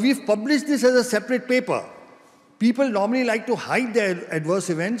 Now we've published this as a separate paper. People normally like to hide their adverse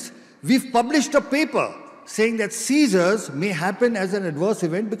events. We've published a paper saying that seizures may happen as an adverse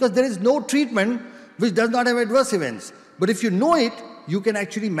event because there is no treatment which does not have adverse events. But if you know it, you can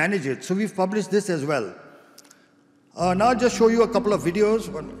actually manage it. So we've published this as well. Now I'll just show you a couple of videos.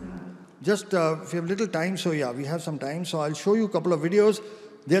 Just if you have little time, so yeah, we have some time. So I'll show you a couple of videos.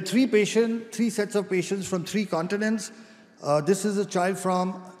 There are three sets of patients from 3 continents. This is a child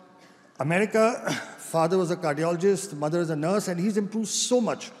from America. Father was a cardiologist, mother is a nurse, and he's improved so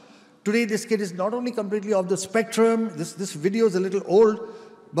much. Today, this kid is not only completely off the spectrum, this video is a little old,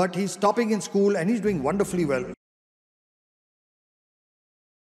 but he's topping in school and he's doing wonderfully well.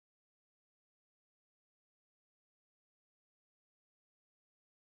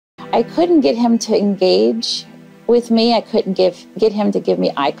 I couldn't get him to engage with me. I couldn't get him to give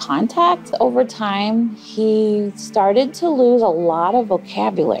me eye contact. Over time, he started to lose a lot of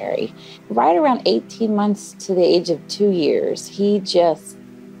vocabulary. Right around 18 months to the age of 2 years, he just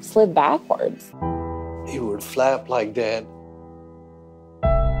slid backwards. He would flap like that,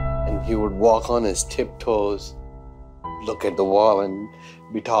 and he would walk on his tiptoes, look at the wall and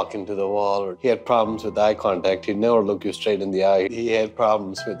be talking to the wall. He had problems with eye contact. He'd never look you straight in the eye. He had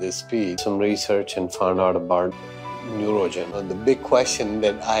problems with his speech. Some research and found out about neurogen. And the big question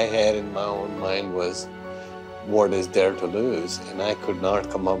that I had in my own mind was, what is there to lose? And I could not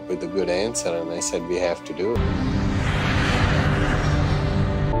come up with a good answer, and I said, we have to do it.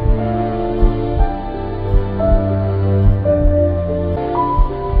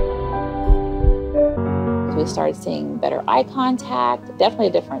 We started seeing better eye contact, definitely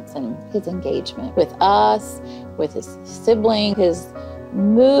a difference in his engagement with us, with his sibling, his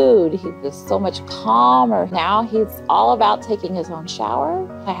mood. He was so much calmer. Now he's all about taking his own shower.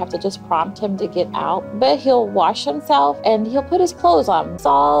 I have to just prompt him to get out, but he'll wash himself and he'll put his clothes on.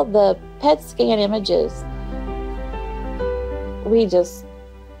 Saw the PET scan images.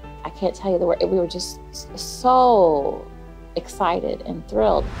 I can't tell you the word, we were just so excited and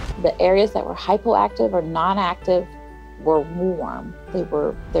thrilled. The areas that were hypoactive or non-active were warm.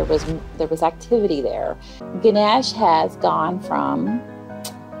 There was activity there. Ganesh has gone from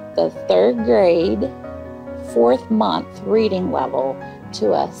the 3rd grade, 4th month reading level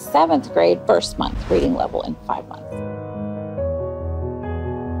to a 7th grade, 1st month reading level in 5 months.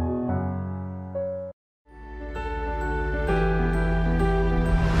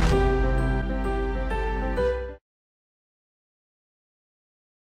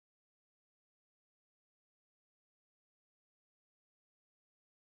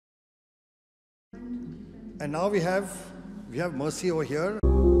 And now we have Mercy over here.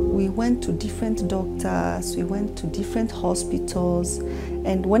 We went to different doctors, we went to different hospitals,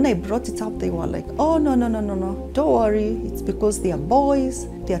 and when I brought it up, they were like, oh, no, don't worry, it's because they are boys,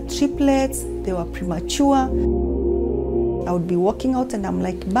 they are triplets, they were premature. I would be walking out and I'm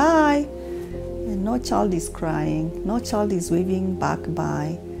like, bye, and no child is crying, no child is waving back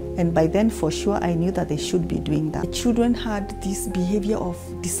bye. And by then, for sure, I knew that they should be doing that. The children had this behavior of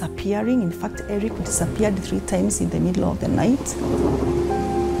disappearing. In fact, Eric disappeared 3 times in the middle of the night.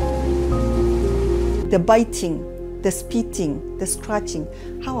 The biting, the spitting, the scratching.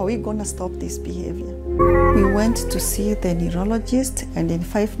 How are we going to stop this behavior? We went to see the neurologist, and in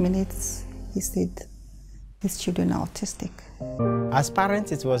 5 minutes, he said, these children are autistic. As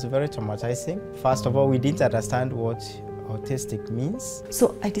parents, it was very traumatizing. First of all, we didn't understand what autistic means.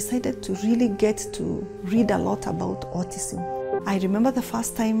 So I decided to really get to read a lot about autism. I remember the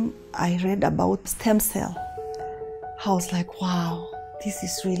first time I read about stem cell. I was like, wow, this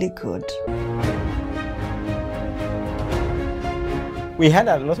is really good. We had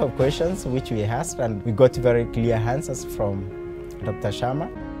a lot of questions which we asked, and we got very clear answers from Dr. Sharma.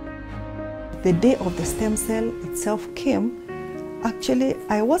 The day of the stem cell itself came. Actually,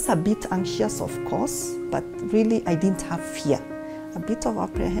 I was a bit anxious, of course, but really I didn't have fear. A bit of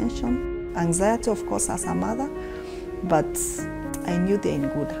apprehension, anxiety, of course, as a mother, but I knew they're in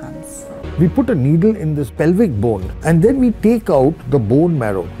good hands. We put a needle in this pelvic bone, and then we take out the bone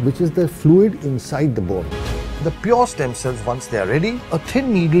marrow, which is the fluid inside the bone. The pure stem cells, once they are ready, a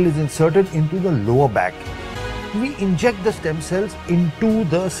thin needle is inserted into the lower back. We inject the stem cells into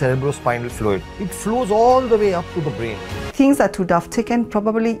the cerebrospinal fluid. It flows all the way up to the brain. Things that would have taken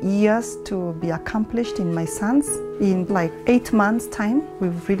probably years to be accomplished in my sons, in like 8 months' time,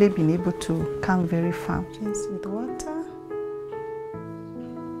 we've really been able to come very far. Rinse with water.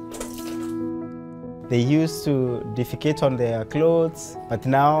 They used to defecate on their clothes, but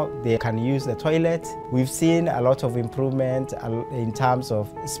now they can use the toilet. We've seen a lot of improvement in terms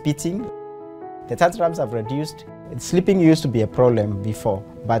of spitting. The tantrums have reduced. Sleeping used to be a problem before,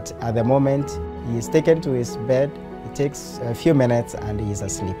 but at the moment, He is taken to his bed, it takes a few minutes and he is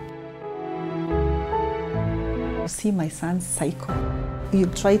asleep. See my son's cycle. You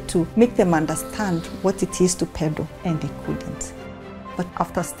try to make them understand what it is to peddle, and they couldn't. But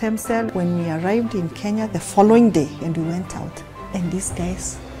after stem cell, when we arrived in Kenya the following day and we went out, and these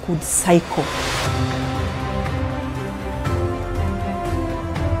guys could cycle.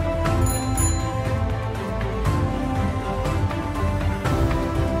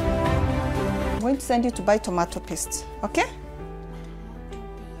 I'm going to send you to buy tomato paste, okay?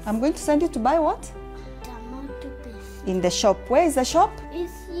 I'm going to send you to buy what? Tomato paste. In the shop. Where is the shop?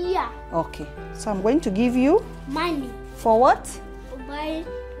 It's here. Okay. So I'm going to give you Money. for what? To buy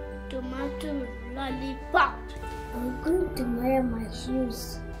tomato lollipop. I'm going to wear my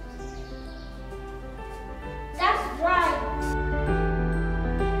shoes. That's right.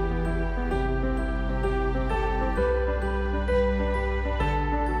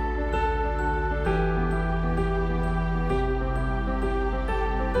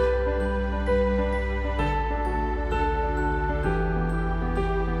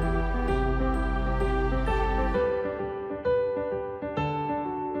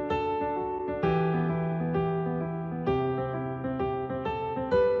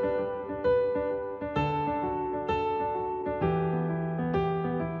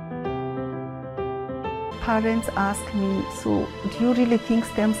 Parents ask me, so do you really think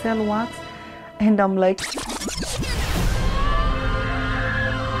stem cell works? And I'm like,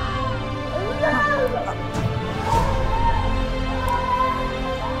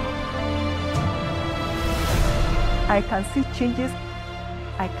 I can see changes,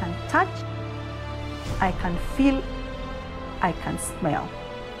 I can touch, I can feel, I can smell.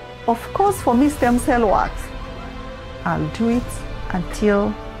 Of course, for me, stem cell works. I'll do it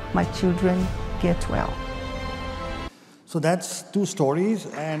until my children get well. So that's two stories.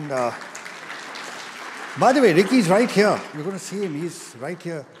 And by the way, Ricky's right here. You're going to see him. He's right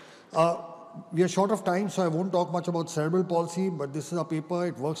here. We are short of time, so I won't talk much about cerebral palsy, but this is a paper.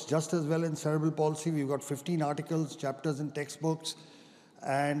 It works just as well in cerebral palsy. We've got 15 articles, chapters in textbooks.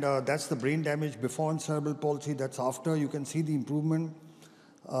 And that's the brain damage before in cerebral palsy. That's after. You can see the improvement.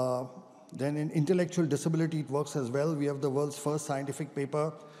 Then in intellectual disability, it works as well. We have the world's first scientific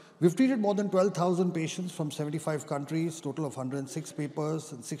paper. We've treated more than 12,000 patients from 75 countries, total of 106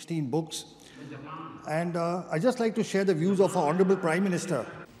 papers and 16 books. And I'd just like to share the views of our Honorable Prime Minister.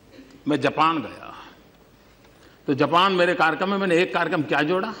 मैं Japan गया, तो Japan मेरे कार्यक्रम में मैंने एक कार्यक्रम क्या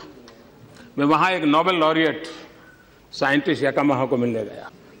जोड़ा? मैं वहाँ एक नोबेल लॉरिएट साइंटिस्ट याकामाहा को मिलने गया।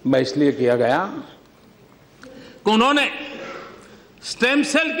 मैं इसलिए किया गया कि उन्होंने स्टेम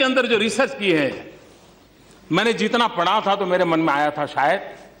सेल के अंदर जो रिसर्च की है, मैंने जितना पढ़ा था तो मेरे मन में आया था शायद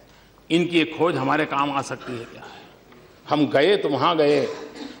इनकी एक खोज हमारे काम आ सकती है क्या है। हम गए तो वहाँ गए,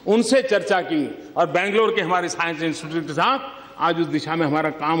 उनसे चर्चा की और बेंगलोर के हमारे साइंस इंस्टीट्यूट के साथ आज उस दिशा में हमारा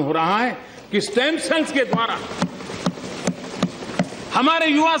काम हो रहा है कि स्टेम सेल्स के द्वारा हमारे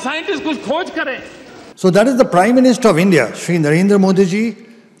युवा साइंटिस्ट कुछ खोज करें। So that is the Prime Minister of India, Shri Narendra Modi ji,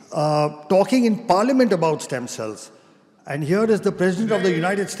 talking in Parliament about stem cells. And here is the President of the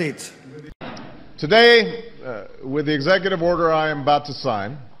United States. Today, with the executive order I am about to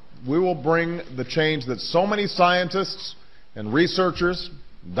sign, we will bring the change that so many scientists and researchers,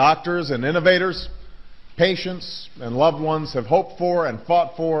 doctors and innovators, patients and loved ones have hoped for and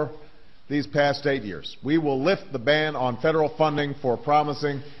fought for these past 8 years. We will lift the ban on federal funding for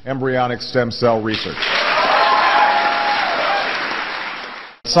promising embryonic stem cell research.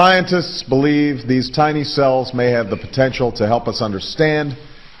 Scientists believe these tiny cells may have the potential to help us understand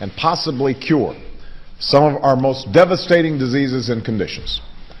and possibly cure some of our most devastating diseases and conditions,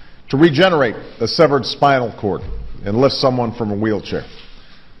 to regenerate a severed spinal cord and lift someone from a wheelchair,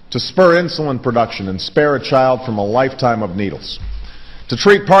 to spur insulin production and spare a child from a lifetime of needles, to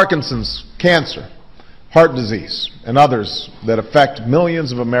treat Parkinson's, cancer, heart disease, and others that affect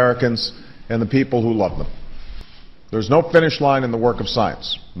millions of Americans and the people who love them. There's no finish line in the work of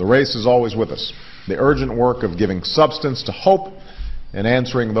science. The race is always with us. The urgent work of giving substance to hope and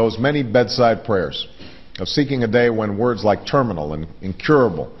answering those many bedside prayers, of seeking a day when words like terminal and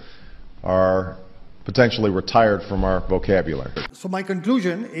incurable are potentially retired from our vocabulary. So my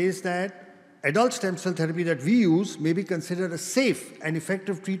conclusion is that adult stem cell therapy that we use may be considered a safe and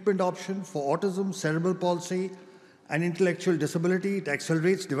effective treatment option for autism, cerebral palsy, and intellectual disability. It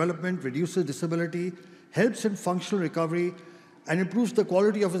accelerates development, reduces disability, helps in functional recovery, and improves the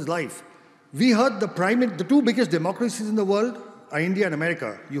quality of his life. We heard the two biggest democracies in the world are India and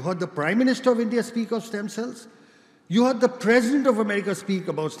America. You heard the Prime Minister of India speak of stem cells. You heard the President of America speak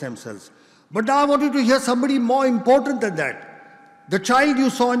about stem cells. But now I want you to hear somebody more important than that. The child you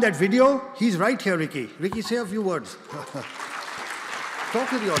saw in that video, he's right here, Ricky. Ricky, say a few words. Talk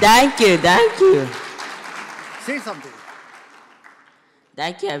to the audience. Thank you. Say something.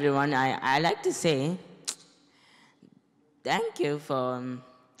 Thank you, everyone. I like to say thank you for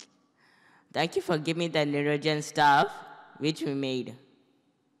giving me the neurogen stuff which we made.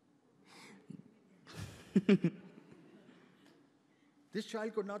 This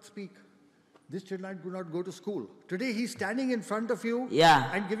child could not speak. This child could not go to school. Today he's standing in front of you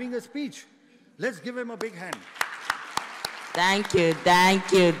and giving a speech. Let's give him a big hand. Thank you. Thank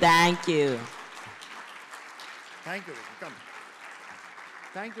you, Ricky. Come.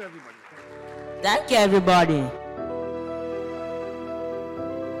 Thank you, everybody. Thank you, everybody.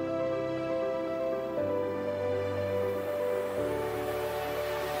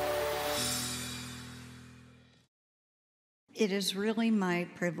 It is really my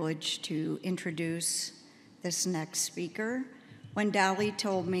privilege to introduce this next speaker. When Dolly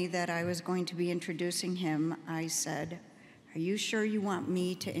told me that I was going to be introducing him, I said, "Are you sure you want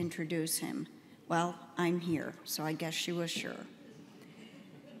me to introduce him?" Well, I'm here, so I guess she was sure.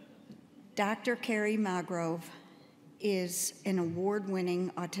 Dr. Kerry Magro is an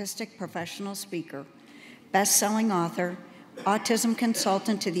award-winning autistic professional speaker, best-selling author, autism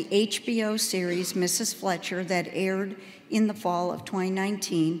consultant to the HBO series Mrs. Fletcher that aired in the fall of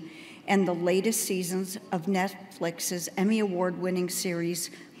 2019, and the latest seasons of Netflix's Emmy Award-winning series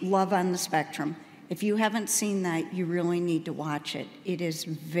Love on the Spectrum. If you haven't seen that, you really need to watch it. It is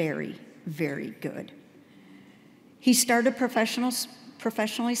very, very good. He started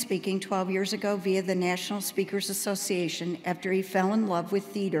professionally speaking 12 years ago via the National Speakers Association after he fell in love with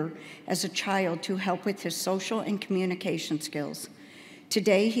theater as a child to help with his social and communication skills.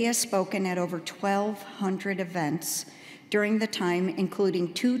 Today, he has spoken at over 1,200 events during the time,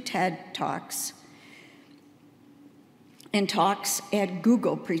 including 2 TED Talks and talks at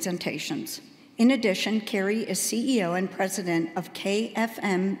Google presentations. In addition, Kerry is CEO and president of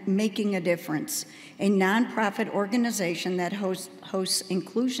KFM Making a Difference, a nonprofit organization that hosts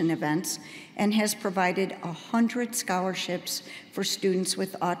inclusion events and has provided 100 scholarships for students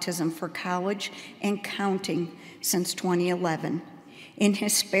with autism for college and counting since 2011. In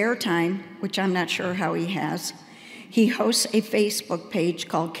his spare time, which I'm not sure how he has, he hosts a Facebook page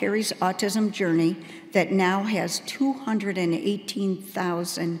called Kerry's Autism Journey that now has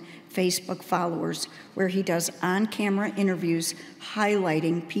 218,000 Facebook followers, where he does on-camera interviews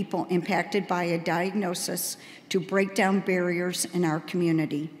highlighting people impacted by a diagnosis to break down barriers in our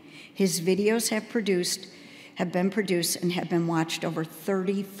community. His videos have been produced and have been watched over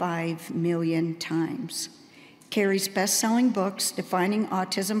 35 million times. Kerry's best-selling books, Defining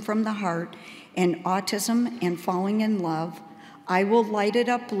Autism from the Heart and Autism and Falling in Love, I Will Light It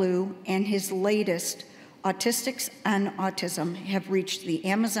Up Blue, and his latest, Autistics on Autism, have reached the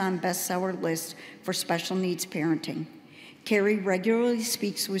Amazon bestseller list for special needs parenting. Kerry regularly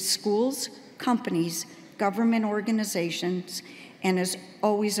speaks with schools, companies, government organizations, and is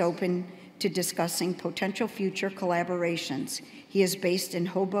always open to discussing potential future collaborations. He is based in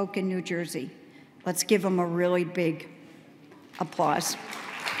Hoboken, New Jersey. Let's give him a really big applause.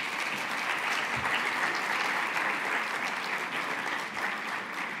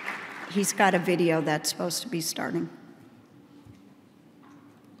 He's got a video that's supposed to be starting.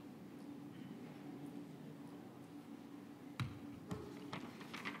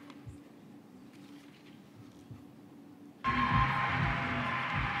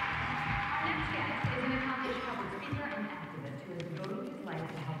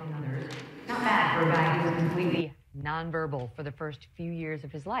 Not bad for a guy who was completely nonverbal for the first few years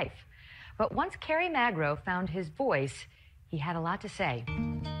of his life. But once Kerry Magro found his voice, he had a lot to say.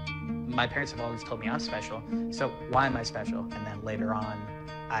 My parents have always told me I'm special, so why am I special? And then later on,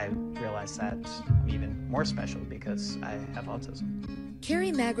 I realized that I'm even more special because I have autism.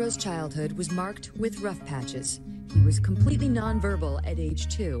 Kerry Magro's childhood was marked with rough patches. He was completely nonverbal at age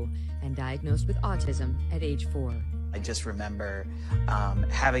 2 and diagnosed with autism at age 4. I just remember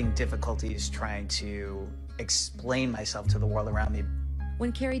having difficulties trying to explain myself to the world around me.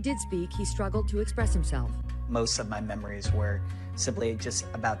 When Kerry did speak, he struggled to express himself. Most of my memories were simply just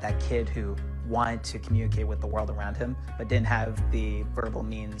about that kid who wanted to communicate with the world around him, but didn't have the verbal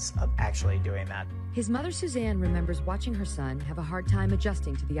means of actually doing that. His mother, Suzanne, remembers watching her son have a hard time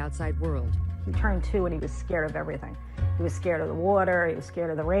adjusting to the outside world. He turned 2 and he was scared of everything. He was scared of the water, he was scared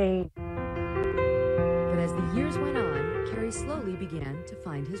of the rain. But as the years went on, Kerry slowly began to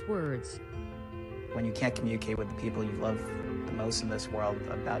find his words. When you can't communicate with the people you love the most in this world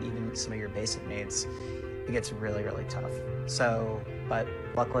about even some of your basic needs, it gets really, really tough. But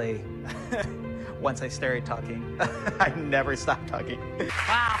Luckily, once I started talking, I never stopped talking.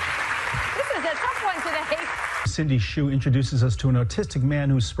 Wow. This is a tough one today. Cindy Hsu introduces us to an autistic man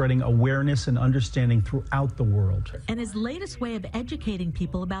who's spreading awareness and understanding throughout the world. And his latest way of educating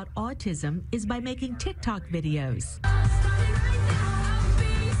people about autism is by making TikTok videos.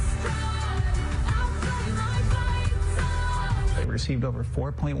 I received over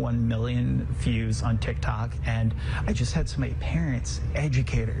 4.1 million views on TikTok, and I just had so many parents,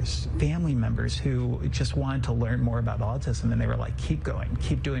 educators, family members who just wanted to learn more about autism, and they were like, keep going,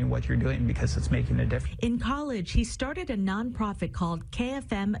 keep doing what you're doing because it's making a difference. In college, he started a nonprofit called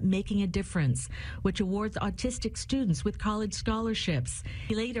KFM Making a Difference, which awards autistic students with college scholarships.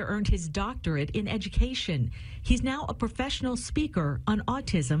 He later earned his doctorate in education. He's now a professional speaker on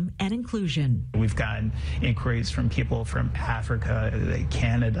autism and inclusion. We've gotten inquiries from people from Africa,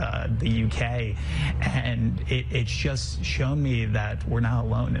 Canada, the UK, and it's just shown me that we're not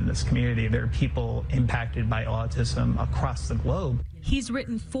alone in this community. There are people impacted by autism across the globe. He's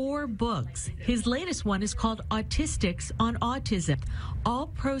written 4 books. His latest one is called Autistics on Autism. All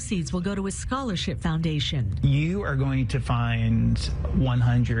proceeds will go to his scholarship foundation. You are going to find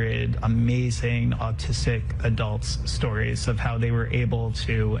 100 amazing autistic adults' stories of how they were able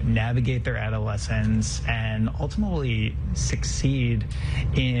to navigate their adolescence and ultimately succeed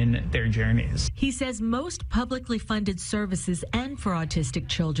in their journeys. He says most publicly funded services end for autistic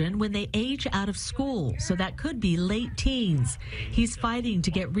children when they age out of school, so that could be late teens. He's fighting to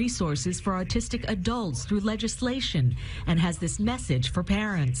get resources for autistic adults through legislation and has this message for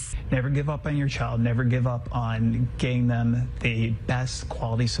parents. Never give up on your child. Never give up on getting them the best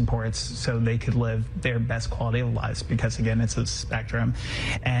quality supports so they could live their best quality of lives, because again, it's a spectrum.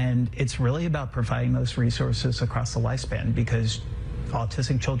 And it's really about providing those resources across the lifespan, because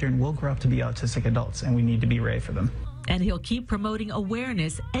autistic children will grow up to be autistic adults, and we need to be ready for them. And he'll keep promoting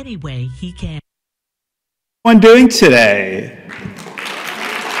awareness any way he can. What I'm doing today.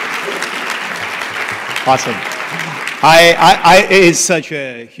 Awesome. It's such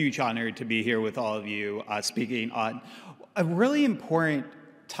a huge honor to be here with all of you speaking on a really important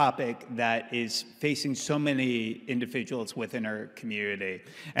topic that is facing so many individuals within our community.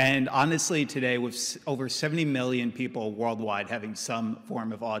 And honestly, today, with over 70 million people worldwide having some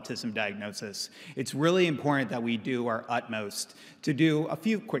form of autism diagnosis, it's really important that we do our utmost to do a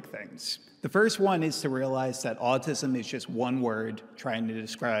few quick things. The first one is to realize that autism is just one word trying to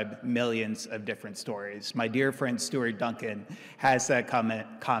describe millions of different stories. My dear friend Stuart Duncan has that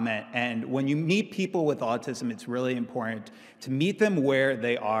comment, and when you meet people with autism, it's really important to meet them where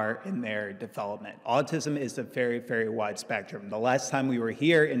they are in their development. Autism is a very, very wide spectrum. The last time we were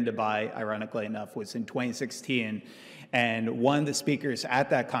here in Dubai, ironically enough, was in 2016. And one of the speakers at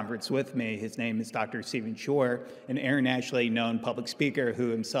that conference with me, his name is Dr. Stephen Shore, an internationally known public speaker who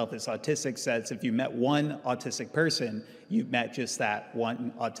himself is autistic, says if you met one autistic person, you've met just that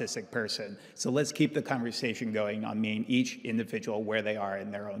one autistic person. So let's keep the conversation going on meeting each individual where they are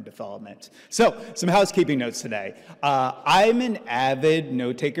in their own development. So some housekeeping notes today. I'm an avid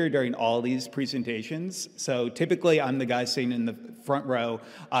note taker during all these presentations. So typically I'm the guy sitting in the front row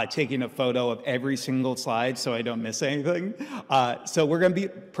taking a photo of every single slide so I don't miss anything. So we're going to be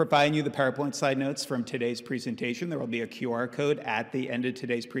providing you the PowerPoint slide notes from today's presentation. There will be a QR code at the end of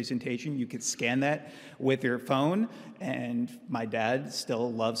today's presentation. You can scan that with your phone. And my dad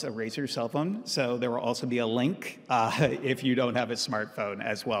still loves a Razr cell phone, so there will also be a link if you don't have a smartphone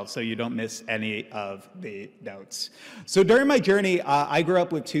as well, so you don't miss any of the notes. So during my journey, I grew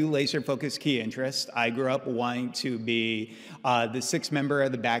up with 2 laser-focused key interests. I grew up wanting to be the 6th member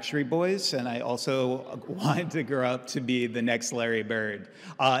of the Backstreet Boys, and I also wanted to grow up to be the next Larry Bird.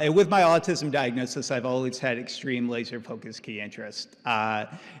 And with my autism diagnosis, I've always had extreme laser-focused key interests,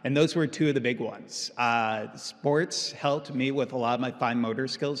 and those were 2 of the big ones. Sports helped me with a lot of my fine motor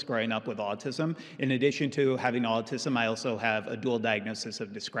skills growing up with autism. In addition to having autism, I also have a dual diagnosis of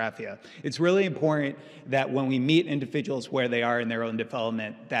dysgraphia. It's really important that when we meet individuals where they are in their own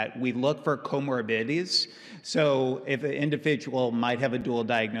development, that we look for comorbidities. So if an individual might have a dual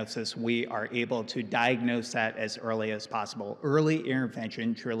diagnosis, we are able to diagnose that as early as possible. Early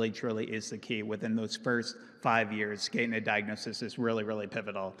intervention truly is the key within those first 5 years. Getting a diagnosis is really, really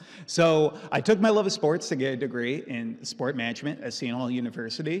pivotal. So I took my love of sports to get a degree in sport management at Seton Hall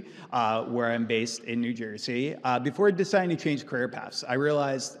University, where I'm based in New Jersey. Before deciding to change career paths, I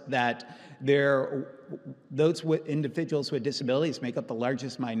realized that those individuals with disabilities make up the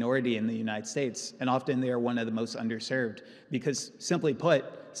largest minority in the United States, and often they are one of the most underserved because, simply put,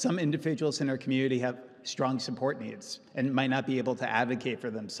 some individuals in our community have strong support needs and might not be able to advocate for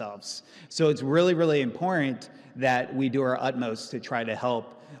themselves. So it's really, really important that we do our utmost to try to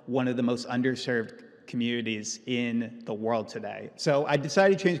help one of the most underserved communities in the world today. So I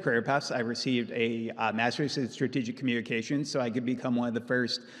decided to change career paths. I received a master's in strategic communications so I could become one of the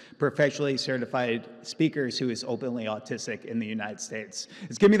first professionally certified speakers who is openly autistic in the United States.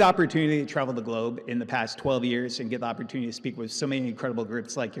 It's given me the opportunity to travel the globe in the past 12 years and get the opportunity to speak with so many incredible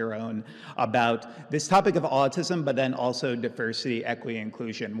groups like your own about this topic of autism, but then also diversity, equity, and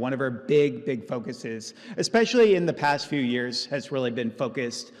inclusion. One of our big, big focuses, especially in the past few years, has really been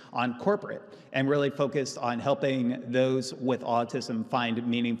focused on corporate and really focused on helping those with autism find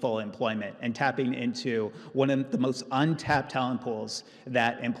meaningful employment and tapping into one of the most untapped talent pools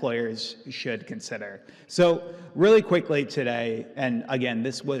that employers should consider. So really quickly today, and again,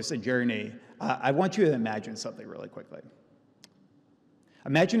 this was a journey, I want you to imagine something really quickly.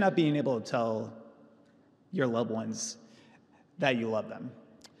 Imagine not being able to tell your loved ones that you love them.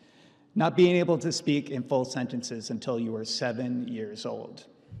 Not being able to speak in full sentences until you were 7 years old.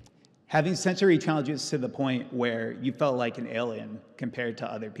 Having sensory challenges to the point where you felt like an alien compared to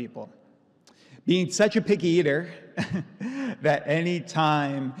other people. Being such a picky eater that any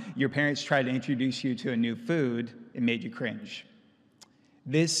time your parents tried to introduce you to a new food, it made you cringe.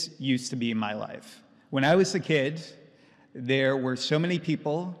 This used to be my life. When I was a kid, there were so many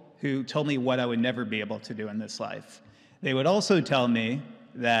people who told me what I would never be able to do in this life. They would also tell me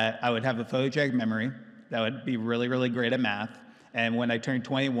that I would have a photogenic memory, that I would be really, really great at math, and when I turned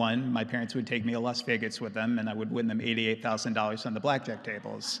 21, my parents would take me to Las Vegas with them, and I would win them $88,000 on the blackjack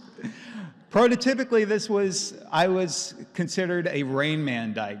tables. Prototypically, I was considered a Rain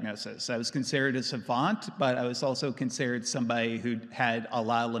Man diagnosis. I was considered a savant, but I was also considered somebody who had a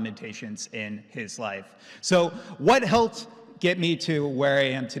lot of limitations in his life. So what helped get me to where I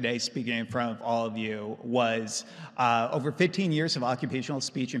am today speaking in front of all of you was over 15 years of occupational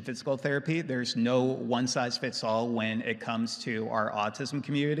speech and physical therapy. There's no one-size-fits-all when it comes to our autism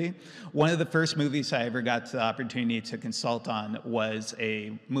community. One of the first movies I ever got the opportunity to consult on was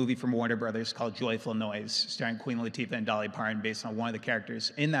a movie from Warner Brothers called Joyful Noise, starring Queen Latifah and Dolly Parton, based on one of the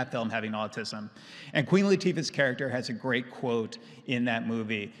characters in that film having autism. And Queen Latifah's character has a great quote in that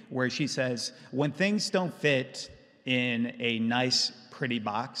movie where she says, "When things don't fit in a nice, pretty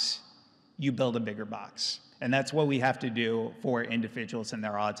box, you build a bigger box." And that's what we have to do for individuals in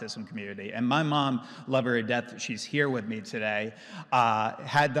their autism community. And my mom, love her to death, she's here with me today,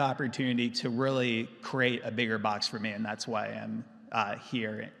 had the opportunity to really create a bigger box for me, and that's why I'm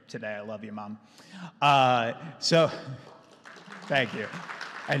here today. I love you, Mom. So, thank you.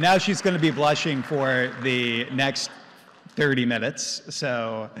 And now she's going to be blushing for the next 30 minutes,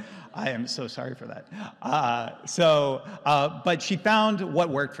 so I am so sorry for that. But she found what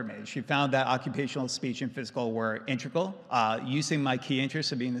worked for me. She found that occupational speech and physical were integral. Using my key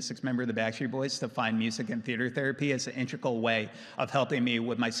interest of being the sixth member of the Backstreet Boys to find music and theater therapy as an integral way of helping me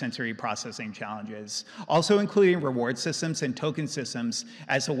with my sensory processing challenges. Also including reward systems and token systems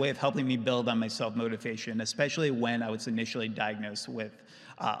as a way of helping me build on my self-motivation, especially when I was initially diagnosed with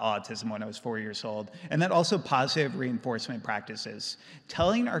autism when I was 4 years old. And then also positive reinforcement practices.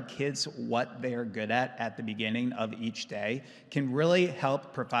 Telling our kids what they're good at the beginning of each day can really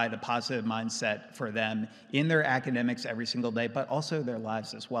help provide a positive mindset for them in their academics every single day, but also their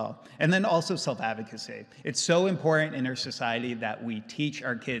lives as well. And then also self-advocacy. It's so important in our society that we teach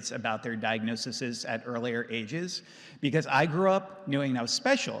our kids about their diagnoses at earlier ages, because I grew up knowing I was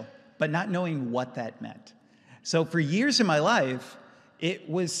special, but not knowing what that meant. So for years in my life, it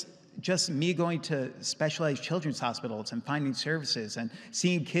was just me going to specialized children's hospitals and finding services and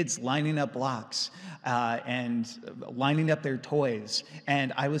seeing kids lining up blocks and lining up their toys.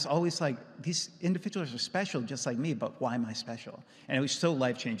 And I was always like, these individuals are special just like me, but why am I special? And it was so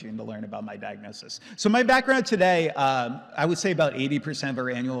life-changing to learn about my diagnosis. So my background today, I would say about 80% of our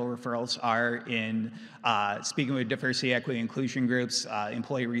annual referrals are in speaking with diversity, equity, inclusion groups,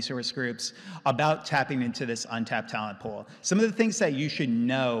 employee resource groups, about tapping into this untapped talent pool. Some of the things that you should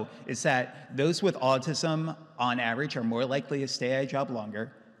know is that those with autism, on average, are more likely to stay at a job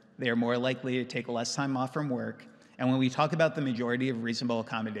longer. They are more likely to take less time off from work. And when we talk about the majority of reasonable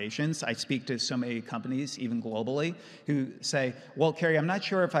accommodations, I speak to so many companies, even globally, who say, well, Kerry, I'm not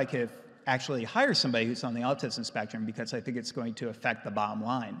sure if I could actually hire somebody who's on the autism spectrum because I think it's going to affect the bottom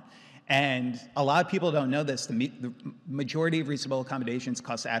line. And a lot of people don't know this. The majority of reasonable accommodations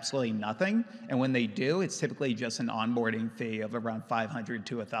cost absolutely nothing. And when they do, it's typically just an onboarding fee of around $500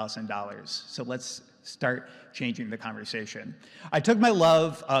 to $1,000. So let's start changing the conversation. I took my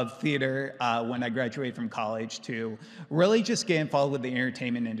love of theater when I graduated from college to really just get involved with the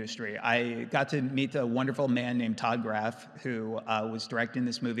entertainment industry. I got to meet a wonderful man named Todd Graff, who was directing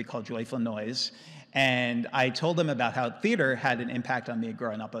this movie called Joyful Noise. And I told him about how theater had an impact on me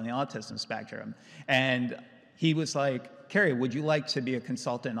growing up on the autism spectrum. And he was like, Kerry, would you like to be a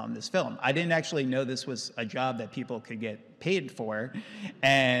consultant on this film? I didn't actually know this was a job that people could get paid for,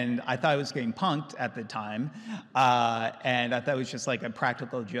 and I thought I was getting punked at the time, and I thought it was just like a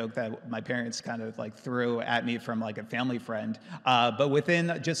practical joke that my parents kind of like threw at me from like a family friend. But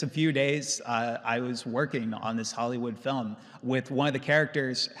within just a few days, I was working on this Hollywood film with one of the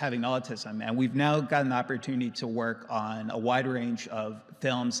characters having autism, and we've now got an opportunity to work on a wide range of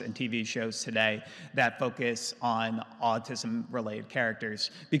films and TV shows today that focus on autism-related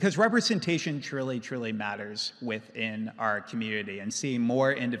characters, because representation truly, truly matters within our community, and seeing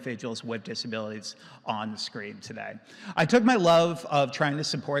more individuals with disabilities on the screen today. I took my love of trying to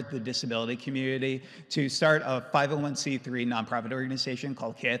support the disability community to start a 501c3 nonprofit organization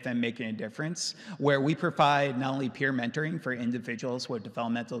called KFM Making a Difference, where we provide not only peer mentoring for individuals with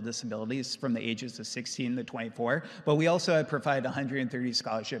developmental disabilities from the ages of 16 to 24, but we also provide 130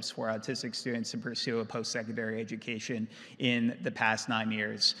 scholarships for autistic students to pursue a post-secondary education in the past 9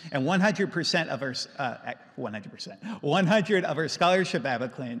 years. And 100% of our 100 of our scholarship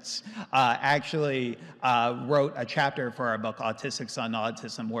applicants actually wrote a chapter for our book, Autistics on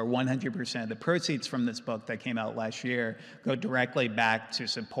Autism, where 100% of the proceeds from this book that came out last year go directly back to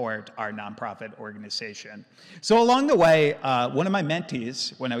support our nonprofit organization. So along the way, one of my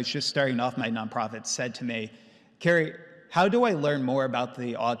mentees, when I was just starting off my nonprofit, said to me, Kerry, how do I learn more about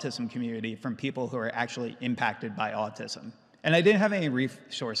the autism community from people who are actually impacted by autism? And I didn't have any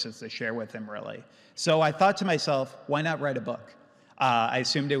resources to share with him, really. So I thought to myself, why not write a book? I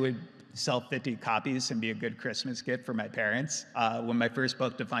assumed it would sell 50 copies and be a good Christmas gift for my parents. When my first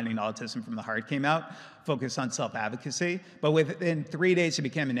book, Defining Autism from the Heart, came out, focused on self-advocacy. But within 3 days, it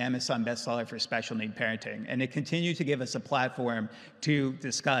became an Amazon bestseller for special need parenting. And it continued to give us a platform to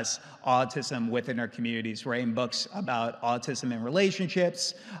discuss autism within our communities, writing books about autism in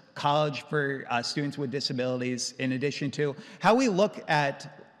relationships, college for students with disabilities, in addition to how we look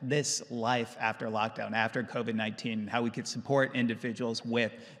at this life after lockdown, after COVID-19, how we could support individuals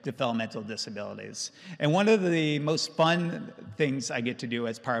with developmental disabilities. And one of the most fun things I get to do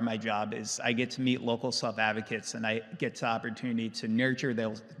as part of my job is I get to meet local self-advocates, and I get the opportunity to nurture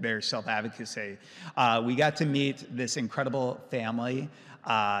their self-advocacy. We got to meet this incredible family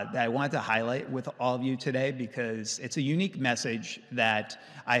that I wanted to highlight with all of you today, because it's a unique message that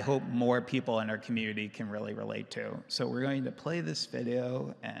I hope more people in our community can really relate to. So we're going to play this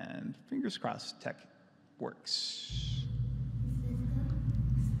video, and fingers crossed tech works.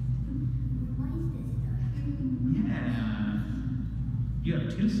 Yeah. You have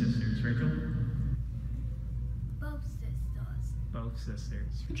two sisters, Rachel? Both sisters. Both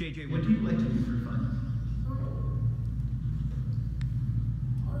sisters. JJ, what do you like to do for fun?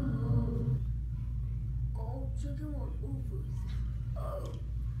 Checking on Ubers.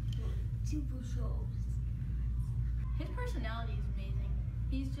 TV shows. His personality is amazing.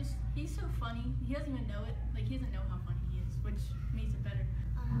 He's so funny. He doesn't even know it. Like, he doesn't know how funny he is, which makes it better.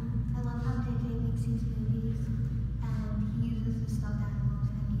 I love how JJ makes these movies, and he uses the stuffed animals,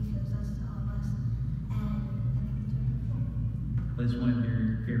 and he shows us to all of us, and I think it's really cool. What's one of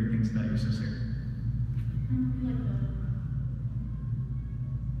your favorite things about your sister? Like the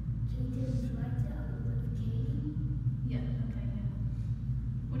JJ likes it. I would with Katie. Yeah, okay, yeah.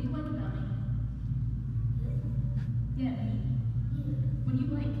 What do you like about me? Yeah, me. Yeah. What do you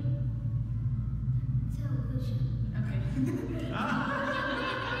like? Television. Okay. I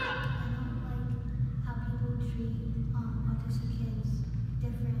don't like how people treat autistic kids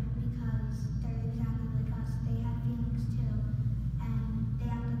different, because they're exactly like us. They have feelings too, and they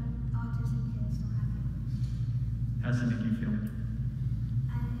act like autistic kids don't have feelings. How does it make you feel? It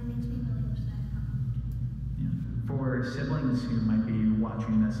makes me really upset. For siblings who might be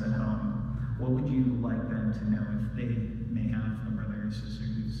watching this at home, what would you like them to know if they may have a brother or sister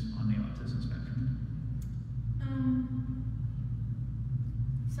who's on the autism spectrum?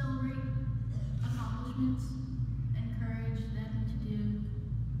 Celebrate accomplishments, encourage them to do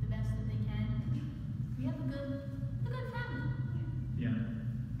the best that they can. We have a good family. Yeah.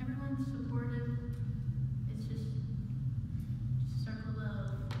 Everyone's supportive. It's just circle love.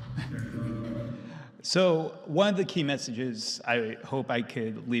 So one of the key messages I hope I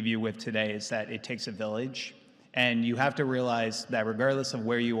could leave you with today is that it takes a village. And you have to realize that regardless of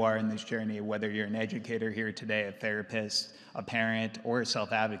where you are in this journey, whether you're an educator here today, a therapist, a parent, or a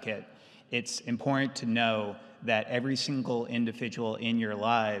self-advocate, it's important to know that every single individual in your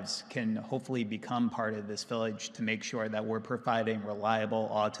lives can hopefully become part of this village to make sure that we're providing reliable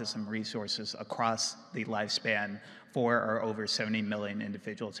autism resources across the lifespan for our over 70 million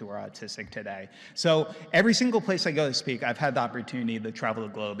individuals who are autistic today. So every single place I go to speak, I've had the opportunity to travel the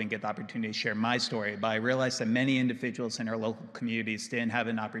globe and get the opportunity to share my story, but I realized that many individuals in our local communities didn't have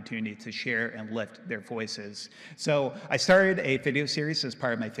an opportunity to share and lift their voices. So I started a video series as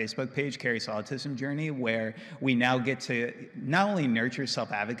part of my Facebook page, Kerry's Autism Journey, where we now get to not only nurture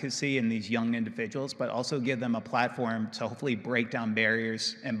self-advocacy in these young individuals, but also give them a platform to hopefully break down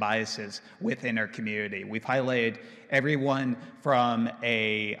barriers and biases within our community. We've highlighted everyone from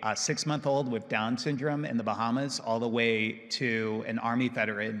a 6-month-old with Down syndrome in the Bahamas all the way to an Army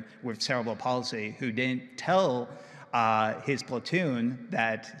veteran with cerebral palsy who didn't tell his platoon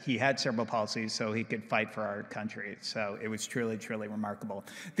that he had cerebral palsy so he could fight for our country. So it was truly, truly remarkable.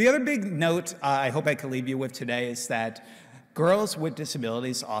 The other big note I hope I can leave you with today is that girls with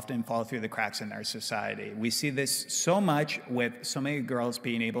disabilities often fall through the cracks in our society. We see this so much with so many girls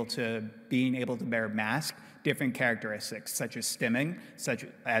being able to bear masks, different characteristics such as stimming, such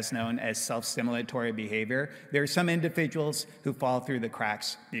as known as self-stimulatory behavior. There are some individuals who fall through the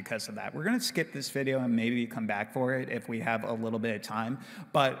cracks because of that. We're going to skip this video and maybe come back for it if we have a little bit of time.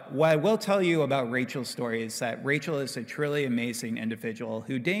 But what I will tell you about Rachel's story is that Rachel is a truly amazing individual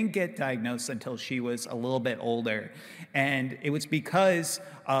who didn't get diagnosed until she was a little bit older. And it was because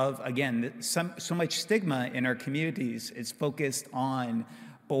of, again, so much stigma in our communities is focused on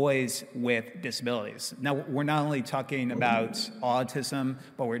boys with disabilities. Now, we're not only talking about autism,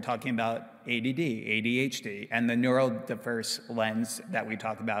 but we're talking about ADD, ADHD, and the neurodiverse lens that we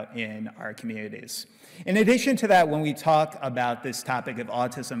talk about in our communities. In addition to that, when we talk about this topic of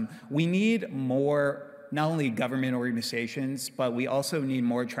autism, we need more not only government organizations, but we also need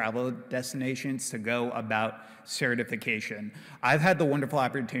more travel destinations to go about certification. I've had the wonderful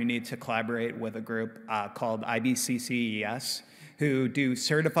opportunity to collaborate with a group called IBCCES, who do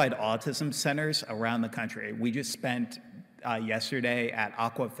certified autism centers around the country. We just spent yesterday at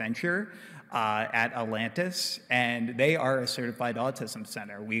Aquaventure at Atlantis, and they are a certified autism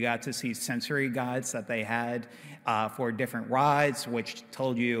center. We got to see sensory guides that they had for different rides, which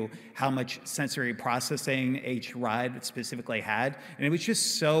told you how much sensory processing each ride specifically had. And it was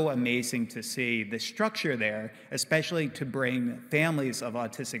just so amazing to see the structure there, especially to bring families of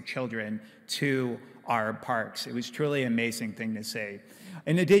autistic children to our parks. It was truly an amazing thing to see.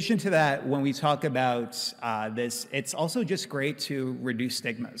 In addition to that, when we talk about this, it's also just great to reduce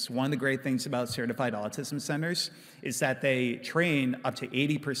stigmas. One of the great things about certified autism centers is that they train up to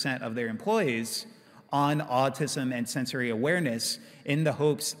 80% of their employees on autism and sensory awareness in the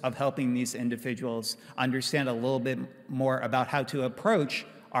hopes of helping these individuals understand a little bit more about how to approach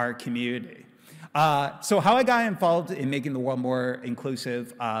our community. So how I got involved in making the world more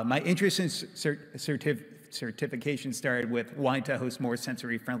inclusive, my interest in certification started with wanting to host more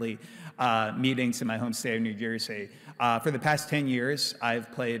sensory-friendly meetings in my home state of New Jersey. For the past 10 years, I've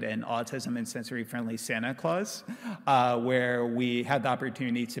played an autism and sensory-friendly Santa Claus, where we had the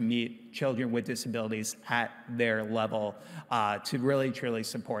opportunity to meet children with disabilities at their level to really, truly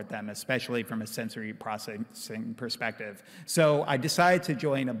support them, especially from a sensory processing perspective. So I decided to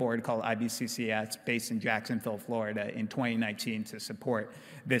join a board called IBCCS based in Jacksonville, Florida in 2019 to support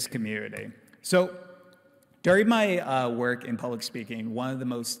this community. So during my work in public speaking, one of the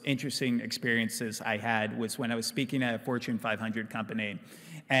most interesting experiences I had was when I was speaking at a Fortune 500 company,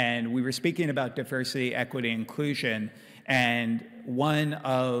 and we were speaking about diversity, equity, inclusion, and one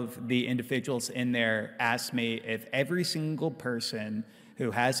of the individuals in there asked me if every single person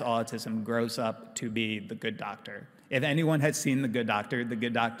who has autism grows up to be the good doctor. If anyone has seen The Good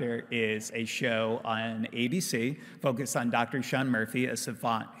Doctor is a show on ABC focused on Dr. Sean Murphy, a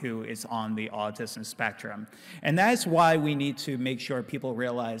savant who is on the autism spectrum. And that's why we need to make sure people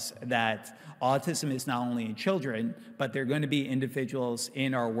realize that autism is not only in children, but there are going to be individuals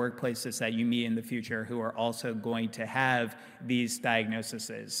in our workplaces that you meet in the future who are also going to have these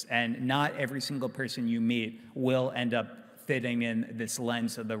diagnoses. And not every single person you meet will end up fitting in this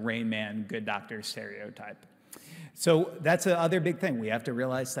lens of the Rain Man, good doctor stereotype. So that's the other big thing. We have to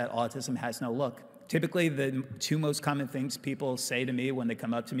realize that autism has no look. Typically, the two most common things people say to me when they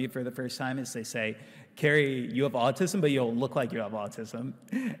come up to me for the first time is they say, Kerry, you have autism, but you don't look like you have autism.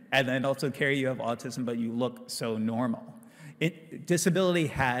 And then also, Kerry, you have autism, but you look so normal. Disability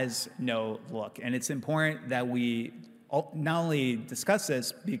has no look. And it's important that we not only discuss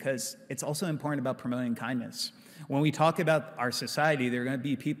this, because it's also important about promoting kindness. When we talk about our society, there are going to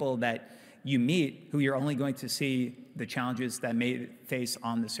be people that you meet who you're only going to see the challenges that may face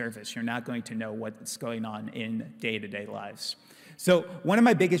on the surface. You're not going to know what's going on in day-to-day lives. So one of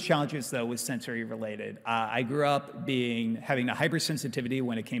my biggest challenges, though, was sensory related. I grew up having a hypersensitivity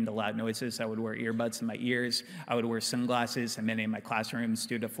when it came to loud noises. I would wear earbuds in my ears. I would wear sunglasses in many of my classrooms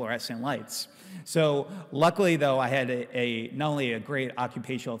due to fluorescent lights. So luckily, though, I had not only a great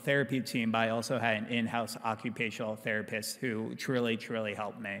occupational therapy team, but I also had an in-house occupational therapist who truly, truly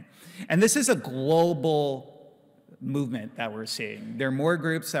helped me. And this is a global movement that we're seeing. There are more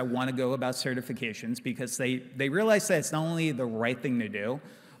groups that want to go about certifications because they realize that it's not only the right thing to do,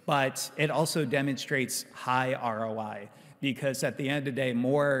 but it also demonstrates high ROI, because at the end of the day,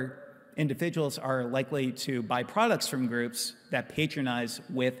 more individuals are likely to buy products from groups that patronize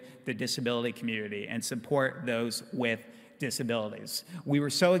with the disability community and support those with disabilities. We were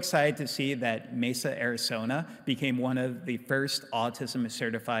so excited to see that Mesa, Arizona became one of the first autism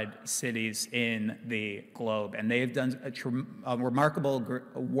certified cities in the globe. And they have done a remarkable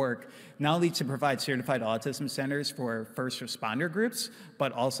work, not only to provide certified autism centers for first responder groups,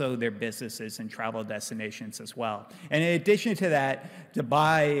 but also their businesses and travel destinations as well. And in addition to that,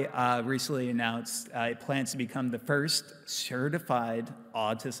 Dubai recently announced it plans to become the first certified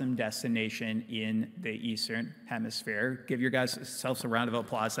autism destination in the Eastern Hemisphere. Give your guys yourselves a round of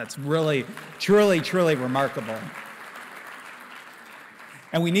applause. That's really, truly, truly remarkable.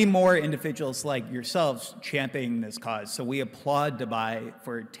 And we need more individuals like yourselves championing this cause. So we applaud Dubai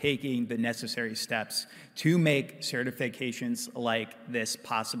for taking the necessary steps to make certifications like this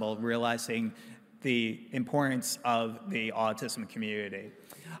possible, realizing the importance of the autism community.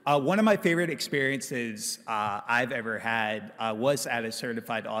 One of my favorite experiences I've ever had was at a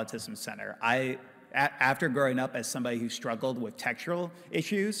certified autism center. After growing up as somebody who struggled with textural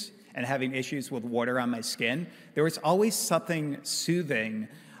issues and having issues with water on my skin, there was always something soothing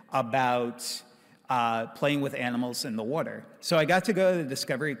about playing with animals in the water. So I got to go to the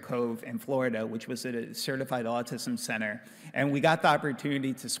Discovery Cove in Florida, which was at a certified autism center, and we got the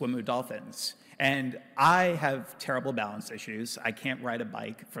opportunity to swim with dolphins. And I have terrible balance issues. I can't ride a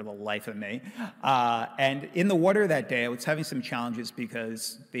bike for the life of me. And in the water that day, I was having some challenges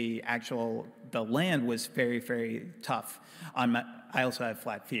because the land was very, very tough. I also have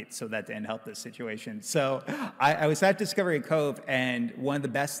flat feet, so that didn't help the situation. So I was at Discovery Cove, and one of the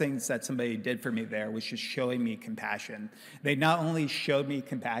best things that somebody did for me there was just showing me compassion. They not only showed me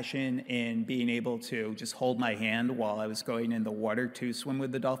compassion in being able to just hold my hand while I was going in the water to swim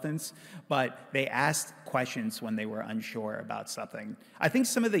with the dolphins, but they asked questions when they were unsure about something. I think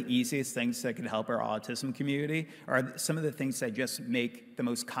some of the easiest things that can help our autism community are some of the things that just make the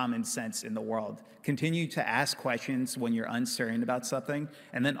most common sense in the world. Continue to ask questions when you're uncertain about something,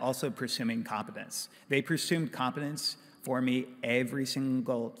 and then also pursuing competence. They pursued competence for me every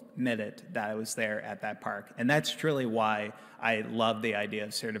single minute that I was there at that park. And that's truly why I love the idea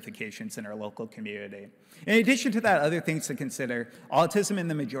of certifications in our local community. In addition to that, other things to consider, autism and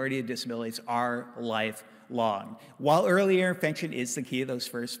the majority of disabilities are lifelong. While early intervention is the key, those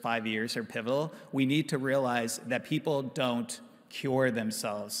first 5 years are pivotal, we need to realize that people don't cure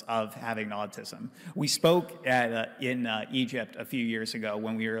themselves of having autism. We spoke in Egypt a few years ago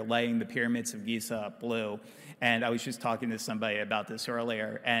when we were laying the pyramids of Giza blue, and I was just talking to somebody about this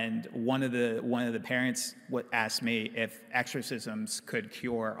earlier, and one of the parents asked me if exorcisms could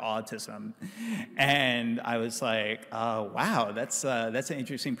cure autism, and I was like, oh, wow, that's an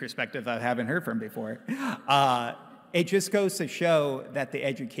interesting perspective I haven't heard from before. It just goes to show that the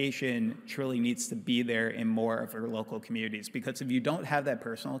education truly needs to be there in more of our local communities, because if you don't have that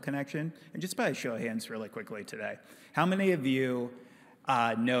personal connection, and just by a show of hands really quickly today, how many of you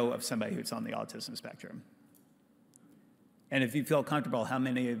know of somebody who's on the autism spectrum? And if you feel comfortable, how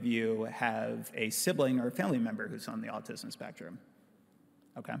many of you have a sibling or a family member who's on the autism spectrum?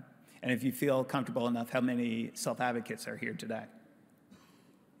 Okay. And if you feel comfortable enough, how many self-advocates are here today?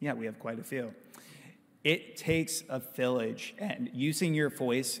 Yeah, we have quite a few. It takes a village, and using your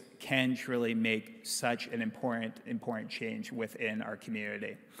voice can truly make such an important change within our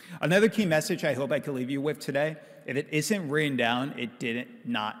community. Another key message I hope I can leave you with today, if it isn't written down, it didn't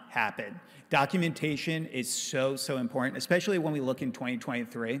not happen. Documentation is so important, especially when we look in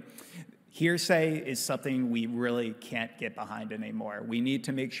 2023. Hearsay is something we really can't get behind anymore. We need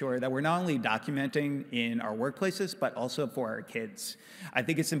to make sure that we're not only documenting in our workplaces, but also for our kids. I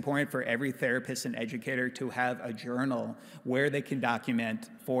think it's important for every therapist and educator to have a journal where they can document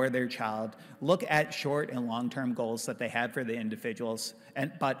for their child, look at short and long-term goals that they have for the individuals,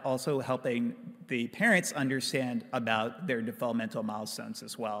 but also helping the parents understand about their developmental milestones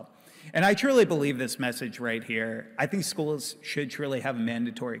as well. And I truly believe this message right here. I think schools should truly have a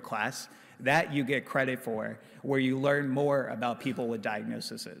mandatory class That you get credit for, where you learn more about people with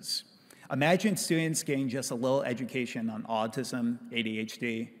diagnoses. Imagine students getting just a little education on autism,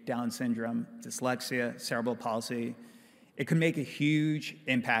 ADHD, Down syndrome, dyslexia, cerebral palsy. It could make a huge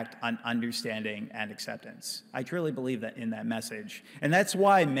impact on understanding and acceptance. I truly believe that in that message. And that's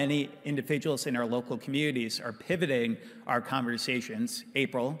why many individuals in our local communities are pivoting our conversations.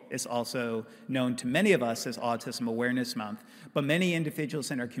 April is also known to many of us as Autism Awareness Month, but many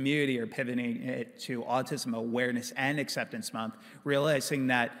individuals in our community are pivoting it to Autism Awareness and Acceptance Month, realizing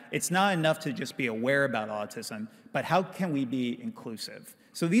that it's not enough to just be aware about autism, but how can we be inclusive?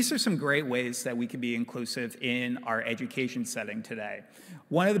 So these are some great ways that we can be inclusive in our education setting today.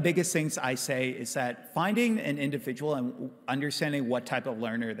 One of the biggest things I say is that finding an individual and understanding what type of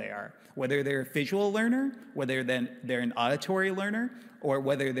learner they are, whether they're a visual learner, whether they're an auditory learner, or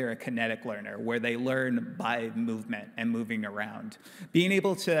whether they're a kinetic learner, where they learn by movement and moving around. Being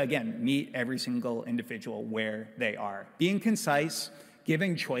able to, again, meet every single individual where they are. Being concise,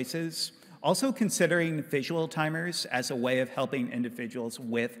 giving choices, also considering visual timers as a way of helping individuals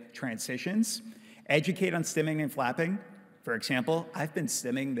with transitions. Educate on stimming and flapping. For example, I've been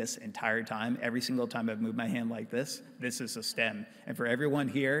stimming this entire time. Every single time I've moved my hand like this is a stim. And for everyone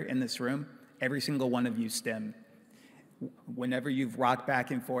here in this room, every single one of you stim. Whenever you've rocked back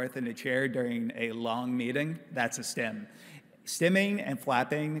and forth in a chair during a long meeting, that's a stim. Stimming and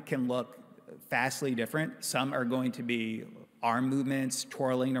flapping can look vastly different. Some are going to be arm movements,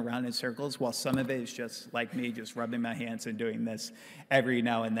 twirling around in circles, while some of it is just like me, just rubbing my hands and doing this every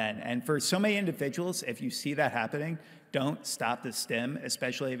now and then. And for so many individuals, if you see that happening, don't stop the stim,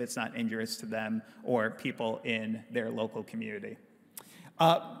 especially if it's not injurious to them or people in their local community.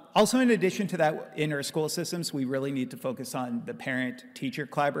 Also, in addition to that, in our school systems, we really need to focus on the parent-teacher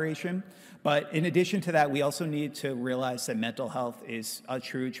collaboration. But in addition to that, we also need to realize that mental health is a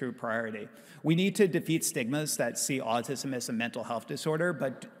true priority. We need to defeat stigmas that see autism as a mental health disorder,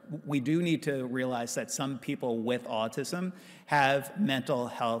 but we do need to realize that some people with autism have mental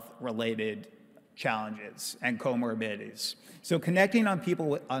health-related challenges and comorbidities. So connecting on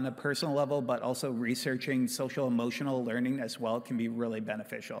people on a personal level, but also researching social emotional learning as well can be really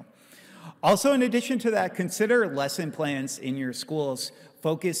beneficial. Also, in addition to that, consider lesson plans in your schools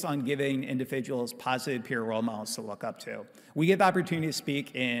focused on giving individuals positive peer role models to look up to. We get the opportunity to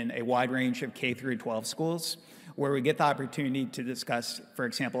speak in a wide range of K through 12 schools, where we get the opportunity to discuss, for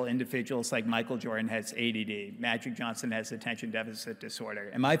example, individuals like Michael Jordan has ADD, Magic Johnson has attention deficit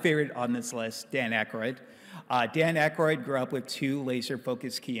disorder, and my favorite on this list, Dan Aykroyd. Dan Aykroyd grew up with two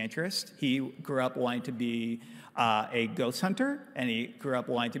laser-focused key interests. He grew up wanting to be a ghost hunter, and he grew up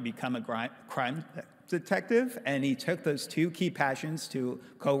wanting to become a crime detective, and he took those two key passions to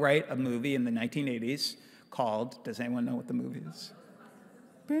co-write a movie in the 1980s called, does anyone know what the movie is?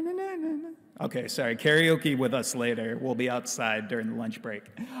 Okay, sorry, karaoke with us later. We'll be outside during the lunch break.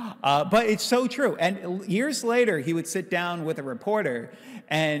 But it's so true. And years later, he would sit down with a reporter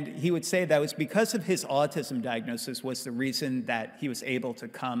and he would say that it was because of his autism diagnosis was the reason that he was able to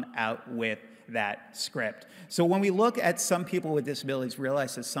come out with that script. So when we look at some people with disabilities,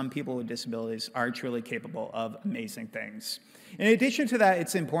 realize that some people with disabilities are truly capable of amazing things. In addition to that,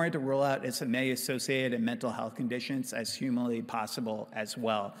 it's important to rule out as many associated and mental health conditions as humanly possible as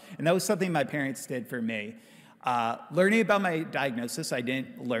well. And that was something my parents did for me. Learning about my diagnosis, I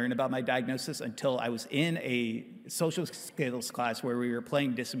didn't learn about my diagnosis until I was in a social skills class where we were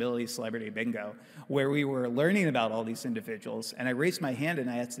playing disability celebrity bingo, where we were learning about all these individuals. And I raised my hand and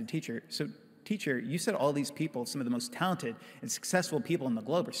I asked the teacher, so teacher, you said all these people, some of the most talented and successful people in the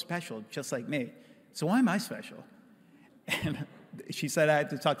globe are special, just like me. So why am I special? And she said I had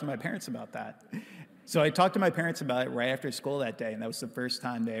to talk to my parents about that. So I talked to my parents about it right after school that day, and that was the first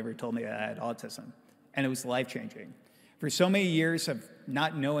time they ever told me that I had autism. And it was life-changing. For so many years of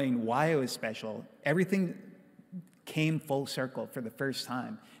not knowing why I was special, everything came full circle for the first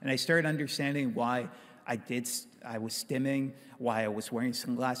time. And I started understanding why I was stimming, why I was wearing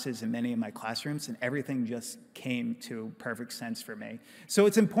sunglasses in many of my classrooms, and everything just came to perfect sense for me. So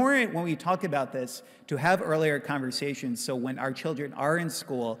it's important when we talk about this to have earlier conversations so when our children are in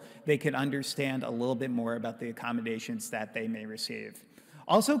school, they can understand a little bit more about the accommodations that they may receive.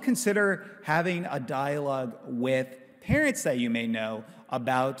 Also consider having a dialogue with parents that you may know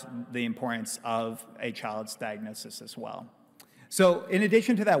about the importance of a child's diagnosis as well. So in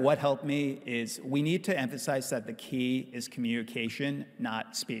addition to that, what helped me is we need to emphasize that the key is communication,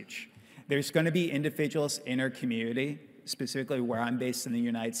 not speech. There's going to be individuals in our community, specifically where I'm based in the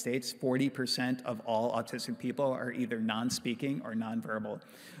United States, 40% of all autistic people are either non-speaking or nonverbal.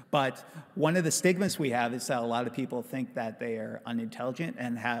 But one of the stigmas we have is that a lot of people think that they are unintelligent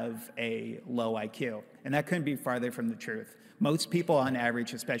and have a low IQ. And that couldn't be farther from the truth. Most people on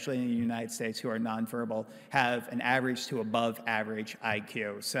average, especially in the United States who are nonverbal, have an average to above average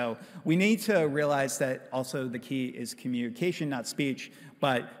IQ. So we need to realize that also the key is communication, not speech.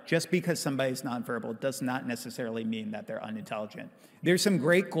 But just because somebody's nonverbal does not necessarily mean that they're unintelligent. There's some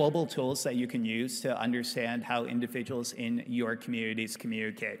great global tools that you can use to understand how individuals in your communities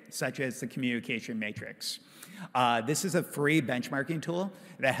communicate, such as the communication matrix. This is a free benchmarking tool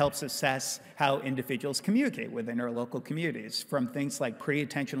that helps assess how individuals communicate within our local communities, from things like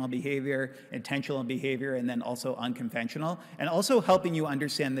pre-attentional behavior, intentional behavior, and then also unconventional, and also helping you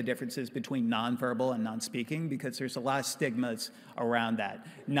understand the differences between nonverbal and non-speaking, because there's a lot of stigmas around that.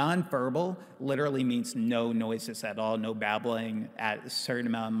 Nonverbal literally means no noises at all, no babbling at a certain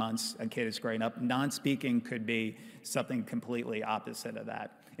amount of months a kid is growing up. Non-speaking could be something completely opposite of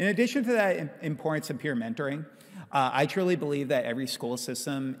that. In addition to that importance of peer mentoring, I truly believe that every school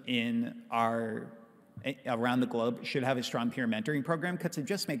system around the globe should have a strong peer mentoring program, because it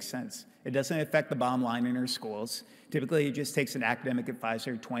just makes sense. It doesn't affect the bottom line in our schools. Typically, it just takes an academic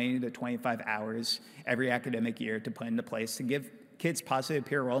advisor 20 to 25 hours every academic year to put into place to give kids positive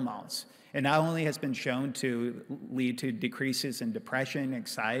peer role models. It not only has been shown to lead to decreases in depression,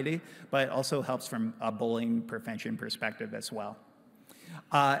 anxiety, but it also helps from a bullying prevention perspective as well.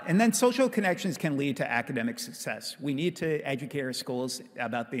 And then social connections can lead to academic success. We need to educate our schools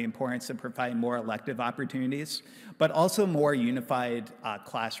about the importance of providing more elective opportunities, but also more unified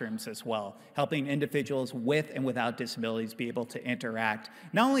classrooms as well, helping individuals with and without disabilities be able to interact,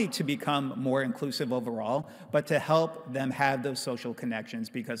 not only to become more inclusive overall, but to help them have those social connections,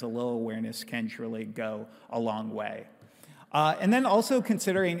 because a little awareness can truly go a long way. And then also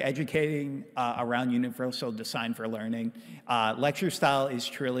considering educating around universal design for learning. Lecture style is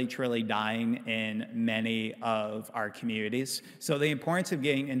truly, truly dying in many of our communities. So the importance of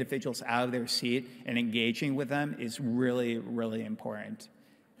getting individuals out of their seat and engaging with them is really, really important.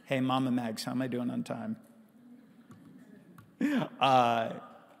 Hey, Mama Mags, how am I doing on time?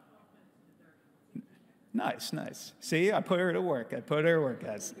 Nice, nice. See, I put her to work.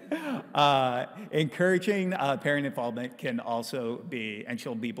 Guys. Encouraging parent involvement can also be, and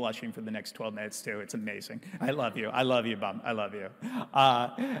she'll be blushing for the next 12 minutes too. It's amazing. I love you, Mom. I love you.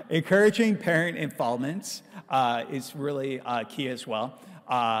 Encouraging parent involvement is really key as well.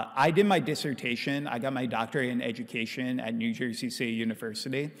 I did my dissertation. I got my doctorate in education at New Jersey City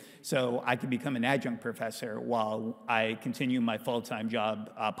University, so I could become an adjunct professor while I continue my full-time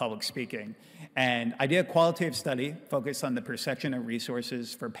job public speaking. And I did a qualitative study focused on the perception of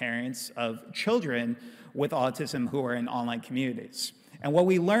resources for parents of children with autism who are in online communities. And what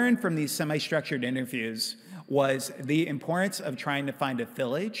we learned from these semi-structured interviews was the importance of trying to find a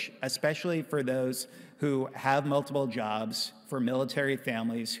village, especially for those who have multiple jobs, for military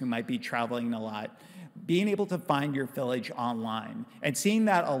families who might be traveling a lot, being able to find your village online. And seeing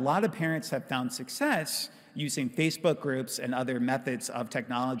that a lot of parents have found success using Facebook groups and other methods of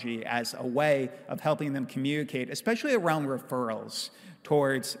technology as a way of helping them communicate, especially around referrals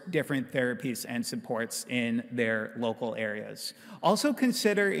towards different therapies and supports in their local areas. Also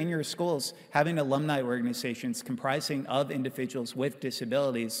consider in your schools having alumni organizations comprising of individuals with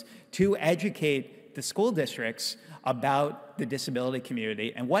disabilities to educate the school districts about the disability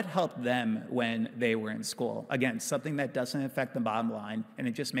community and what helped them when they were in school. Again, something that doesn't affect the bottom line, and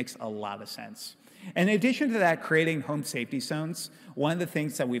it just makes a lot of sense. In addition to that, creating home safety zones. One of the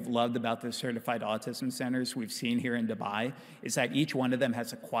things that we've loved about the certified autism centers we've seen here in Dubai is that each one of them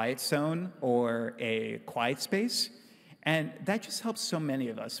has a quiet zone or a quiet space. And that just helps so many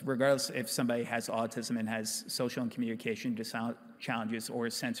of us, regardless if somebody has autism and has social and communication challenges or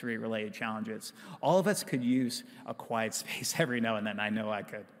sensory-related challenges. All of us could use a quiet space every now and then. I know I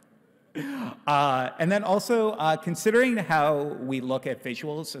could. And then also considering how we look at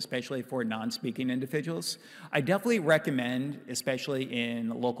visuals, especially for non-speaking individuals, I definitely recommend, especially in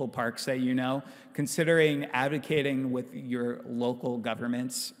local parks that you know, considering advocating with your local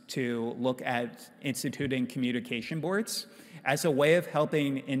governments to look at instituting communication boards as a way of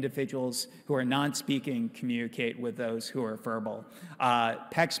helping individuals who are non-speaking communicate with those who are verbal.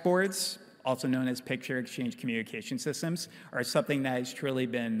 PECS boards, also known as Picture Exchange Communication Systems, are something that has truly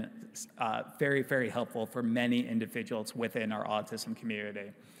been very, very helpful for many individuals within our autism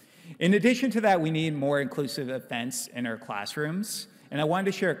community. In addition to that, we need more inclusive events in our classrooms. And I wanted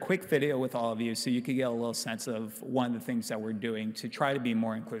to share a quick video with all of you so you could get a little sense of one of the things that we're doing to try to be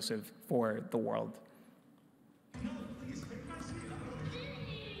more inclusive for the world. Please.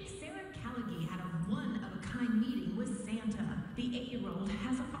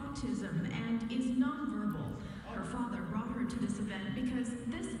 autism and is nonverbal. Her father brought her to this event because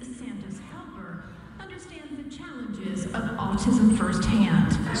this Santa's helper understands the challenges of autism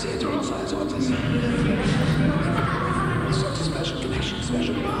firsthand. Santa also has autism. It's such a special connection,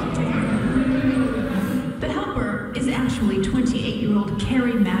 special bond. The helper is actually 28-year-old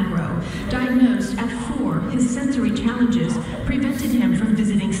Kerry Magro. Diagnosed at 4, his sensory challenges prevented him from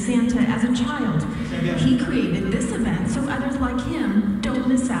visiting Santa as a child. He created this event so others like him don't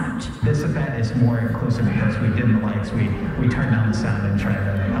miss out. This event is more inclusive because we dim the lights, we turn down the sound and try to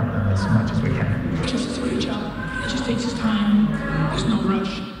help them as much as we can. Just does a great job. It just takes his time. There's no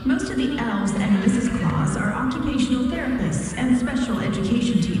rush. Most of the elves and Mrs. Claus are occupational therapists and special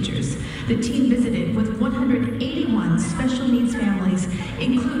education teachers. The team visited with 181 special needs families,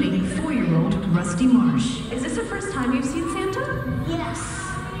 including 4-year-old Rusty Marsh. Is this the first time you've seen Santa? Yes.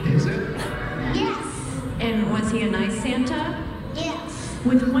 Is it? Yes. And was he a nice Santa? Yes.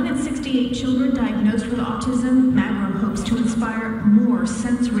 With 1 in 68 children diagnosed with autism, Magro hopes to inspire more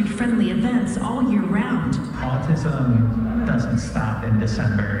sensory-friendly events all year round. Autism doesn't stop in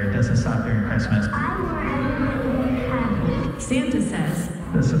December. It doesn't stop during Christmas. Santa says,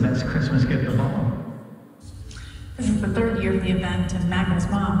 That's the best Christmas gift of all. This is the 3rd year of the event, and Magro's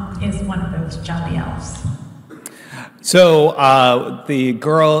mom is one of those jolly elves. So the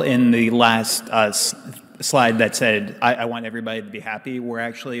girl in the last slide that said, I want everybody to be happy, we're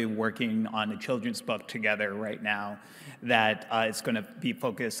actually working on a children's book together right now that is going to be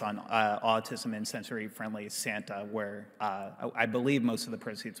focused on autism and sensory-friendly Santa, where I believe most of the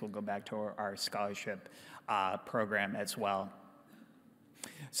proceeds will go back to our scholarship program as well.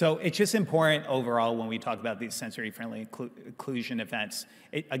 So it's just important overall when we talk about these sensory-friendly inclusion events.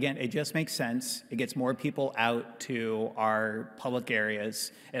 Again, it just makes sense. It gets more people out to our public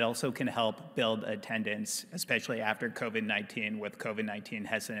areas. It also can help build attendance, especially after COVID-19, with COVID-19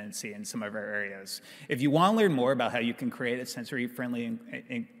 hesitancy in some of our areas. If you want to learn more about how you can create a sensory-friendly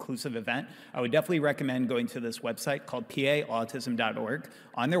inclusive event, I would definitely recommend going to this website called paautism.org.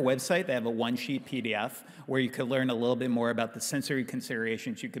 On their website, they have a one-sheet PDF where you could learn a little bit more about the sensory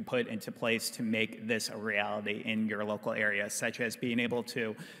considerations you could put into place to make this a reality in your local area, such as being able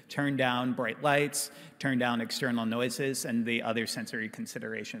to turn down bright lights, turn down external noises, and the other sensory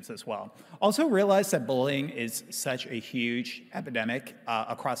considerations as well. Also realize that bullying is such a huge epidemic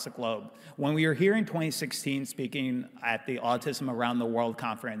across the globe. When we were here in 2016 speaking at the Autism Around the World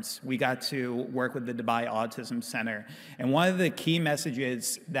conference, we got to work with the Dubai Autism Center. And one of the key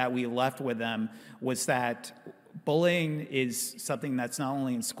messages that we left with them was that bullying is something that's not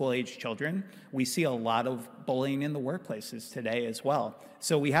only in school-age children. We see a lot of bullying in the workplaces today as well.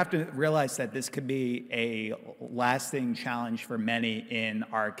 So we have to realize that this could be a lasting challenge for many in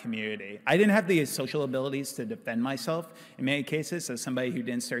our community. I didn't have the social abilities to defend myself in many cases as somebody who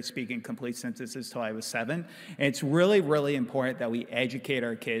didn't start speaking complete sentences till I was 7. And it's really, really important that we educate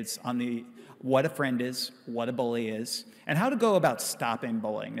our kids on what a friend is, what a bully is, and how to go about stopping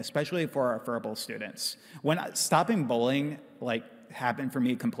bullying, especially for our verbal students. When stopping bullying happened for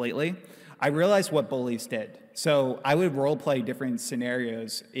me completely, I realized what bullies did. So I would role play different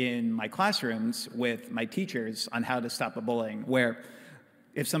scenarios in my classrooms with my teachers on how to stop a bullying, where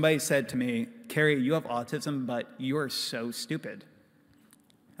if somebody said to me, Kerry, you have autism, but you are so stupid,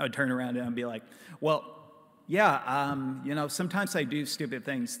 I would turn around and I'd be like, well, yeah, sometimes I do stupid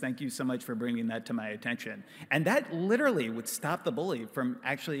things. Thank you so much for bringing that to my attention. And that literally would stop the bully from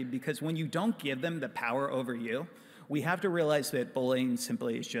actually, because when you don't give them the power over you, we have to realize that bullying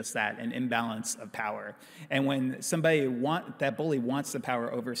simply is just that, an imbalance of power. And when that bully wants the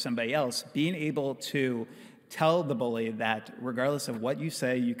power over somebody else, being able to tell the bully that regardless of what you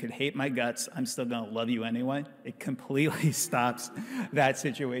say, you could hate my guts, I'm still gonna love you anyway, it completely stops that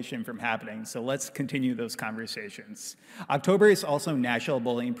situation from happening. So let's continue those conversations. October is also National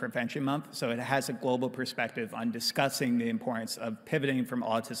Bullying Prevention Month, so it has a global perspective on discussing the importance of pivoting from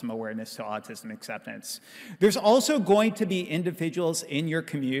autism awareness to autism acceptance. There's also going to be individuals in your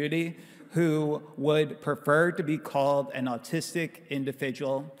community who would prefer to be called an autistic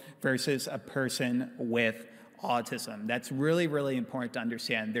individual versus a person with autism. That's really, really important to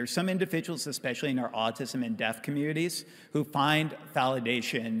understand. There's some individuals, especially in our autism and deaf communities, who find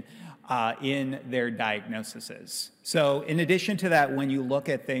validation in their diagnoses. So in addition to that, when you look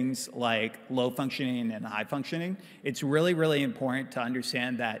at things like low functioning and high functioning, it's really, really important to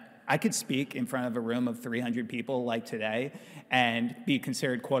understand that I could speak in front of a room of 300 people like today and be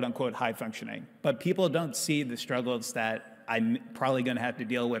considered quote unquote high functioning. But people don't see the struggles that I'm probably going to have to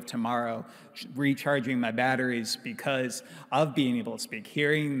deal with tomorrow, recharging my batteries because of being able to speak,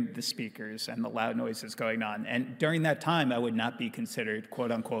 hearing the speakers and the loud noises going on. And during that time, I would not be considered,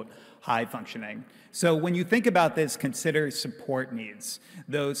 quote unquote, high functioning. So when you think about this, consider support needs,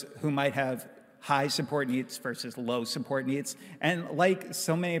 those who might have high support needs versus low support needs. And like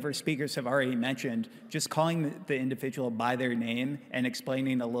so many of our speakers have already mentioned, just calling the individual by their name and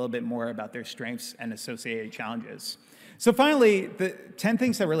explaining a little bit more about their strengths and associated challenges. So finally, the 10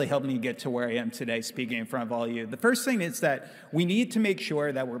 things that really helped me get to where I am today speaking in front of all of you. The first thing is that we need to make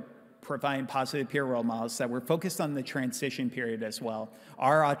sure that we're providing positive peer role models, that we're focused on the transition period as well.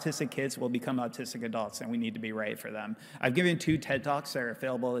 Our autistic kids will become autistic adults, and we need to be ready for them. I've given 2 TED Talks that are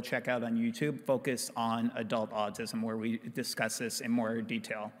available to check out on YouTube, focused on adult autism, where we discuss this in more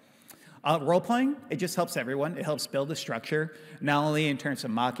detail. Role-playing, it just helps everyone. It helps build a structure, not only in terms of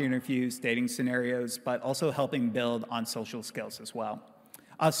mock interviews, dating scenarios, but also helping build on social skills as well.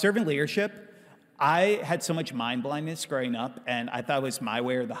 Servant leadership, I had so much mind blindness growing up, and I thought it was my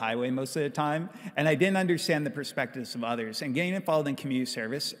way or the highway most of the time, and I didn't understand the perspectives of others. And getting involved in community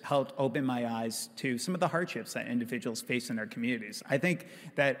service helped open my eyes to some of the hardships that individuals face in our communities. I think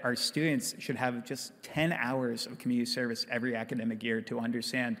that our students should have just 10 hours of community service every academic year to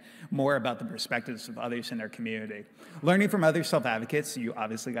understand more about the perspectives of others in our community. Learning from other self-advocates, you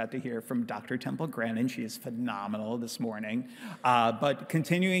obviously got to hear from Dr. Temple Grandin. She is phenomenal this morning. But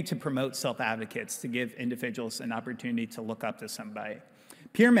continuing to promote self-advocates to give individuals an opportunity to look up to somebody.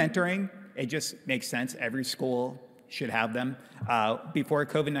 Peer mentoring, it just makes sense. Every school should have them. Before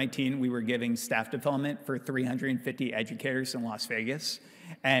COVID-19, we were giving staff development for 350 educators in Las Vegas.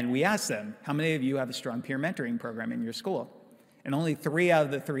 And we asked them, how many of you have a strong peer mentoring program in your school? And only 3 out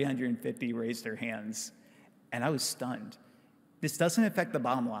of the 350 raised their hands. And I was stunned. This doesn't affect the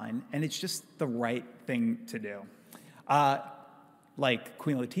bottom line, and it's just the right thing to do. Like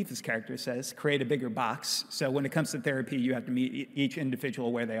Queen Latifah's character says, create a bigger box. So when it comes to therapy, you have to meet each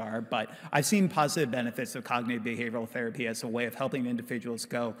individual where they are. But I've seen positive benefits of cognitive behavioral therapy as a way of helping individuals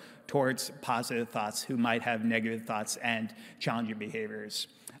go towards positive thoughts who might have negative thoughts and challenging behaviors.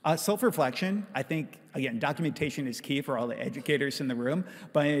 Self-reflection, I think, again, documentation is key for all the educators in the room.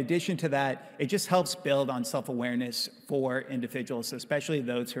 But in addition to that, it just helps build on self-awareness for individuals, especially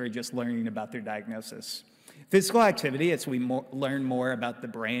those who are just learning about their diagnosis. Physical activity, as we learn more about the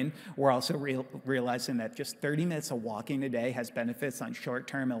brain, we're also realizing that just 30 minutes of walking a day has benefits on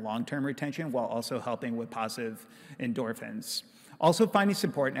short-term and long-term retention, while also helping with positive endorphins. Also, finding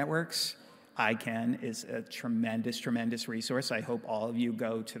support networks. ICAN is a tremendous, tremendous resource. I hope all of you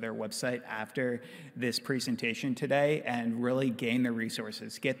go to their website after this presentation today and really gain their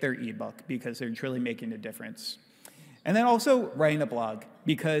resources, get their ebook, because they're truly making a difference. And then also writing a blog,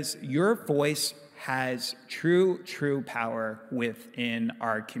 because your voice has true power within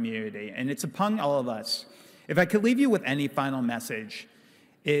our community, and it's upon all of us. If I could leave you with any final message,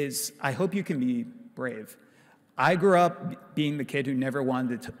 is I hope you can be brave. I grew up being the kid who never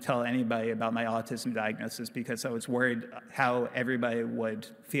wanted to tell anybody about my autism diagnosis because I was worried how everybody would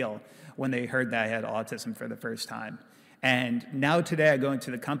feel when they heard that I had autism for the first time. And now today I go into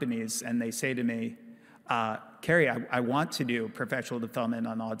the companies and they say to me, Kerry, I want to do professional development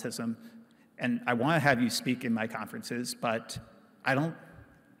on autism, and I want to have you speak in my conferences, but I'm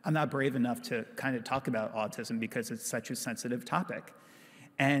not brave enough to kind of talk about autism because it's such a sensitive topic.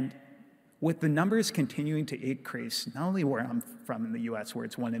 And with the numbers continuing to increase, not only where I'm from in the US, where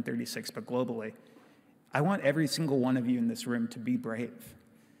it's 1 in 36, but globally, I want every single one of you in this room to be brave,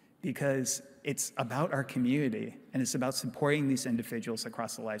 because it's about our community and it's about supporting these individuals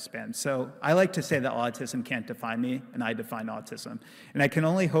across the lifespan. So I like to say that autism can't define me, and I define autism. And I can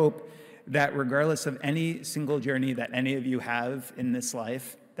only hope that regardless of any single journey that any of you have in this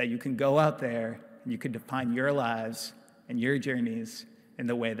life, that you can go out there and you can define your lives and your journeys in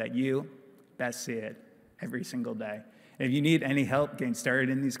the way that you best see it every single day. And if you need any help getting started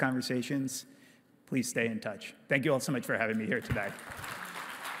in these conversations, please stay in touch. Thank you all so much for having me here today.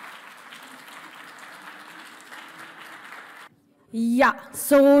 Yeah,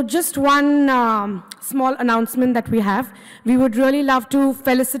 so just one small announcement that we have. We would really love to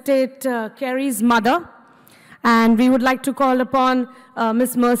felicitate Kerry's mother, and we would like to call upon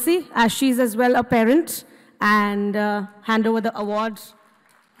Miss Mercy, as she's as well a parent, and hand over the award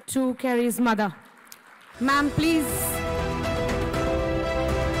to Kerry's mother. Ma'am, please.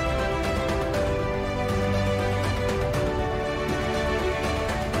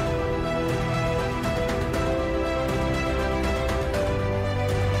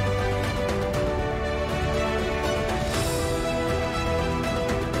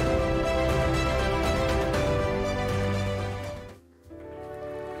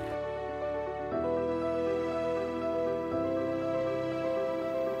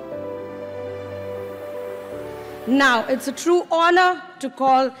 Now, it's a true honor to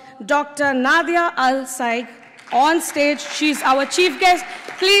call Dr. Nadia Al-Saig on stage. She's our chief guest.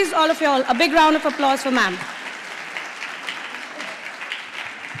 Please, all of you all, a big round of applause for ma'am.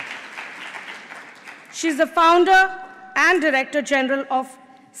 She's the founder and Director General of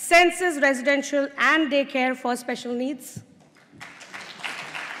Senses Residential and Daycare for Special Needs.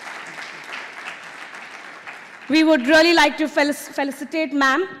 We would really like to felicitate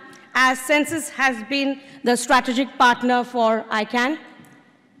ma'am, as Senses has been the strategic partner for ICAN.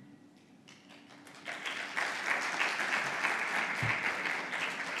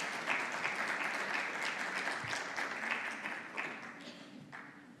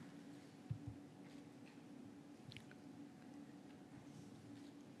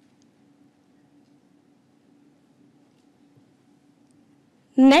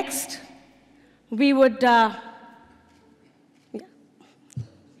 Next, we would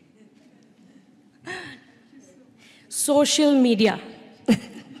social media.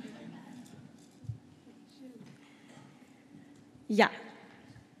 Yeah.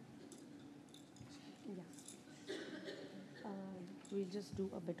 We'll just do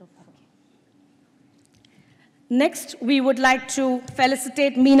a bit of that. Next, we would like to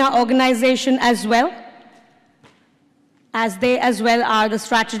felicitate MENA organization as well, as they as well are the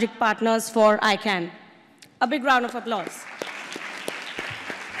strategic partners for ICAN. A big round of applause.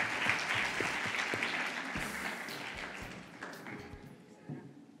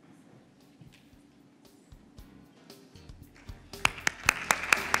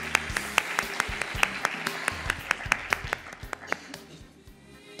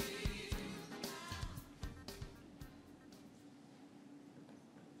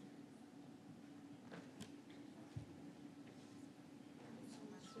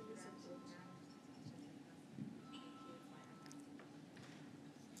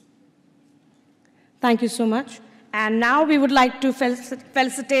 Thank you so much. And now we would like to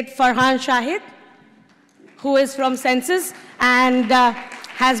felicitate Farhan Shahid, who is from Senses and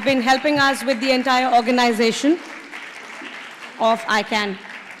has been helping us with the entire organization of ICAN.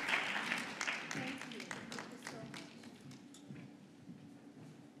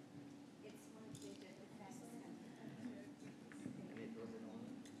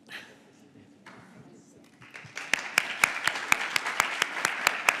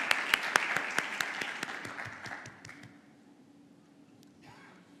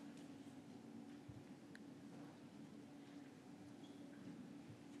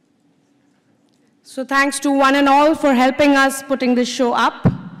 So thanks to one and all for helping us putting this show up.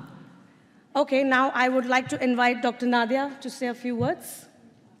 Okay, now I would like to invite Dr. Nadia to say a few words.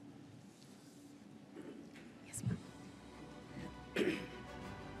 Yes,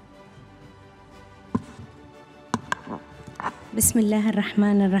 بسم الله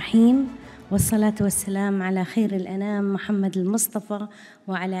الرحمن الرحيم والصلاة والسلام على خير الأنام محمد المصطفى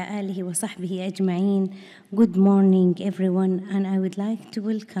وعلى آله وصحبه أجمعين. Good morning everyone, and I would like to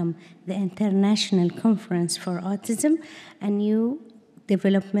welcome the International Conference for Autism and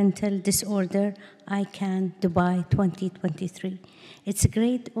Neurodevelopmental Disorder, ICAN Dubai 2023. It's a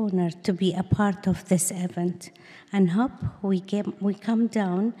great honor to be a part of this event and hope we come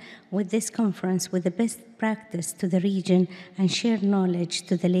down with this conference with the best practice to the region and share knowledge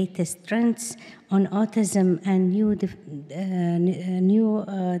to the latest trends on autism and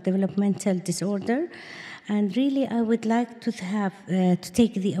neurodevelopmental disorder. And really, I would like to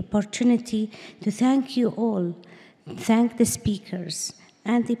take the opportunity to thank you all, thank the speakers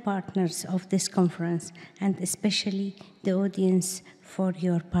and the partners of this conference, and especially the audience for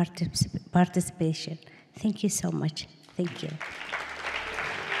your participation. Thank you so much. Thank you.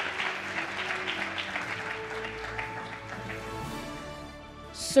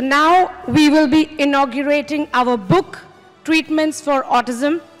 So now we will be inaugurating our book, Treatments for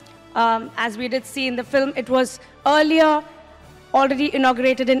Autism. As we did see in the film, it was earlier already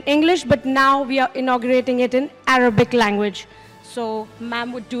inaugurated in English, but now we are inaugurating it in Arabic language. So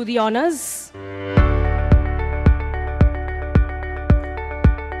ma'am would do the honors.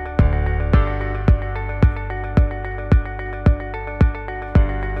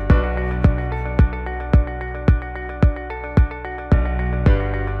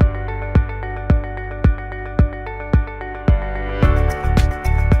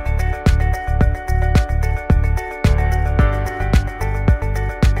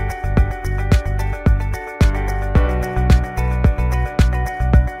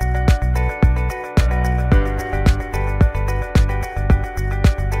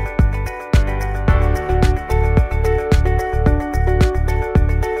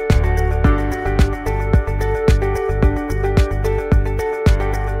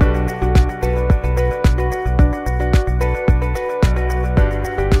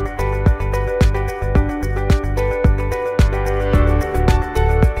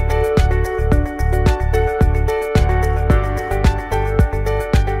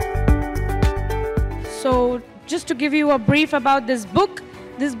 give you a brief about this book.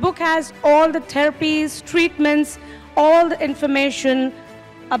 This book has all the therapies, treatments, all the information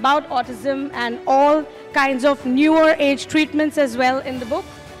about autism and all kinds of newer age treatments as well in the book.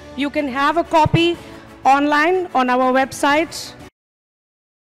 You can have a copy online on our website.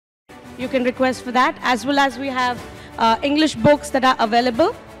 You can request for that, as well as we have English books that are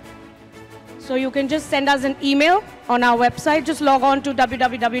available. So you can just send us an email on our website. Just log on to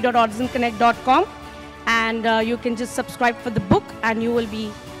www.autismconnect.com and you can just subscribe for the book and you will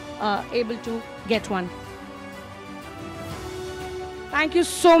be able to get one. Thank you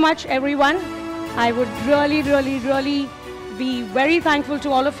so much, everyone. I would really, really, really be very thankful to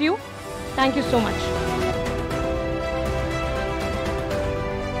all of you. Thank you so much.